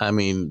 I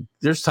mean,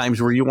 there's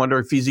times where you wonder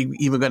if he's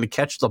even going to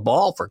catch the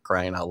ball, for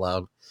crying out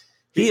loud.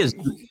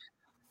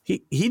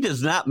 He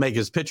does not make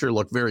his pitcher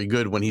look very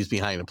good when he's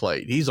behind the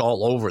plate. He's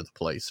all over the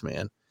place,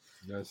 man.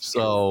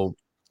 So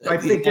I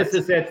think this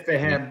is it for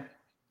him.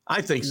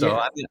 I think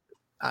so. Yeah.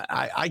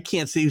 I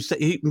can't see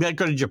he might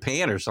go to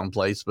Japan or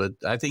someplace, but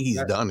I think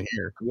he's done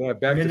here. Yeah,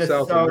 back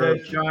Minnesota, to South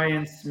America.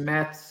 Giants,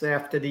 Mets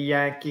after the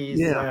Yankees.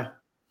 Yeah,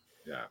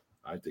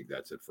 I think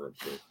that's it for him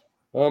too.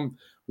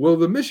 Will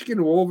the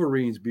Michigan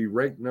Wolverines be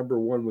ranked number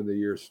 1 when the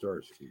year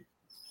starts, Keith?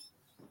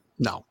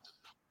 No.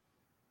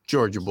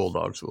 Georgia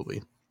Bulldogs will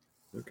be.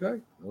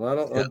 Okay.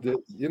 Well,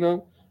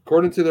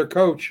 according to their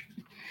coach.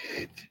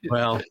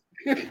 Well,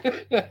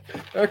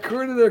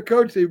 according to their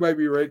coach, they might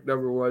be ranked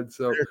number 1.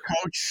 So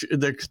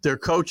their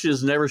coach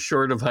is never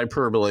short of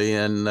hyperbole,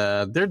 and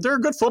they're a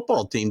good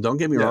football team. Don't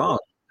get me wrong.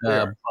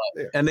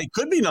 And they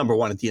could be number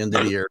 1 at the end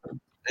of the year.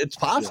 It's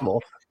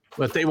possible,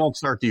 but they won't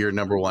start the year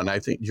number 1. I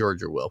think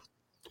Georgia will.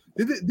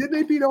 Did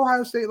they beat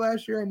Ohio State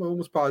last year? I'm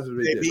almost positive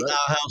they did. Beat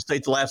Ohio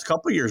State the last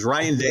couple of years.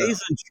 Ryan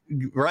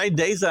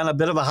Day's on a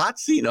bit of a hot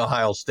seat in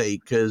Ohio State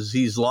because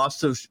he's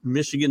lost to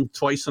Michigan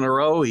twice in a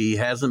row. He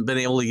hasn't been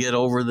able to get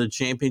over the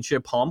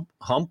championship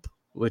hump,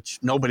 which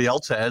nobody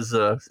else has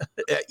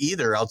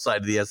either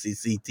outside of the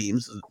SEC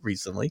teams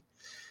recently.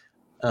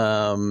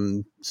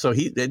 So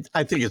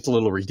I think it's a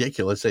little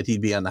ridiculous that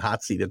he'd be on the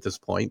hot seat at this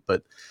point,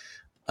 but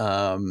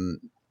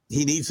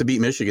he needs to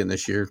beat Michigan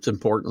this year. It's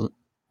important,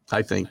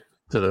 I think.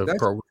 To the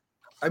program.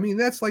 I mean,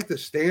 that's like the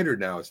standard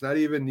now. It's not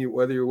even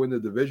whether you win the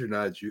division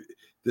or not.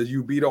 Does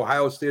you beat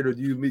Ohio State or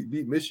do you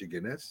beat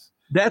Michigan?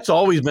 That's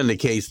always been the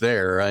case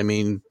there. I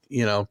mean,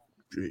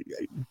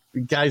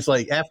 guys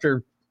like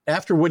after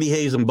Woody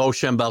Hayes and Bo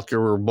Schembechler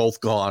were both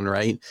gone,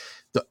 right?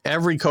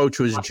 Every coach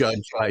was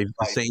judged by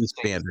the same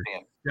standard.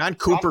 John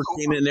Cooper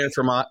came in there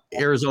from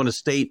Arizona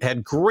State,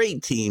 had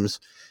great teams.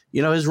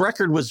 His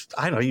record was,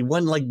 he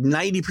won like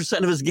 90%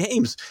 of his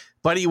games,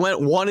 but he went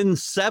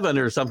 1-7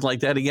 or something like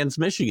that against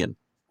Michigan.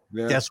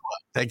 Yeah. Guess what?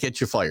 That gets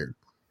you fired.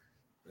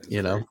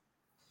 Right.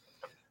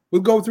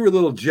 We'll go through a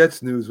little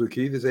Jets news with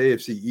Keith. It's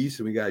AFC East,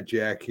 and we got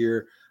Jack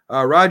here.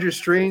 Roger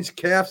Strange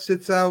calf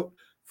sits out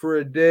for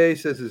a day,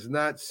 says it's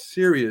not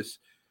serious.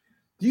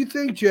 Do you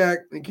think, Jack,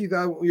 and Keith,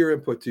 I want your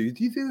input too,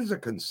 do you think there's a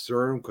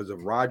concern because of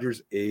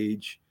Roger's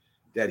age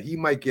that he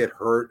might get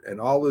hurt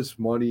and all this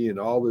money and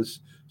all this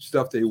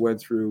stuff they went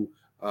through,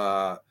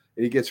 and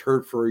he gets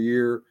hurt for a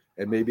year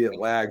and maybe it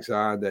lags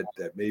on, that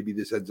maybe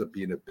this ends up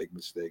being a big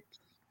mistake?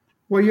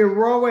 Well,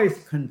 you're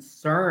always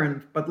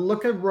concerned, but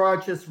look at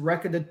Rodgers'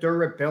 record of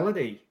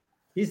durability.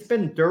 He's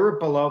been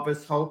durable over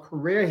his whole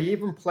career. He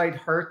even played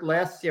hurt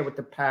last year with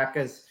the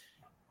Packers.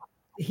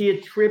 He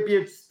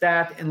attributes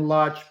that in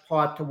large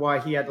part to why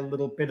he had a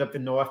little bit of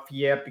an off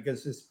year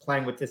because he's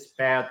playing with this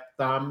bad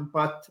thumb,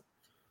 but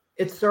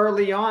it's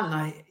early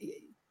on.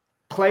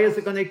 Players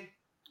are going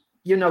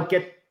to,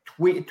 get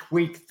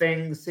tweak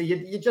things. So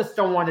you just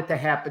don't want it to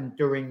happen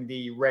during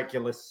the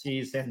regular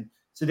season.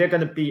 So they're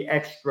going to be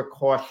extra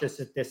cautious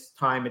at this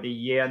time of the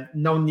year.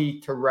 No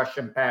need to rush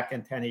him back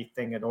into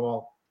anything at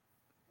all.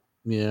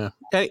 Yeah.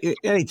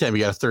 Anytime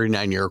you got a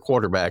 39-year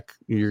quarterback,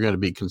 you're going to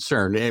be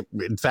concerned.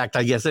 In fact,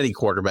 I guess any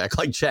quarterback,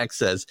 like Jack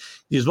says,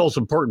 he's the most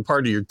important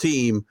part of your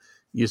team.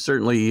 You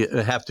certainly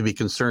have to be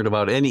concerned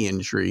about any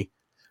injury.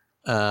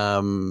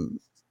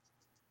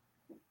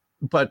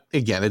 But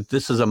again,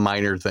 this is a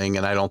minor thing,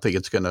 and I don't think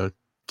it's going to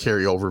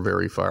carry over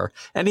very far.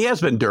 And he has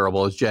been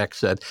durable, as Jack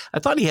said. I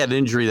thought he had an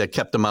injury that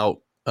kept him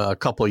out a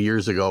couple of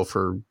years ago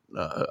for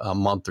a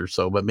month or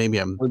so, but maybe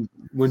I'm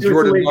when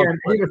Jordan he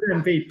was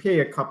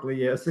MVP a couple of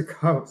years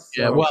ago. So.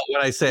 Yeah, well,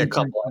 when I say a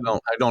couple, I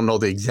don't know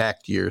the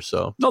exact year.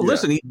 So no,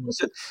 listen,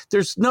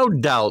 there's no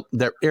doubt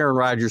that Aaron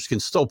Rodgers can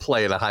still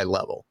play at a high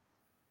level,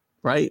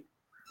 right?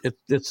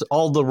 It's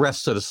all the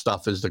rest of the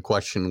stuff is the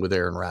question with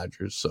Aaron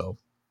Rodgers. So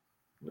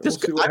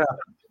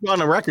on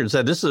the record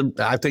said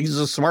I think this is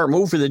a smart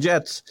move for the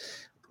Jets.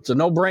 It's a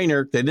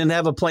no-brainer. They didn't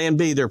have a plan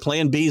B. Their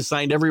plan B is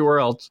signed everywhere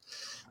else.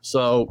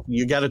 So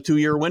you got a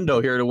 2-year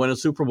window here to win a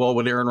Super Bowl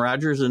with Aaron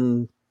Rodgers,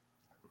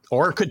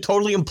 or it could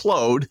totally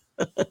implode.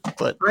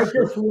 But I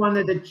just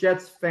wanted a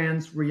Jets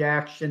fans'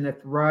 reaction if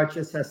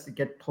Rodgers has to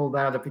get pulled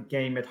out of a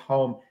game at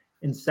home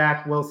and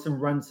Zach Wilson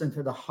runs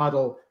into the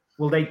huddle.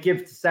 Will they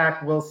give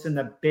Zach Wilson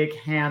a big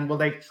hand? Will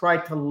they try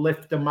to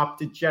lift him up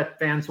to Jet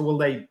fans, or will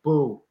they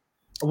boo?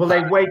 Or will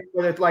they wait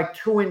for it like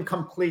 2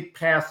 incomplete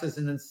passes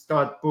and then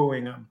start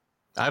booing him?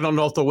 I don't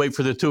know if they'll wait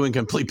for the 2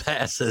 incomplete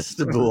passes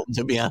to boo him,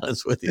 to be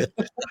honest with you.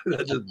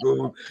 That's just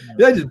boom.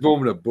 That's just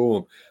boom and a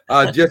boom.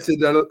 Jets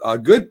did a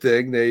good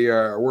thing. They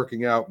are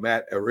working out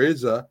Matt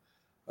Ariza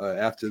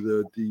after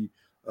the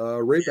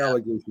rape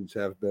allegations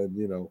have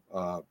been,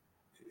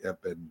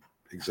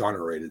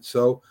 exonerated.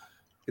 So,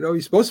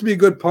 he's supposed to be a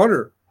good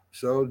punter.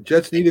 So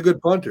Jets need a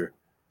good punter.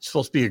 He's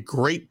supposed to be a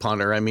great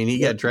punter. I mean, he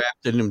got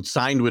drafted and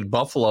signed with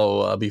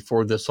Buffalo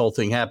before this whole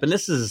thing happened.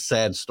 This is a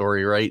sad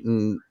story, right?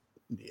 And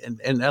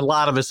a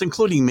lot of us,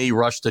 including me,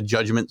 rush to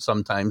judgment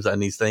sometimes on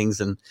these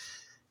things, and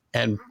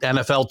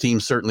NFL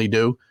teams certainly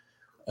do.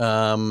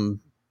 And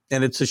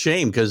it's a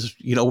shame because,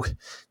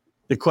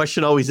 the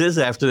question always is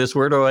after this,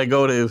 where do I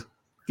go to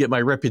get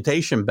my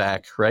reputation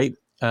back, right?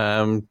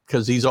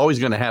 Because he's always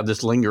going to have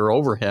this linger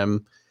over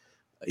him,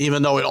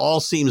 even though it all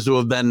seems to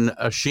have been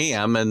a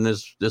sham. And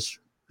this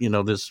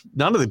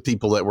none of the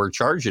people that we're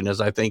charging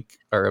I think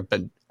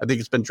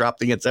it's been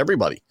dropped against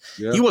everybody.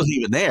 Yeah. He wasn't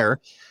even there.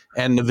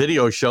 And the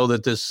videos show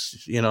that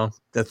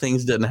that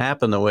things didn't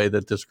happen the way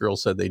that this girl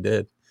said they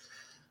did.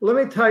 Let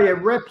me tell you,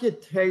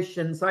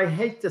 reputations, I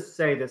hate to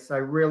say this, I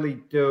really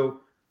do,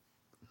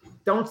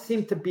 don't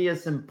seem to be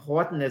as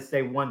important as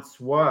they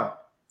once were.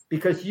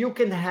 Because you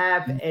can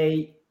have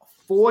a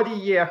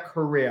 40-year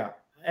career,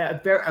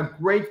 a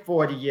great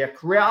 40-year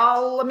career.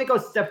 Let me go a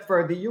step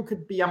further. You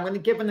could be, I'm going to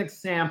give an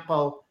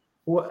example,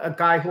 a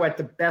guy who had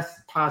the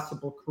best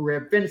possible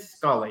career, Vince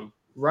Scully,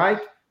 right?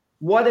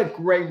 What a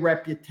great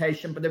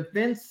reputation. But if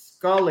Vince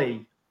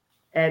Scully,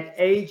 at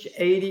age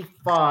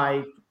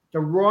 85, the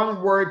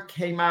wrong word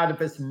came out of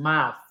his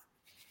mouth,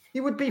 he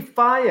would be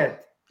fired.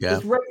 Yeah.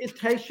 His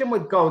reputation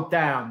would go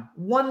down.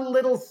 One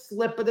little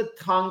slip of the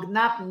tongue,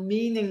 not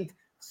meaning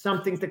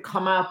something to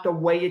come out the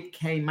way it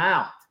came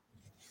out.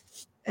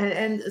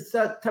 And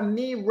so to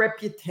me,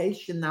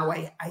 reputation now,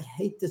 I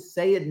hate to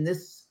say it, in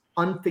this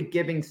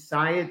unforgiving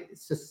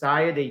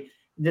society,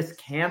 this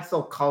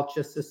cancel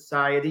culture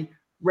society,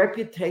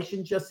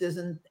 reputation just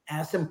isn't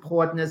as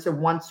important as it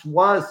once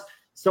was.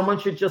 Someone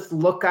should just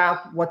look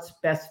out what's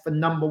best for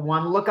number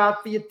one. Look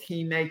out for your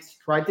teammates.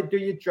 Try to do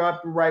your job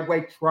the right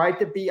way. Try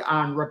to be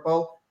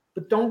honorable.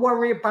 But don't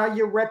worry about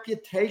your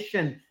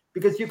reputation,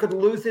 because you could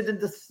lose it in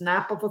the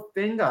snap of a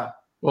finger.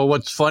 Well,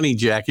 what's funny,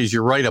 Jack, is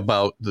you're right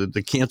about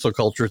the cancel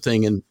culture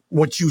thing. And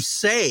what you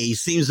say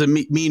seems to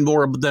mean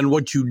more than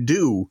what you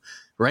do,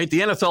 right?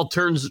 The NFL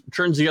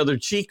turns the other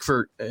cheek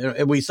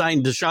and we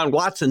signed Deshaun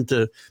Watson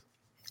to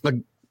a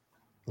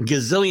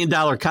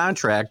gazillion-dollar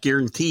contract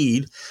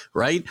guaranteed,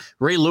 right?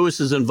 Ray Lewis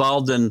is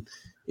involved in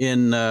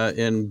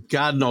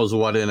God knows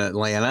what in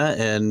Atlanta,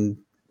 and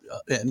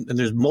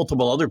there's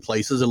multiple other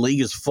places. The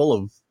league is full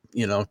of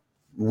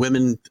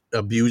women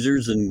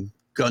abusers and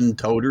gun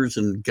toters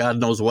and God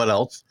knows what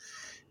else,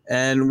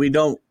 and we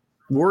don't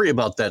worry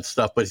about that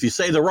stuff. But if you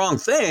say the wrong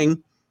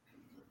thing,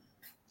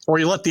 or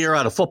you let the air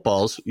out of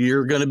footballs,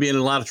 you're going to be in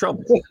a lot of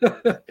trouble.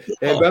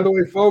 And by the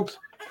way, folks,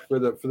 for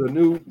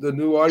the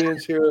new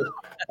audience here,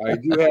 I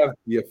do have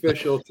the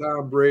official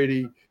Tom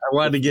Brady. I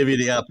wanted to give you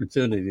the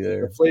opportunity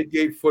there.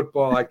 Deflategate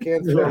football. I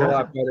can't throw it a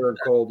lot better in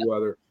cold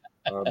weather.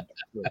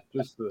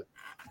 Just to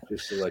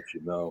let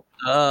you know.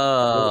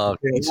 Oh,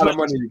 a lot of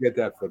money to get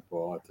that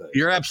football. I'll tell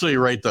you. You're absolutely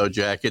right, though,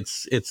 Jack.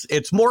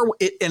 It's more,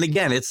 and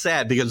again, it's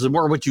sad because it's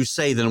more what you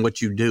say than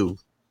what you do.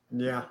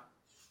 Yeah,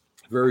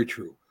 very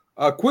true.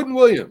 Quentin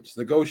Williams,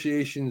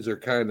 negotiations are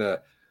kind of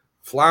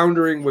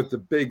floundering with the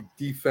big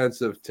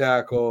defensive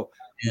tackle.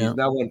 Yeah. He's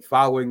now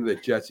unfollowing the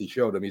Jets. He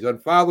showed him. He's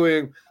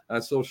unfollowing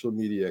on social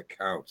media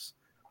accounts.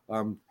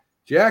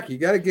 Jack, you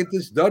got to get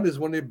this done as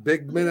one of the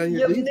big men on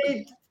your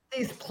defense.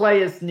 These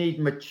players need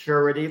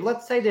maturity.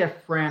 Let's say they're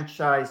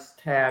franchise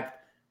tagged.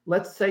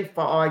 Let's say,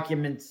 for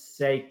argument's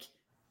sake,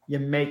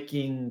 you're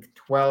making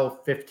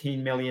 $12,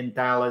 $15 million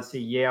a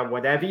year,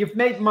 whatever. You've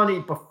made money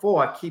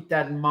before. Keep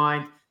that in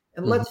mind.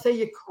 And let's say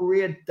your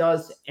career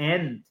does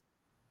end.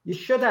 You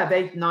should have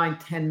 $8,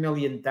 $9, $10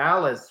 million.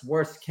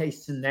 Worst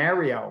case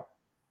scenario.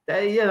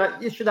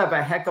 You should have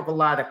a heck of a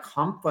lot of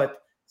comfort.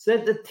 So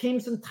the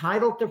team's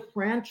entitled to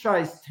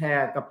franchise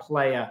tag a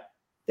player.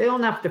 They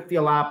don't have to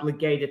feel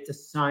obligated to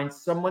sign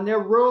someone. There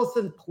are rules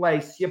in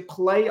place. You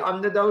play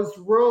under those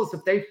rules.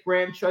 If they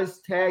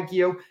franchise tag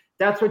you,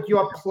 that's what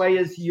your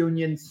players'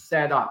 union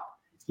set up.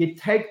 You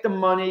take the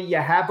money, you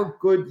have a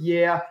good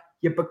year,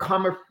 you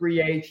become a free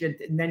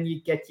agent, and then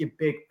you get your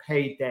big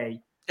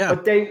payday. Yeah.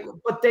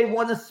 But they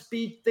want to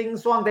speed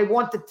things along. They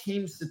want the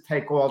teams to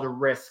take all the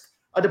risk.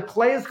 Are the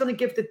players going to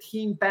give the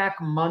team back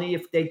money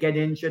if they get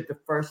injured the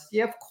first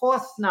year? Of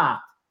course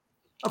not.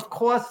 Of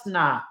course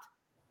not.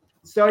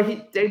 So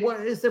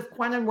if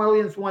Quentin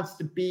Williams wants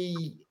to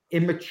be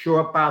immature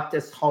about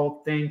this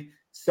whole thing,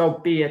 so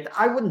be it.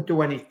 I wouldn't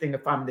do anything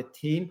if I'm the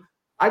team.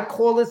 I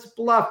call his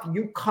bluff.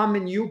 You come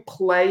and you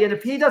play, and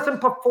if he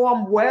doesn't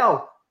perform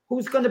well,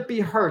 who's going to be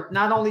hurt?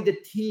 Not only the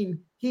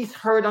team, he's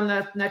hurt on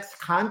that next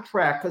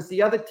contract because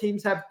the other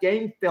teams have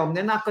game film.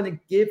 They're not going to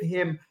give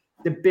him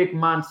the big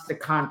monster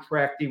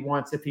contract he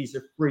wants if he's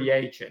a free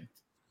agent.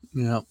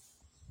 Yeah.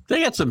 They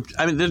got some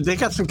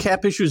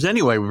cap issues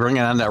anyway. We're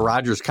bringing on that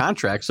Rodgers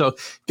contract. So,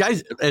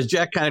 guys, as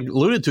Jack kind of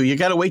alluded to, you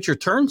got to wait your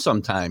turn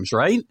sometimes,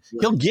 right?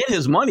 He'll get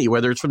his money,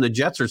 whether it's from the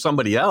Jets or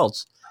somebody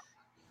else,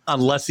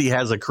 unless he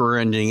has a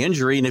career-ending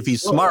injury. And if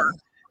he's smart,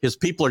 his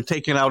people are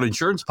taking out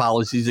insurance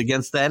policies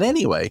against that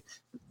anyway.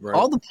 Right.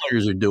 All the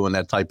players are doing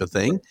that type of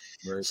thing.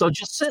 Right. So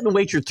just sit and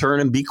wait your turn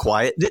and be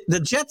quiet. The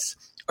Jets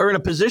are in a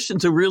position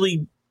to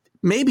really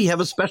maybe have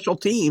a special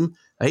team.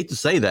 I hate to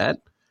say that,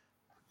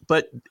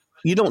 but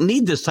you don't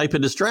need this type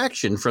of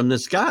distraction from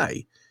this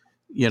guy,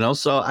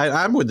 So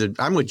I'm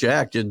with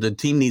Jack. The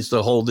team needs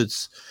to hold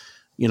its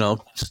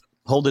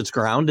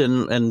ground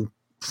and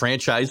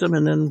franchise him,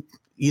 and then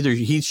either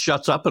he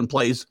shuts up and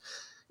plays.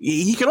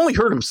 He can only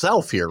hurt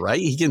himself here, right?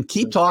 He can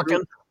keep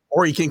talking,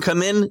 or he can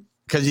come in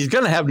because he's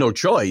going to have no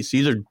choice.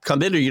 Either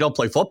come in or you don't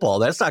play football.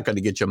 That's not going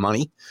to get you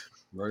money.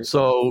 Right.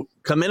 So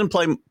come in and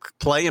play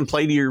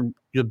to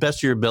your best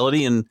of your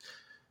ability. And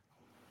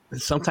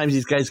sometimes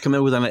these guys come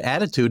in with an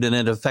attitude and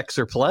it affects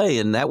their play,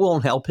 and that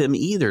won't help him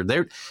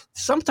either.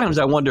 Sometimes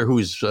I wonder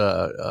who's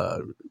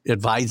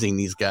advising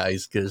these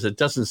guys, because it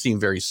doesn't seem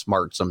very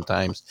smart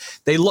sometimes.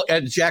 They look,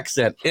 as Jack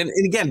said, and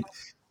again,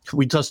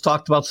 we just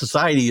talked about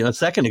society a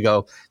second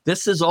ago.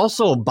 This is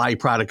also a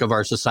byproduct of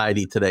our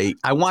society today.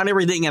 I want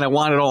everything and I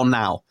want it all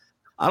now.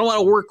 I don't want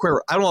to work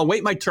I don't want to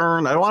wait my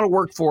turn. I don't want to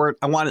work for it.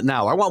 I want it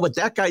now. I want what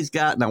that guy's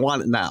got and I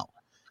want it now.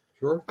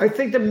 Sure. I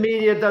think the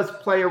media does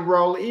play a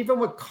role, even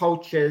with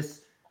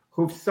coaches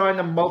who've signed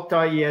a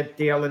multi-year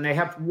deal and they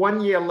have 1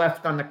 year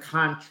left on the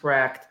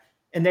contract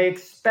and they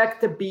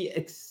expect to be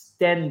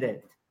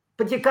extended.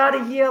 But you got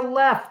a year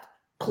left.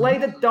 Play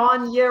the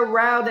darn year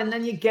out, and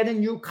then you get a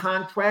new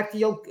contract.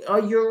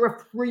 You're a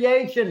free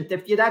agent.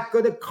 If you're that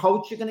good a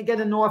coach, you're going to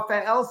get an offer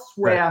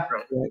elsewhere.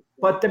 Right.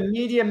 But the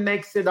media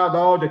makes it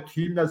out, the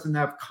team doesn't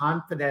have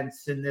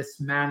confidence in this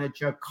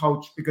manager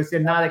coach because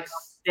they're not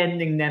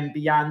extending them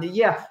beyond the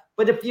year.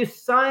 But if you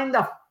signed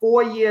a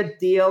 4-year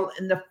deal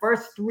and the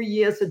first 3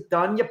 years are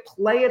done, you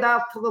play it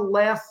out to the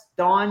last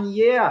darn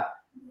year.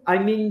 I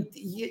mean,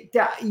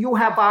 you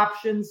have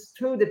options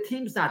too. The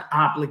team's not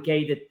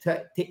obligated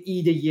to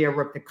eat a year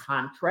of the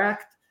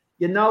contract.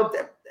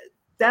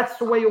 That's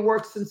the way it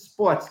works in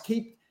sports.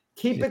 Keep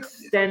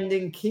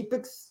extending.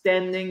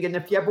 And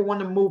if you ever want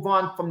to move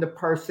on from the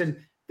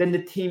person, then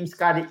the team's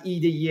got to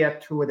eat a year or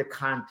two of the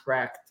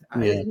contract.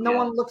 No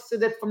one looks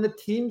at it from the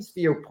team's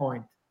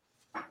viewpoint.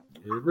 I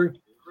agree.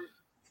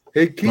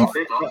 Hey, Keith,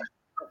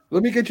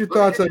 let me get your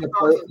thoughts on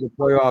the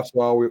playoffs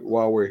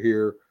while we're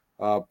here.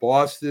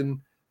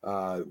 Boston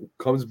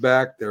comes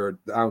back. They're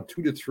down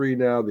 2-3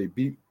 now. They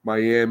beat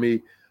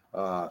Miami.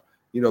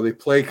 They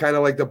play kind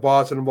of like the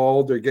Boston of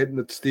old. They're getting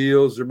the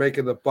steals. They're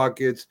making the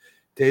buckets.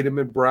 Tatum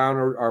and Brown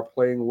are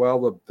playing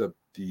well. The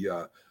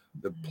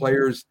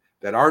players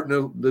that aren't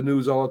in the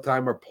news all the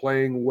time are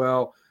playing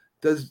well.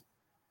 Does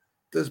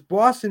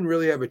Boston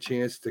really have a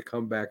chance to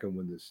come back and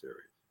win this series?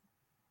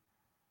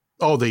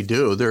 Oh, they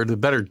do. They're the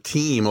better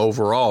team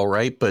overall,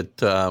 right?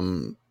 But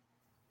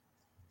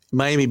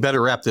Miami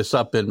better wrap this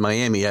up in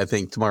Miami, I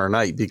think, tomorrow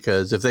night,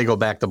 because if they go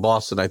back to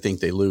Boston, I think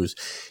they lose.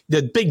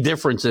 The big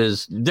difference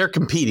is they're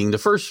competing. The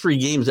first 3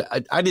 games,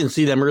 I didn't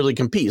see them really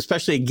compete,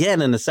 especially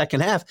again in the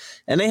second half.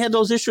 And they had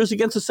those issues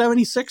against the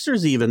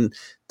 76ers even.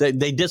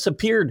 They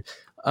disappeared.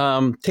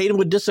 Tatum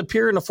would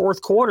disappear in the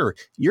fourth quarter.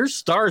 Your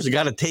stars have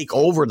got to take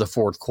over the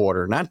fourth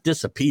quarter, not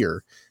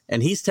disappear.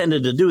 And he's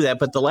tended to do that.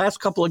 But the last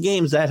couple of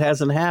games, that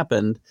hasn't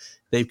happened.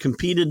 They've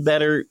competed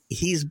better.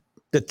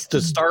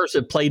 The stars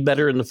have played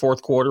better in the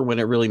fourth quarter when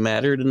it really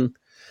mattered,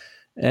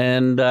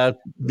 and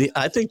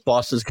I think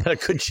Boston's got a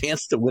good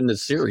chance to win the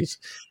series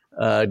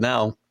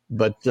now.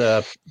 But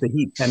the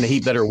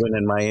Heat better win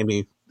in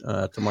Miami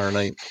tomorrow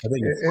night. I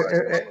think.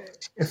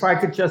 If I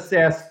could just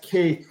ask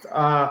Keith,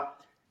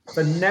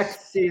 the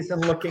next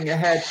season, looking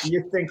ahead, do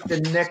you think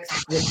the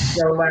Knicks with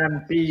Joel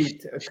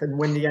Embiid can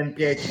win the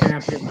NBA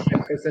championship?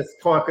 Because there's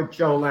talk of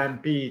Joel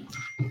Embiid.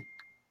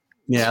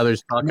 Yeah,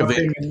 there's talk of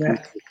it.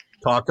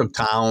 Talk of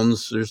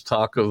Towns. There's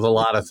talk of a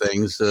lot of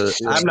things. I'm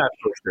not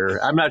so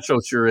sure. I'm not so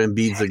sure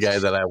Embiid's the guy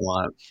that I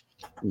want.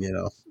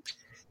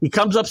 he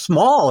comes up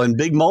small in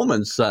big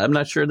moments. I'm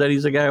not sure that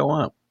he's a guy I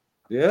want.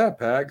 Yeah,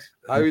 Pags.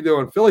 How you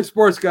doing? Philly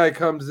sports guy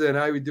comes in.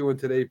 How you doing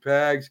today,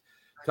 Pags?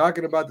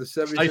 Talking about the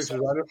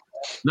 76ers.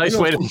 Nice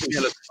way to put me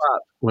on the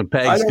spot when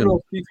Pags. I don't know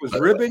if Keith was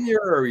ribbing you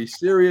or he's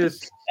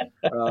serious,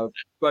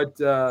 but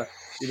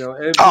you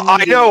know.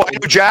 I know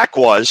Jack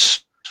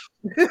was.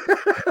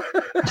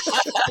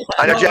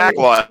 I know Jack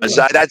was.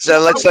 That's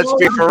let's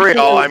be for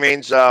real. I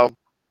mean, so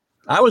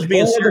I was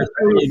being serious.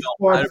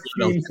 Sports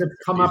teams have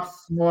come up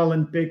small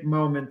in big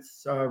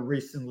moments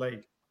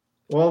recently.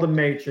 All the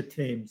major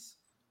teams.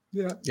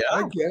 Yeah,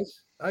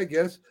 I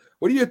guess.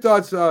 What are your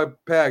thoughts,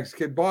 Pags?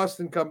 Can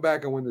Boston come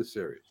back and win this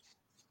series?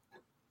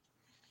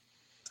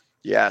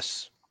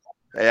 yes.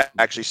 I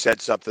actually said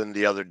something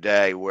the other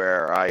day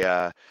where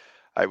I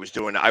was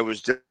doing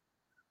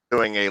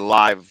a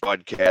live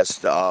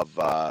broadcast of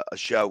a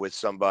show with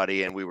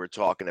somebody, and we were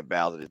talking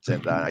about it.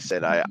 And I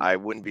said I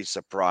wouldn't be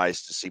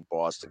surprised to see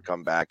Boston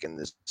come back in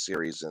this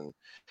series and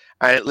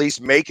at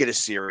least make it a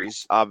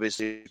series,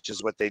 obviously, which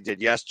is what they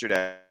did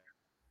yesterday.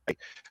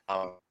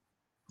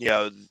 You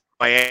know,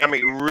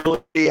 Miami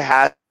really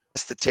has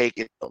to take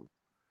it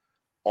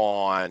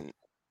on,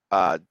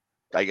 I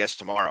guess,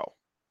 tomorrow.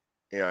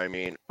 You know what I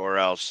mean? Or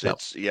else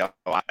it's,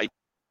 I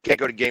can't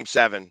go to Game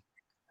 7.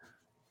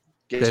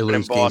 Game 7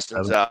 in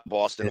Boston's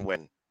Boston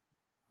win.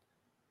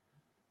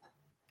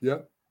 Yeah.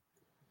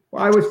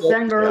 Well, I was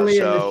saying early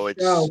in the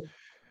show.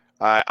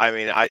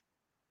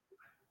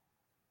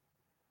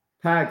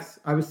 Pags,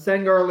 I was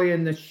saying early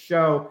in the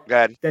show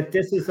that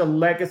this is a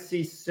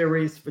legacy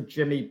series for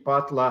Jimmy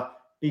Butler,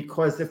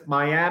 because if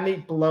Miami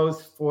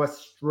blows 4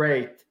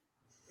 straight,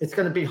 it's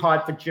going to be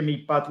hard for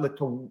Jimmy Butler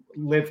to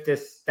live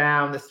this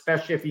down,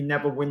 especially if he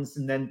never wins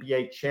an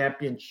NBA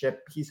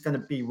championship. He's going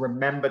to be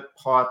remembered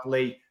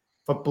partly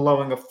for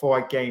blowing a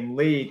 4-game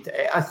lead.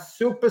 A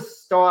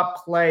superstar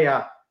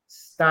player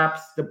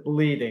stops the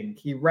bleeding.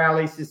 He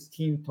rallies his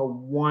team to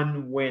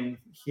 1 win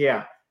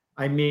here.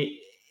 I mean,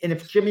 and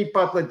if Jimmy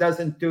Butler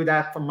doesn't do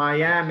that for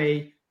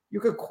Miami, you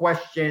could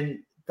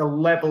question the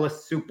level of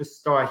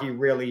superstar he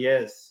really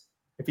is,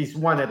 if he's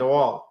won it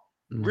all.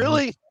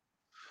 Really?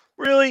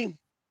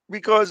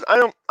 Because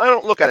I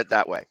don't look at it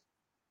that way.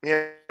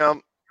 It's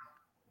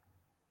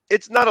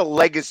not a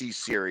legacy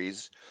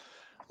series.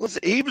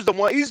 Listen, he was the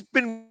one. He's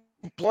been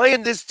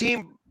playing this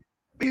team.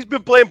 He's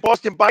been playing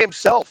Boston by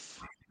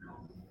himself.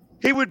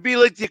 He would be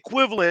like the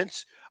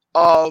equivalent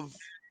of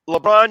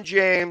LeBron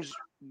James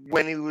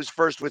when he was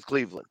first with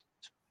Cleveland.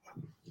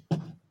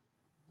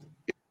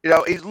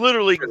 He's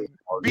literally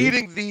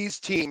beating these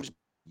teams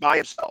by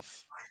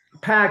himself.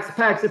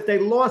 Pags, if they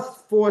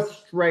lost 4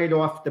 straight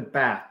off the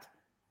bat,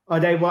 or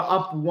they were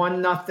up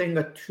 1-0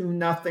 or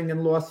 2-0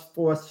 and lost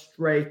 4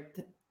 straight,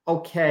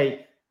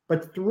 okay.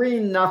 But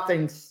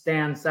 3-0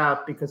 stands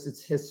out because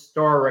it's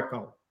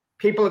historical.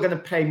 People are going to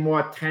pay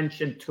more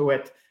attention to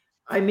it.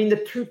 I mean,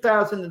 the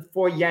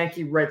 2004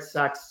 Yankee Red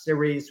Sox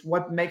series,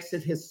 what makes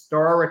it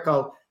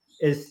historical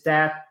is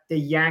that the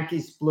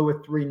Yankees blew a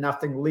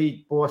 3-0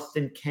 lead.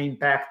 Boston came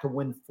back to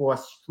win 4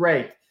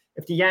 straight.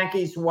 If the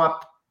Yankees were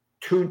up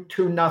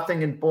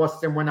 2-0 and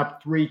Boston went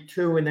up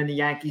 3-2, and then the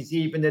Yankees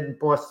evened it and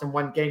Boston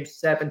won Game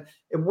 7,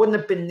 it wouldn't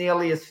have been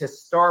nearly as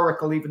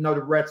historical, even though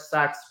the Red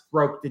Sox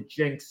broke the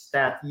jinx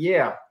that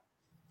year.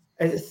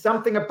 It's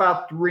something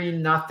about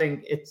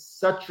 3-0. It's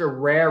such a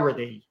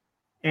rarity.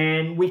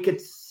 And we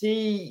could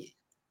see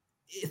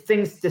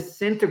things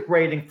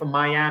disintegrating for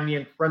Miami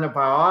in front of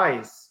our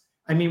eyes.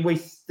 I mean,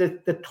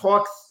 the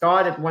talk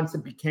started once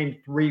it became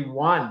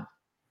 3-1.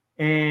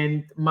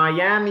 And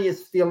Miami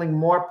is feeling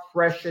more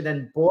pressure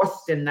than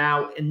Boston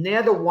now, and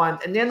they're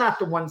not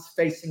the ones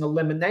facing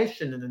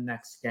elimination in the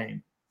next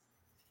game.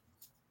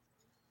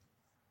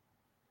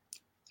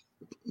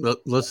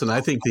 Listen, I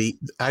think.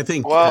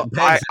 Well,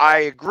 I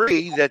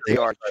agree that they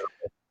are.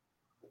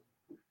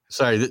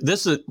 Sorry,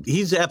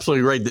 he's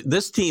absolutely right.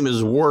 This team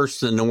is worse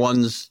than the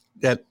ones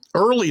that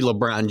early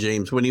LeBron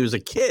James, when he was a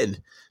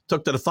kid,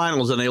 took to the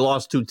finals and they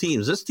lost 2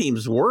 teams. This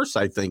team's worse,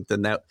 I think,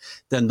 than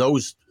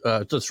those.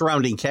 The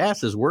surrounding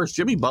cast is worse.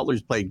 Jimmy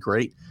Butler's played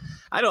great.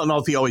 I don't know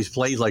if he always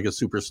plays like a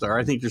superstar.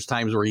 I think there's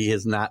times where he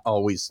has not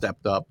always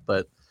stepped up,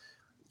 but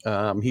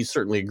he's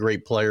certainly a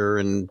great player,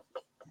 and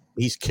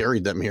he's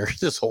carried them here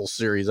this whole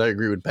series. I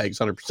agree with Pags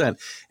 100%.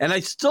 And I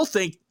still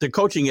think the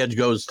coaching edge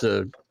goes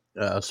to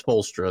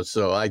Spoelstra.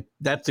 So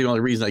that's the only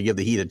reason I give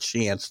the Heat a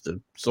chance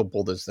to still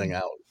pull this thing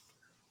out.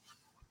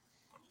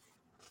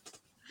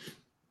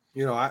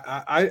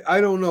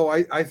 I don't know.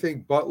 I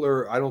think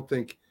Butler. I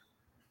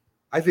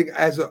think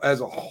as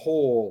a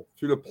whole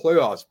through the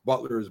playoffs,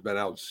 Butler has been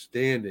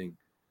outstanding.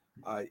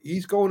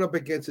 He's going up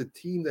against a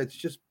team that's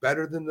just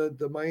better than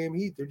the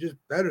Miami Heat. They're just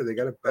better. They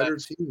got a better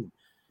team,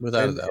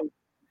 without a doubt.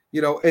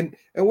 And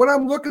what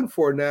I'm looking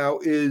for now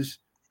is,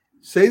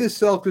 say the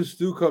Celtics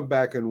do come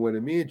back and win,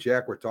 and me and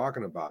Jack were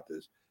talking about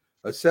this,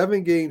 a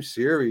 7-game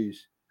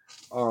series,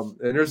 and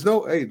there's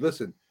no. Hey,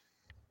 listen.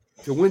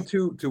 To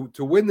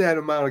win that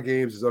amount of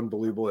games is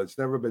unbelievable. It's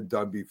never been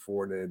done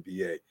before in the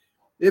NBA.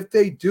 If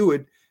they do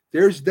it,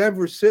 there's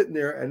Denver sitting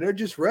there and they're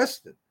just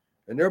resting.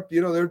 and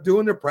they're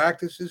doing their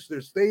practices.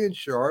 They're staying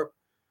sharp,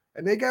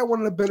 and they got one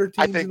of the better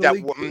teams. I think in the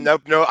that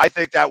league. no, I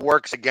think that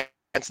works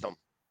against them.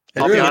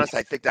 I'll be honest.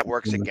 I think that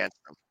works Mm. against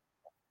them.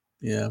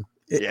 Yeah.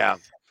 Yeah.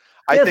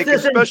 I This think,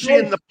 isn't especially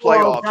in the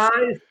baseball, playoffs.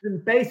 guys.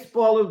 In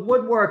baseball, it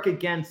would work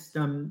against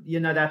them,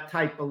 that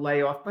type of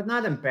layoff, but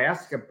not in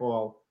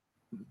basketball.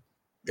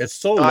 It's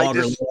so I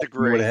longer than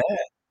disagree. you would have.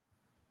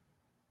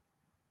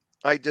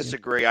 I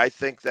disagree. I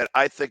think that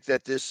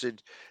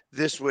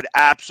this would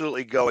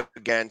absolutely go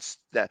against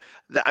that.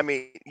 I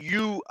mean,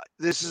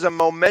 this is a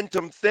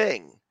momentum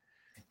thing,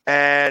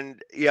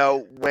 and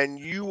when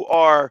you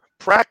are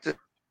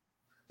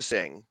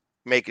practicing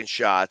making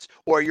shots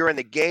or you're in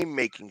the game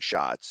making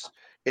shots,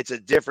 it's a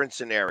different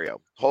scenario,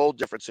 whole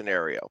different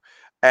scenario.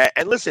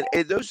 And listen,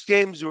 those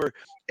games were,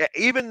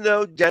 even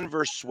though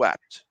Denver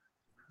swept,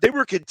 they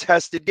were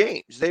contested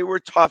games. They were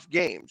tough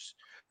games.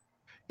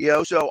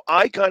 So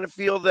I kind of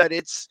feel that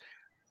it's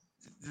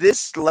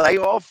this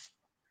layoff,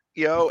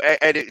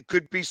 and it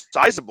could be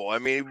sizable. I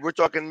mean, we're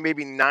talking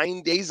maybe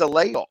 9 days of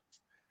layoff.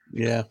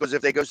 Yeah. Because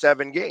if they go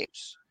 7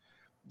 games,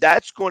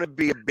 that's going to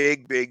be a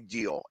big, big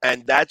deal.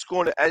 And that's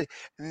going to, and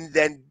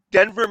then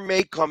Denver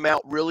may come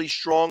out really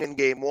strong in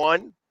game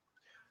 1,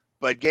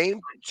 but game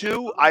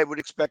 2, I would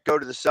expect go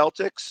to the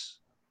Celtics.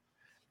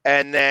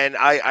 And then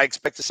I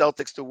expect the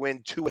Celtics to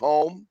win 2 at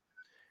home,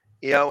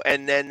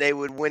 and then they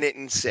would win it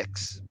in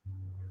 6.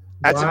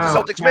 That's if the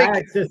Celtics make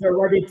it. Is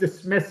already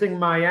dismissing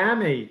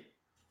Miami.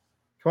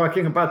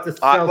 Talking about the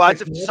Celtics. Well,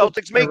 that's if the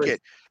Celtics make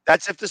it.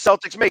 That's if the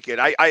Celtics make it.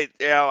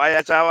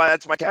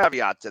 That's my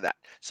caveat to that.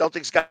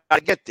 Celtics got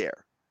to get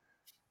there.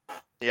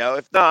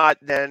 If not,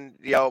 then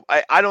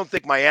I don't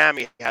think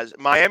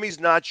Miami's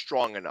not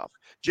strong enough.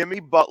 Jimmy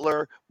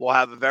Butler will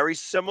have a very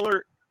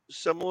similar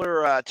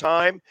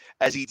time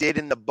as he did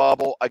in the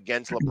bubble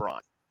against LeBron.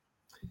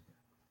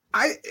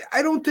 I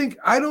don't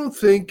think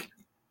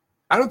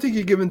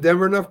you're giving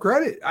Denver enough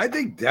credit. I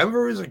think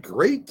Denver is a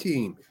great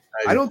team.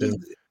 I don't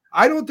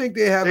think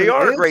they have. They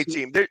are a great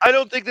team. I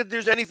don't think that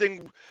there's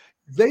anything.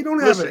 They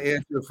don't have an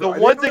answer. The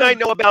one thing I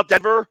know about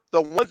Denver,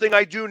 the one thing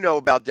I do know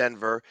about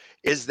Denver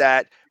is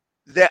that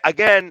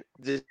again,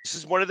 this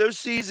is one of those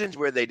seasons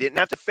where they didn't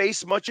have to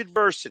face much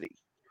adversity.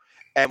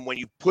 And when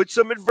you put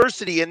some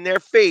adversity in their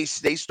face,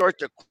 they start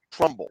to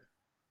crumble.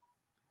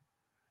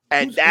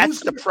 And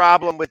that's the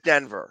problem with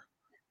Denver.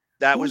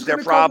 That was their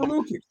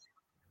problem.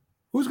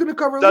 Who's going to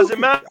cover Luka? Doesn't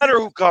matter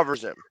who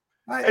covers him.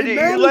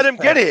 You let him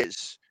get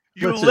his.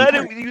 You let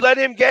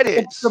him get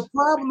his.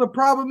 The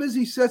problem is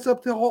he sets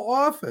up the whole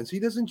offense. He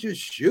doesn't just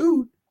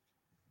shoot.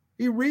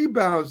 He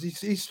rebounds.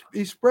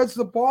 He spreads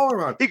the ball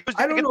around. He goes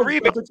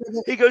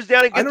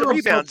down and gets the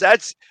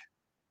rebounds.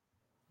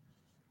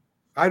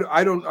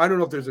 I don't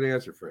know if there's an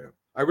answer for him.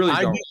 I really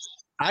don't.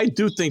 I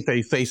do think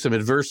they face some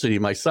adversity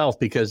myself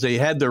because they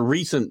had their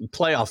recent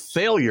playoff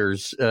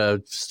failures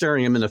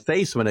staring them in the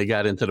face when they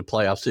got into the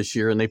playoffs this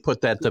year, and they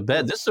put that to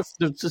bed. This is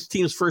this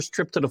team's first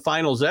trip to the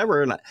finals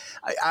ever, and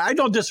I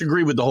don't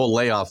disagree with the whole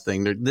layoff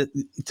thing.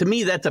 To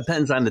me, that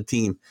depends on the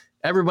team.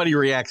 Everybody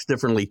reacts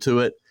differently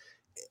to it.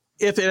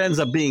 If it ends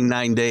up being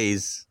 9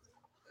 days,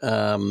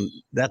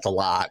 that's a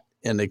lot,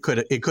 and it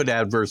could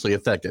adversely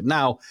affect it.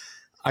 Now,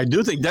 I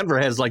do think Denver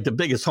has like the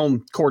biggest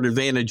home court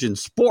advantage in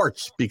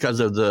sports because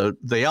of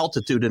the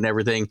altitude and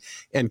everything.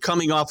 And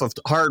coming off of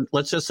hard,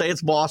 let's just say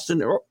it's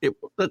Boston or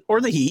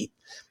the Heat,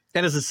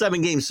 and it's a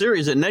 7-game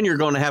series, and then you're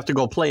going to have to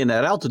go play in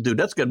that altitude.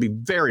 That's going to be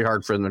very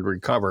hard for them to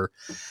recover.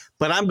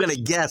 But I'm going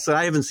to guess, and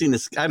I haven't seen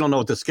this. I don't know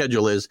what the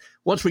schedule is.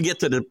 Once we get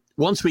to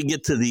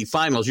the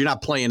finals, you're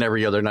not playing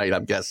every other night.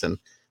 I'm guessing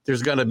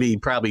there's going to be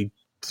probably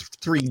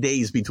 3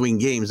 days between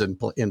games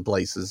in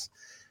places.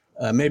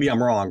 Maybe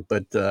I'm wrong,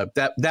 but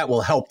that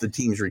will help the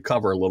teams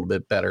recover a little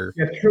bit better.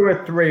 Yeah, 2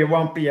 or 3. It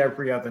won't be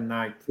every other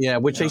night. Yeah,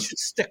 which they should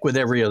stick with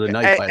every other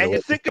night. By the way,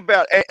 you think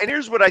about, and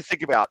here's what I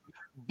think about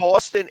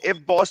Boston.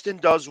 If Boston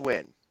does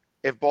win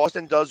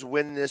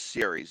this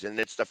series, and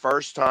it's the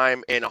first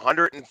time in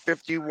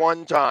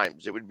 151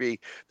 times, they would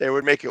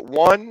make it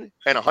 1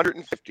 and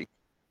 150.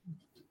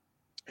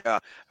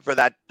 For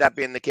that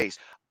being the case,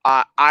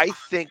 I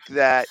think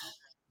that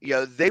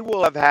they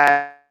will have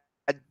had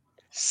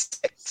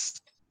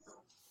 6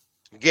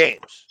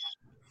 games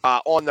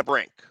on the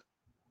brink,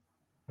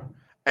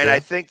 and I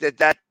think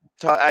that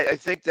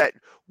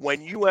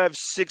when you have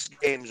 6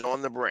 games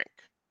on the brink,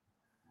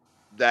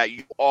 that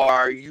you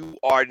are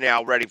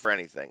now ready for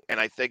anything. And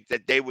I think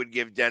that they would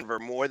give Denver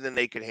more than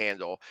they could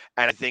handle.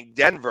 And I think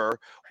Denver,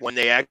 when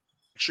they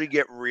actually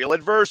get real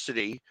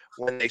adversity,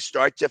 when they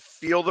start to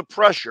feel the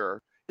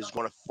pressure, is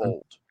going to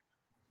fold.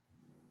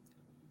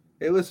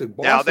 Hey, listen.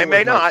 Boston now they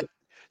may not.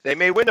 They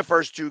may win the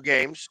first 2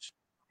 games.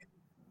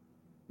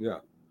 Yeah.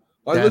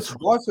 Listen,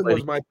 Boston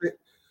was my pick.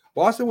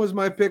 Boston was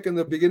my pick in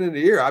the beginning of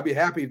the year. I'd be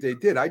happy if they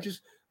did. I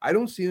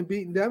don't see them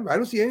beating Denver. I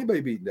don't see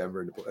anybody beating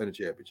Denver in a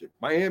championship.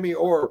 Miami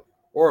or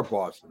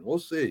Boston. We'll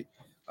see.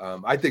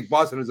 I think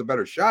Boston has a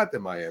better shot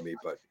than Miami,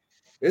 but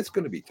it's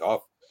going to be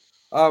tough.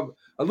 A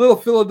little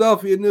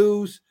Philadelphia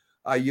news.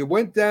 You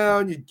went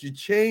down. You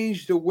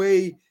changed the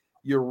way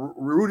you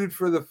rooted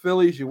for the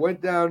Phillies. You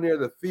went down there,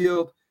 the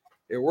field.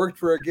 It worked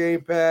for a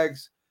game,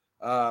 Pags.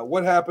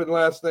 What happened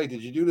last night?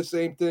 Did you do the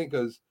same thing?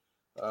 Because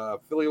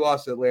Philly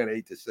lost to Atlanta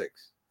 8-6.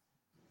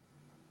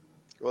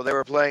 Well, they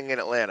were playing in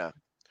Atlanta,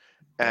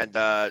 and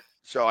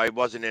so I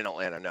wasn't in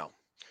Atlanta. No,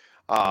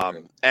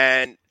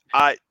 and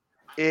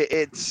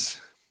it's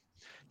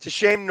a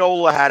shame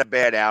Nola had a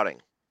bad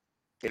outing.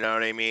 You know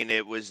what I mean?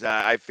 It was.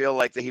 I feel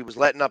like that he was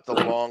letting up the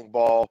long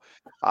ball.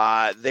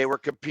 They were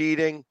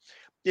competing.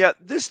 Yeah,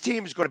 this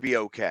team's going to be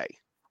okay.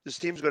 This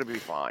team's going to be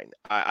fine.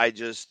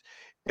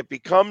 It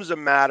becomes a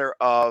matter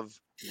of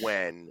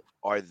when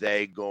are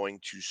they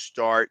going to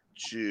start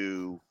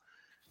to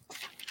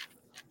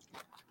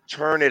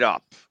turn it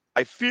up.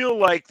 I feel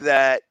like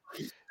that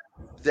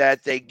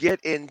they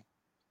get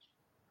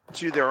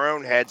into their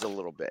own heads a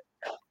little bit,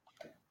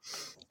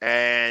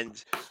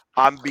 and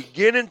I'm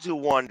beginning to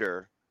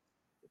wonder.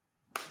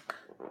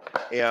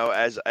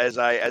 As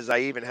I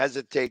even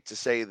hesitate to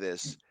say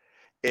this,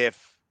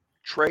 if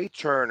Trey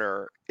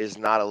Turner is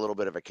not a little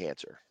bit of a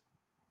cancer.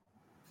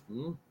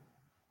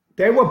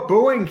 They were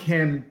booing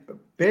him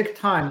big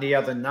time the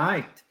other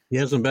night. He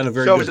hasn't been a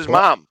very So good was his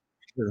mom.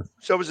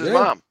 So was his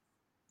mom.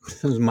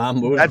 His mom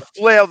moved. That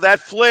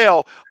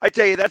flail. I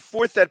tell you, that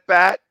fourth at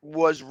bat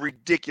was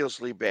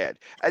ridiculously bad.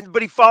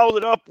 But he followed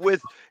it up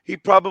with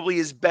probably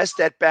his best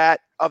at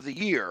bat of the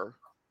year.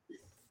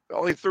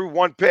 Only threw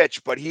one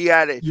pitch, but he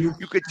had it. You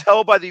could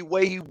tell by the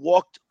way he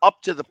walked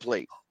up to the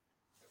plate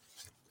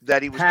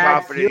that he was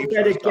confident.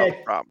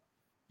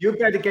 You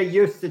better get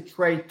used to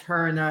Trey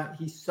Turner.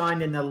 He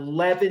signed an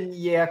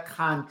 11-year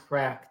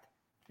contract.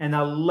 An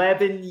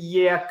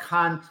 11-year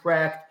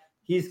contract.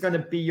 He's going to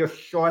be your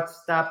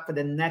shortstop for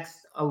the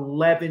next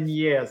 11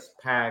 years,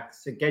 Pack.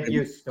 So get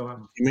used to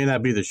him. He may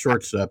not be the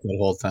shortstop the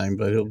whole time,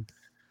 but he'll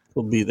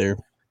be there.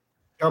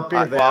 He'll be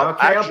there. Well,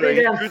 okay, actually,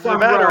 the truth of the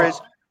matter is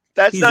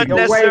that's not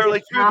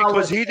necessarily true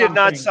because he did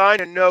not sign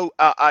a no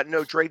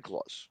trade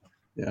clause.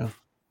 Yeah.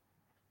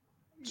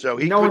 So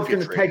no one's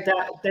going to take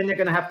that. Then they're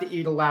going to have to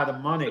eat a lot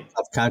of money.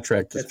 Tough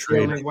contract to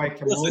trade. I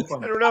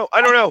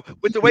don't know.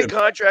 With the way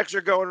contracts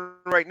are going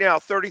right now,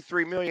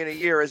 $33 million a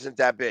year isn't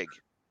that big.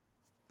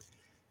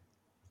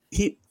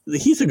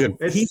 He's a good.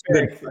 He's a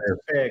good player.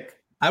 Big.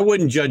 I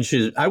wouldn't judge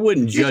his. I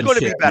wouldn't judge. He's going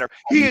to be better.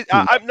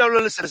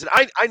 Listen.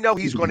 I know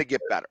he's going to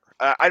get better.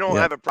 I don't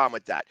have a problem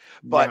with that.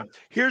 But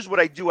here's what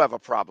I do have a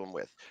problem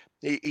with.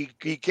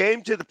 He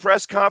came to the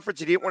press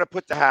conference. He didn't want to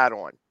put the hat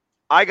on.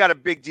 I got a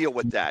big deal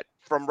with that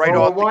from right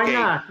off the gate.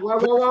 Not? Put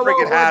the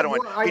friggin' hat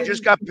on. He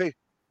just got paid.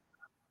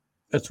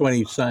 That's when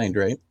he signed,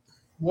 right?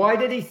 Why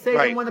did he say he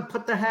didn't want to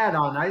put the hat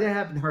on? I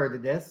haven't heard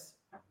of this.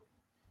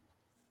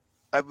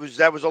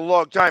 That was a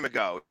long time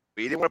ago.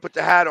 He didn't want to put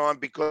the hat on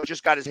because he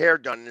just got his hair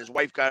done, and his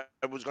wife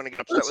was going to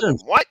get upset with him.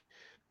 What?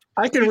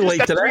 I can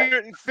relate to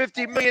that.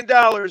 $350 million.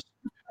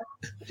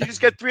 You just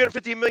got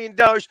 $350 million.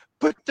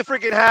 Put the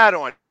freaking hat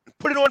on.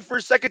 Put it on for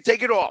a second.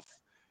 Take it off.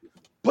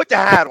 Put the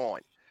hat on.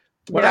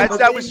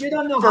 That was you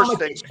don't know how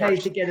much he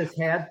paid to get his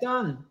hair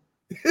done.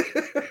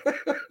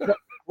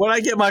 When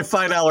I get my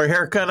 $5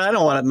 haircut, I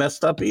don't want it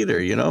messed up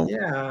either. Yeah.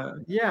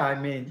 I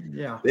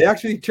mean, They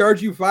actually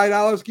charge you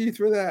 $5, Keith,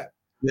 for that.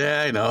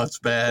 Yeah, I know it's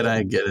bad.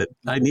 I get it.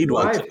 I need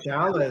one.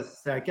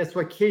 $5. I guess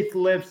where Keith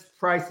lives,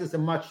 prices are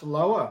much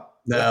lower.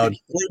 No,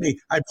 believe me,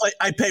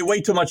 I pay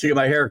way too much to get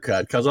my hair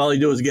cut because all he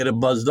do is get it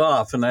buzzed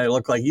off, and I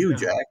look like you,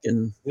 Jack.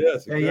 And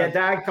yes,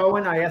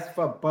 exactly. I asked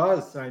for a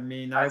buzz. I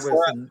mean,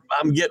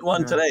 I'm getting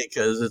one today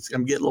because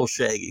I'm getting a little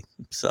shaggy.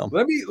 So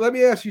let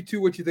me ask you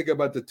too what you think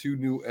about the two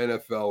new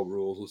NFL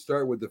rules. We'll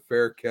start with the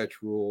fair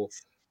catch rule.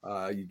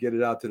 You get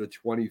it out to the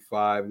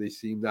 25. They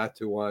seem not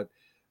to want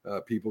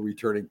people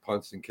returning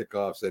punts and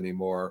kickoffs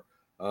anymore.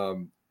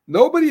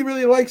 Nobody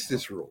really likes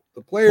this rule.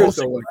 The players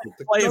don't like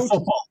it. Playing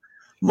football.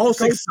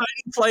 Most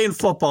exciting play in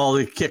football,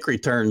 the kick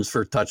returns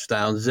for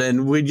touchdowns.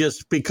 And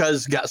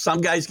because some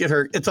guys get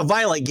hurt. It's a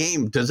violent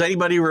game. Does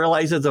anybody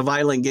realize it's a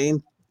violent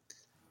game?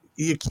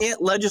 You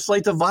can't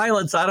legislate the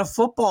violence out of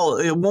football.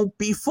 It won't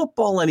be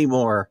football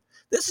anymore.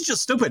 This is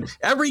just stupid.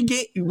 Every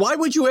game, why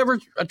would you ever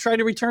try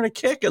to return a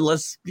kick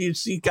unless you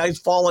see guys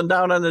falling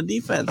down on the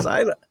defense?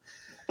 I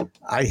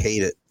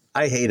hate it.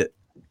 I hate it.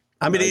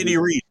 I'm an Andy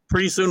Reid.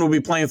 Pretty soon we'll be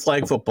playing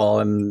flag football,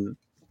 and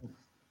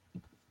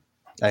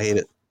I hate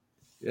it.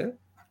 Yeah.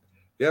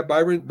 Yeah,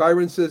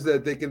 Byron says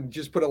that they can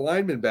just put a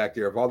lineman back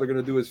there. If all they're going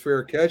to do is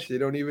fair catch, they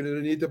don't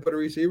even need to put a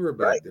receiver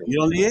back there. You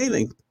don't need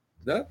anything.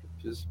 No,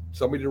 just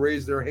somebody to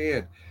raise their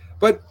hand.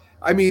 But,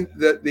 I mean,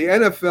 the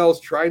NFL's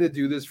trying to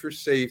do this for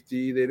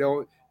safety.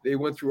 They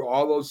went through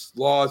all those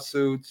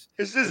lawsuits.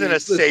 This isn't a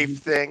safe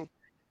thing.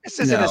 This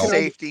isn't a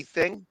safety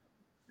thing.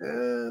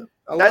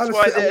 That's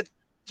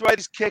why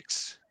these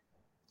kicks.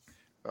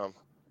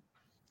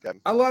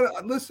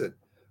 Listen.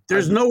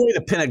 There's no way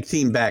to pin a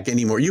team back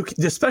anymore. You're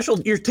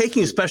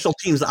taking special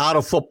teams out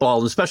of football.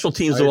 The special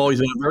teams have always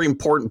been a very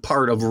important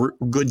part of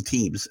good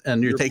teams,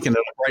 and you're taking it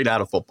right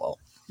out of football.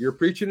 You're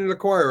preaching to the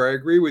choir. I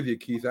agree with you,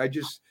 Keith. I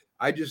just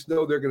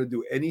know they're going to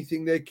do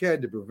anything they can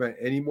to prevent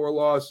any more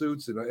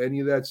lawsuits and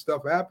any of that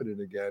stuff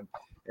happening again.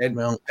 And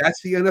Well,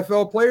 that's the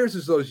NFL Players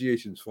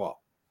Association's fault.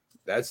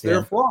 That's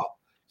their fault.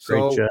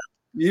 So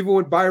even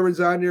when Byron's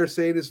on there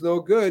saying it's no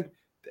good,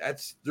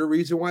 that's the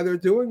reason why they're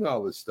doing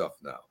all this stuff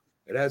now.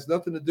 It has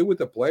nothing to do with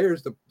the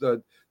players.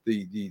 The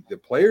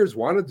players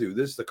want to do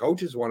this. The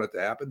coaches want it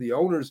to happen. The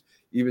owners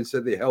even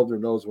said they held their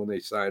nose when they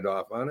signed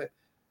off on it.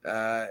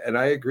 And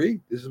I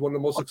agree. This is one of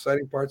the most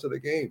exciting parts of the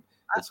game.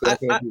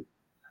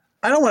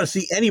 I don't want to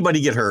see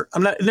anybody get hurt.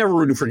 I'm never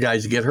rooting for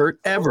guys to get hurt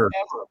ever.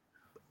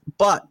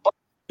 But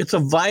it's a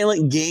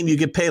violent game. You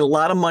get paid a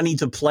lot of money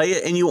to play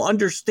it, and you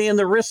understand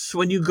the risks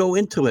when you go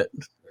into it.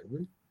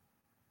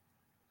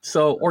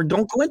 So, or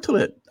don't go into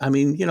it. I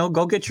mean,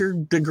 go get your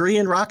degree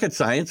in rocket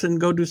science and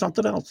go do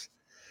something else.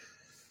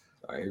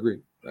 I agree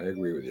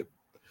with you.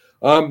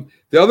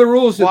 The other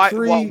rule is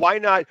why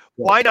not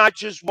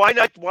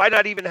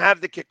even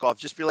have the kickoff?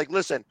 Just be like,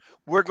 listen,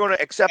 we're going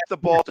to accept the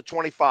ball to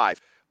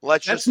 25.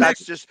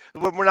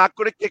 We're not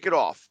going to kick it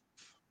off.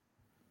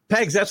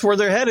 Pegs, that's where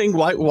they're heading.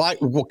 Why?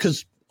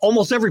 Because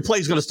almost every play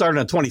is going to start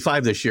on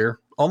 25 this year.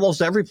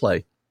 Almost every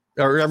play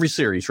or every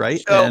series,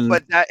 right? So,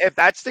 if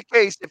that's the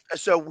case,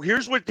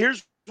 here's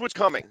what's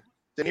coming.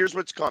 Then here's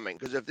what's coming.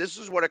 Because if this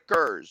is what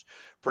occurs,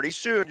 pretty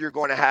soon you're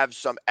going to have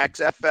some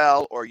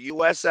XFL or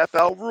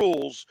USFL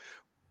rules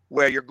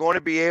where you're going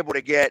to be able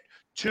to get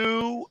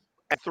 2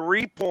 and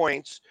 3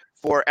 points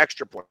for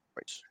extra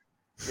points.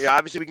 Yeah,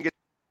 obviously we can get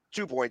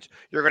 2 points.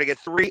 You're going to get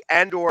 3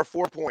 and or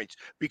 4 points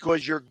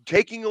because you're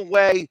taking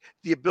away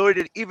the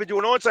ability to even do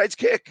an onside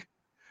kick.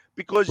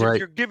 Because if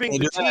you're giving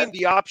the team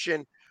the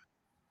option,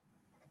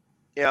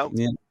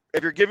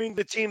 if you're giving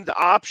the team the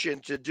option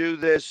to do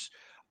this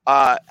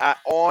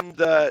on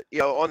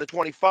the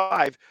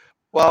 25,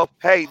 well,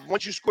 hey,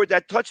 once you scored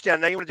that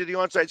touchdown, now you want to do the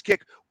onside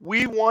kick.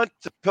 We want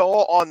to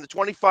pull on the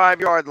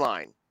 25-yard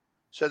line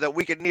so that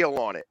we can kneel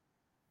on it.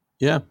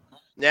 Yeah.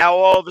 Now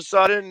all of a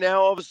sudden,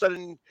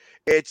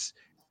 it's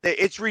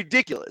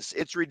ridiculous.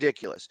 It's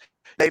ridiculous.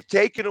 They've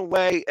taken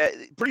away.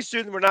 Pretty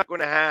soon, we're not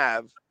going to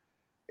have,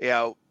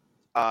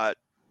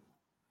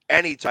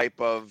 any type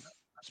of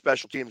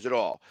special teams at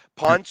all.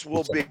 Punts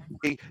will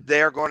be.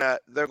 They're going to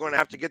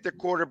have to get their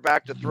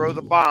quarterback to throw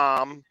the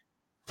bomb.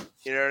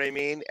 You know what I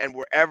mean? And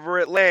wherever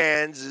it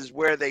lands is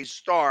where they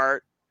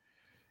start.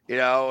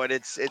 And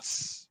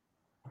it's.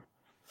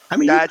 I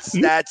mean, that's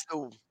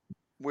the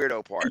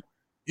weirdo part.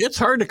 It's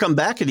hard to come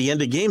back at the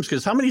end of games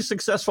because how many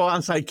successful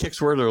onside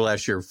kicks were there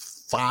last year?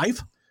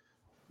 5?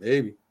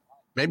 Maybe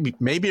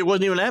it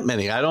wasn't even that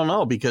many. I don't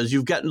know because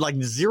you've got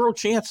like zero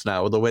chance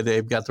now with the way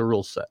they've got the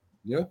rules set.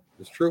 Yeah,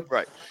 that's true.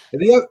 Right.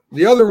 And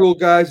the other rule,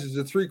 guys, is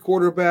the 3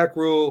 quarterback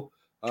rule.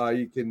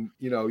 You can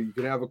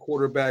have a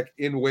quarterback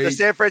in weight. The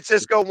San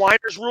Francisco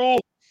Whiners rule.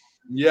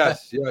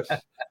 Yes.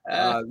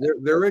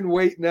 They're in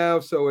weight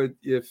now. So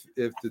if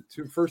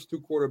the first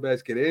 2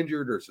 quarterbacks get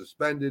injured or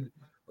suspended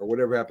or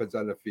whatever happens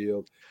on the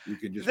field, you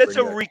can just. That's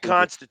a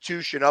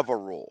reconstitution of a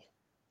rule.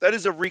 That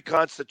is a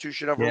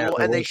reconstitution of a rule,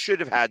 and they should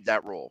have had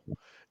that rule.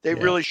 They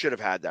really should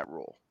have had that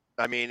rule.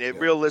 I mean,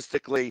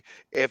 realistically,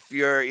 if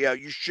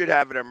you should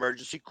have an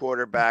emergency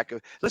quarterback.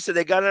 Listen,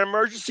 they got an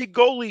emergency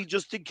goalie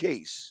just in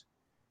case.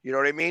 You know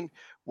what I mean?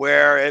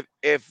 Where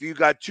if you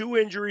got 2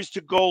 injuries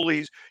to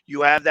goalies,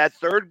 you have that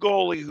third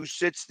goalie who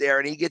sits there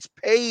and he gets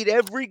paid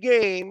every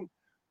game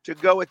to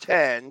go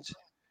attend,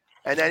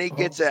 and then he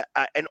gets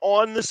an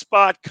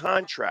on-the-spot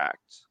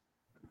contract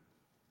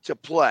to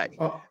play.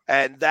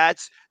 And that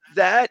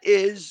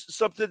is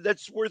something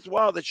that's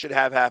worthwhile that should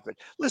have happened.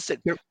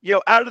 Listen,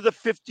 out of the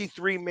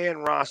 53-man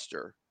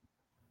roster,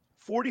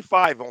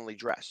 45 only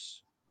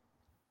dress.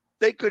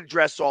 They could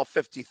dress all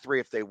 53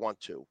 if they want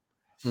to.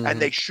 Mm-hmm.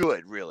 And they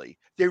should, really.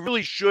 They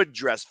really should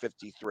dress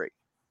 53.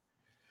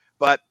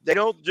 But they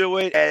don't do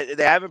it, and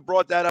they haven't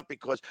brought that up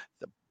because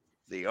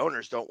the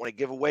owners don't want to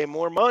give away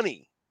more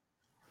money.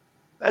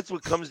 That's what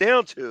it comes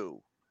down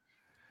to.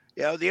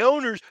 The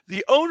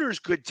owners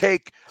could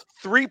take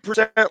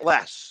 3%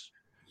 less.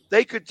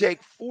 They could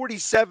take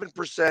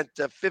 47%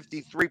 to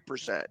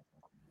 53%,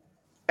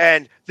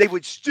 and they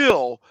would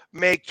still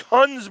make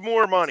tons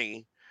more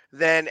money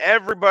than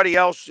everybody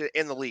else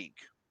in the league.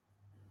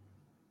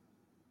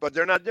 But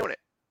they're not doing it.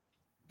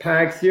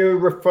 Pags, you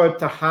referred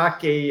to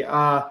hockey.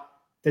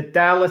 The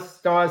Dallas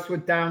Stars were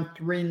down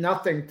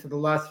 3-0 to the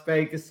Las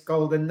Vegas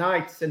Golden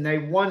Knights, and they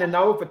won in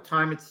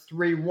overtime. It's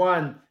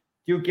 3-1. Do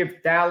you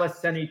give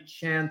Dallas any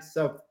chance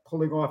of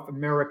pulling off a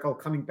miracle,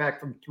 coming back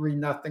from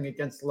 3-0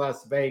 against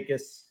Las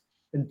Vegas?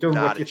 And doing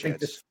not what you think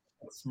this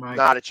is, Mike.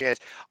 Not a chance.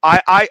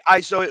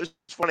 So it was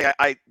funny.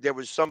 There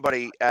was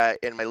somebody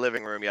in my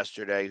living room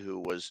yesterday who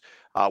was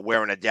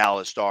wearing a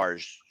Dallas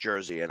Stars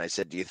jersey, and I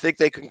said, "Do you think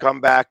they can come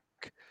back?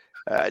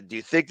 Do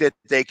you think that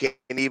they can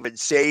even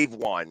save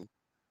one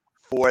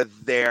for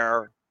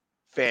their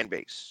fan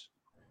base?"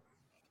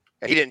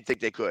 And he didn't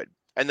think they could.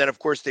 And then, of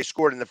course, they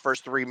scored in the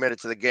first 3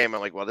 minutes of the game. I'm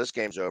like, "Well, this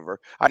game's over."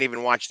 I didn't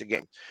even watch the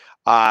game.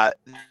 That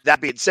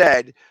being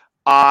said,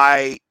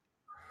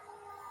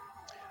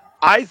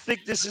 I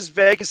think this is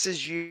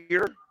Vegas's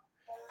year.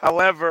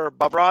 However,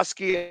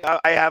 Bobrovsky,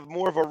 I have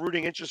more of a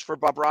rooting interest for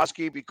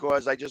Bobrovsky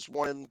because I just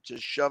want him to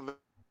shove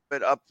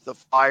it up the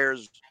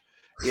Flyers,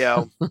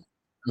 shove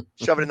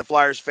it in the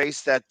Flyers'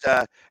 face that,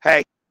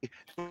 hey,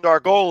 our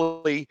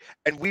goalie,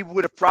 and we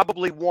would have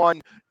probably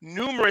won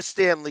numerous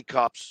Stanley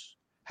Cups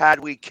had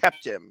we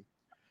kept him.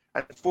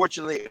 And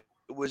unfortunately, it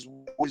was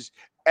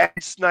Ed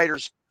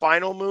Snyder's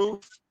final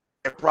move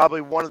and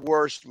probably one of the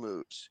worst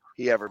moves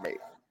he ever made.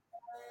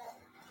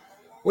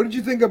 What did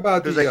you think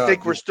about Because I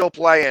think we're still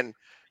playing.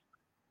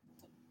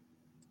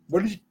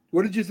 What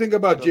did you think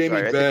about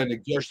Jamie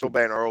Benn? We're still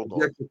playing our old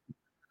one.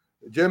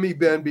 Jamie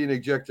Benn being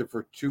ejected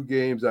for 2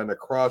 games on a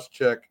cross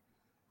check.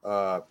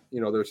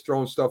 They're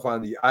throwing stuff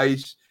on the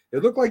ice.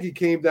 It looked like he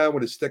came down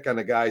with a stick on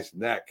the guy's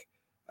neck.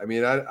 I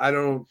mean, I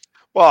don't.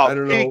 Well, I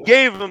don't know. He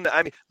gave him.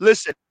 I mean,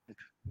 listen,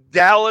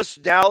 Dallas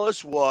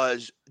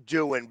was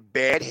doing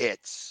bad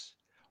hits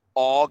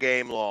all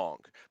game long.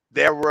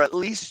 There were at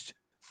least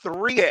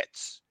 3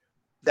 hits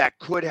that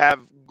could have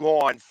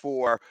gone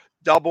for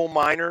double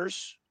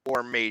minors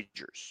or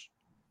majors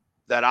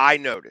that I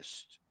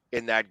noticed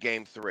in that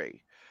game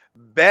 3.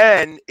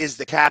 Ben is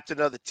the captain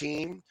of the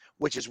team,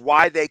 which is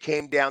why they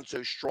came down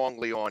so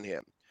strongly on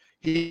him.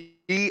 He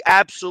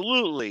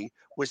absolutely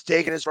was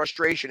taking his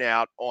frustration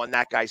out on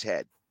that guy's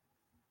head.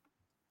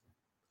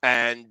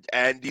 And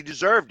he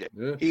deserved it.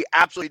 Yeah. He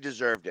absolutely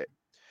deserved it.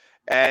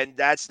 And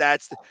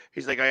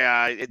he's like,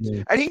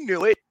 and he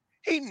knew it.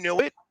 He knew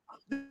it.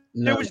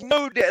 There was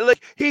no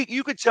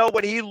you could tell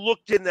when he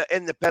looked in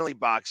the penalty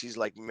box, he's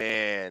like,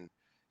 man,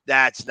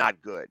 that's not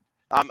good.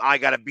 I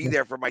got to be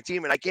there for my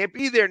team, and I can't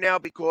be there now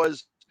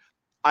because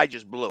I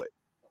just blew it.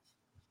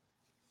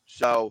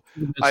 So,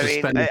 I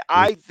mean,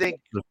 I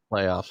think the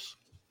playoffs.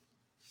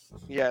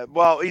 Yeah,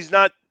 well, he's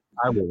not.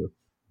 I will.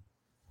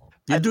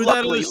 You do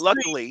luckily, that.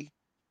 Luckily,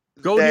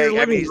 go to your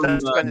living room. He's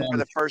not suspended for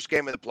the first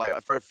game of the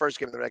playoff. For the first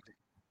game of the next.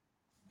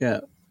 Yeah,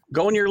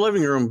 go in your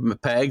living room,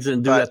 Pags,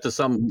 and do that to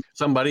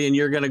somebody, and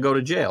you're going to go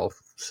to jail.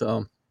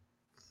 So.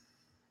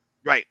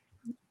 Right.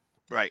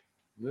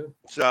 Yeah.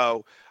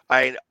 So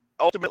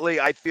ultimately,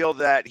 I feel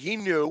that he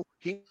knew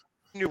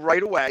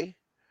right away.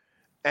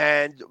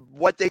 And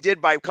what they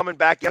did by coming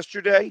back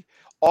yesterday,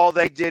 all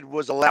they did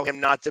was allow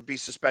him not to be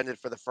suspended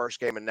for the first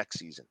game of next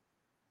season.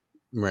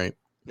 Right.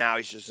 Now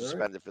he's just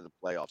suspended for the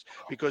playoffs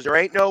because there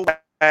ain't no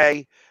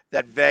way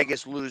that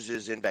Vegas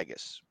loses in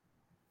Vegas.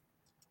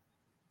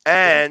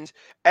 And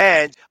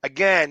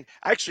again,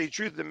 actually, the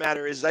truth of the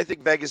matter is I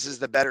think Vegas is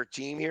the better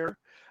team here.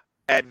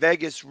 And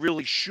Vegas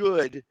really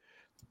should,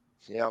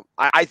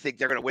 I think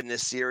they're going to win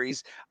this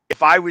series.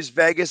 If I was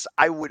Vegas,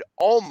 I would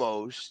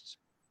almost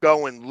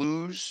go and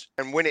lose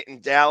and win it in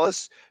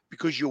Dallas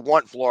because you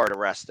want Florida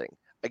resting.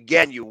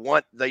 Again, you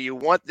want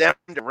them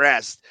to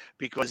rest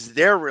because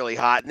they're really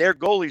hot and their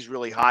goalie's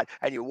really hot,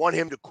 and you want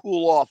him to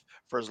cool off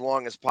for as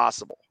long as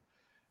possible.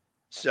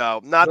 So,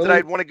 not that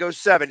I'd want to go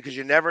 7 because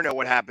you never know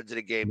what happens in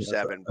a game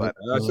 7. But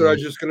that's what I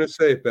was just going to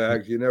say,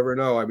 Bags. You never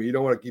know. I mean, you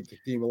don't want to keep the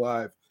team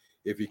alive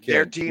if you can.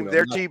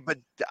 Their team, but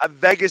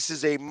Vegas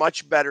is a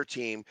much better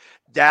team.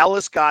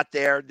 Dallas got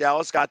there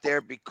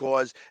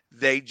because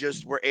they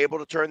just were able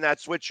to turn that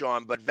switch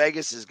on, but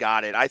Vegas has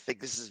got it. I think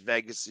this is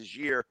Vegas's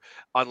year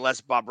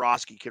unless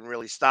Bobrovsky can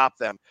really stop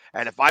them.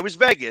 And if I was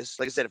Vegas,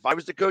 like I said, if I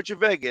was the coach of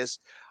Vegas,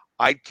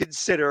 I'd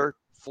consider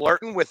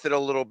flirting with it a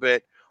little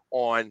bit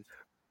on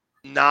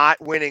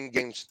not winning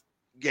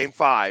game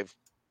 5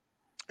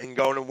 and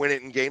going to win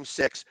it in game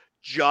 6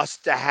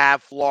 just to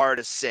have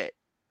Florida sit.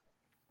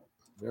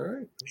 All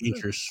right.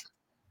 Dangerous.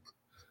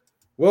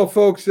 Well,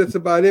 folks, that's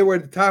about it. We're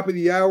at the top of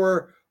the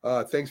hour.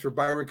 Thanks for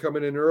Byron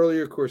coming in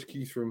earlier. Of course,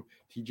 Keith from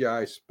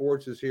TGI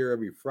Sports is here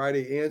every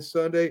Friday and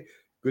Sunday.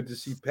 Good to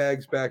see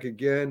Pags back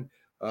again.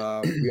 We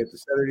got the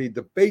Saturday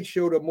debate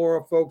show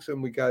tomorrow, folks,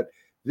 and we got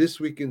This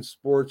Week in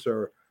Sports,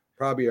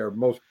 probably our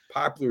most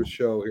popular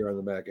show here on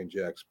the Mac and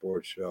Jack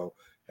Sports Show.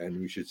 And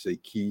we should say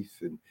Keith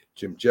and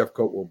Jim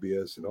Jeffcoat will be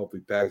us, and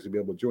hopefully Pags will be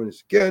able to join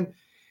us again.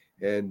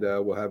 And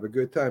we'll have a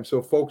good time.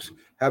 So, folks,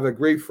 have a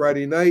great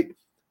Friday night.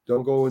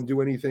 Don't go and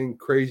do anything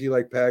crazy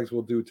like Pags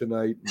will do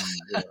tonight.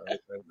 And, I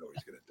know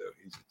he's going to do.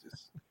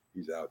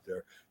 He's out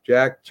there.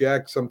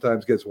 Jack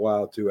sometimes gets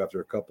wild, too,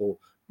 after a couple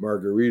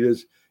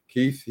margaritas.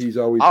 Keith, he's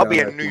always I'll be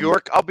in New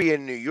York. I'll be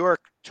in New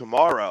York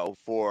tomorrow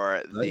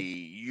for the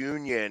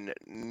Union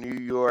New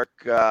York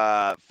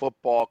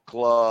Football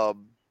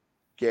Club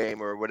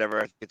game or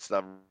whatever. It's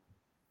the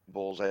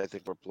Bulls, I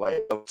think we're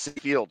playing.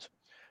 Field.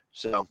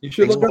 So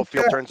baseball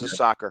field turns to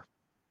soccer.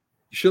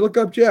 You should look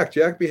up Jack.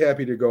 Jack be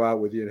happy to go out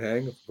with you and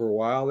hang for a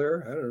while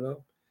there. I don't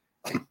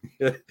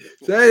know.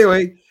 So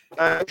anyway,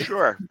 I'm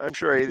sure.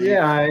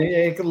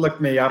 He can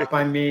look me up.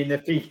 I mean,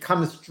 if he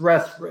comes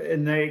dressed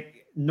in a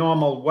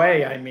normal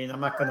way, I mean, I'm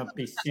not going to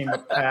be seen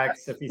with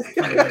Pags if he's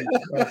coming in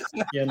dressed,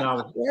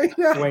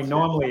 the way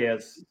normally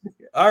is.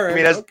 All right. I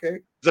mean, as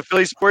the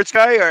Philly sports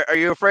guy, are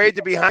you afraid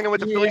to be hanging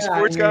with the Philly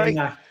sports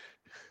guy?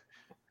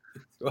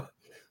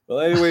 Well,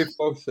 anyway,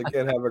 folks,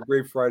 again, have a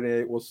great Friday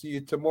night. We'll see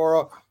you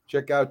tomorrow.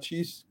 Check out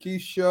Keith's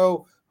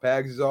show.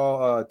 Pags is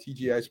all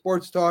TGI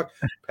Sports Talk.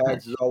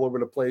 Pags is all over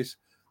the place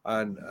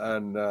on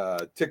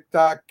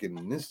TikTok and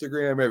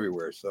Instagram,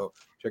 everywhere. So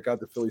check out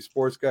the Philly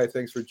Sports Guy.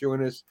 Thanks for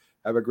joining us.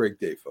 Have a great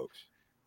day, folks.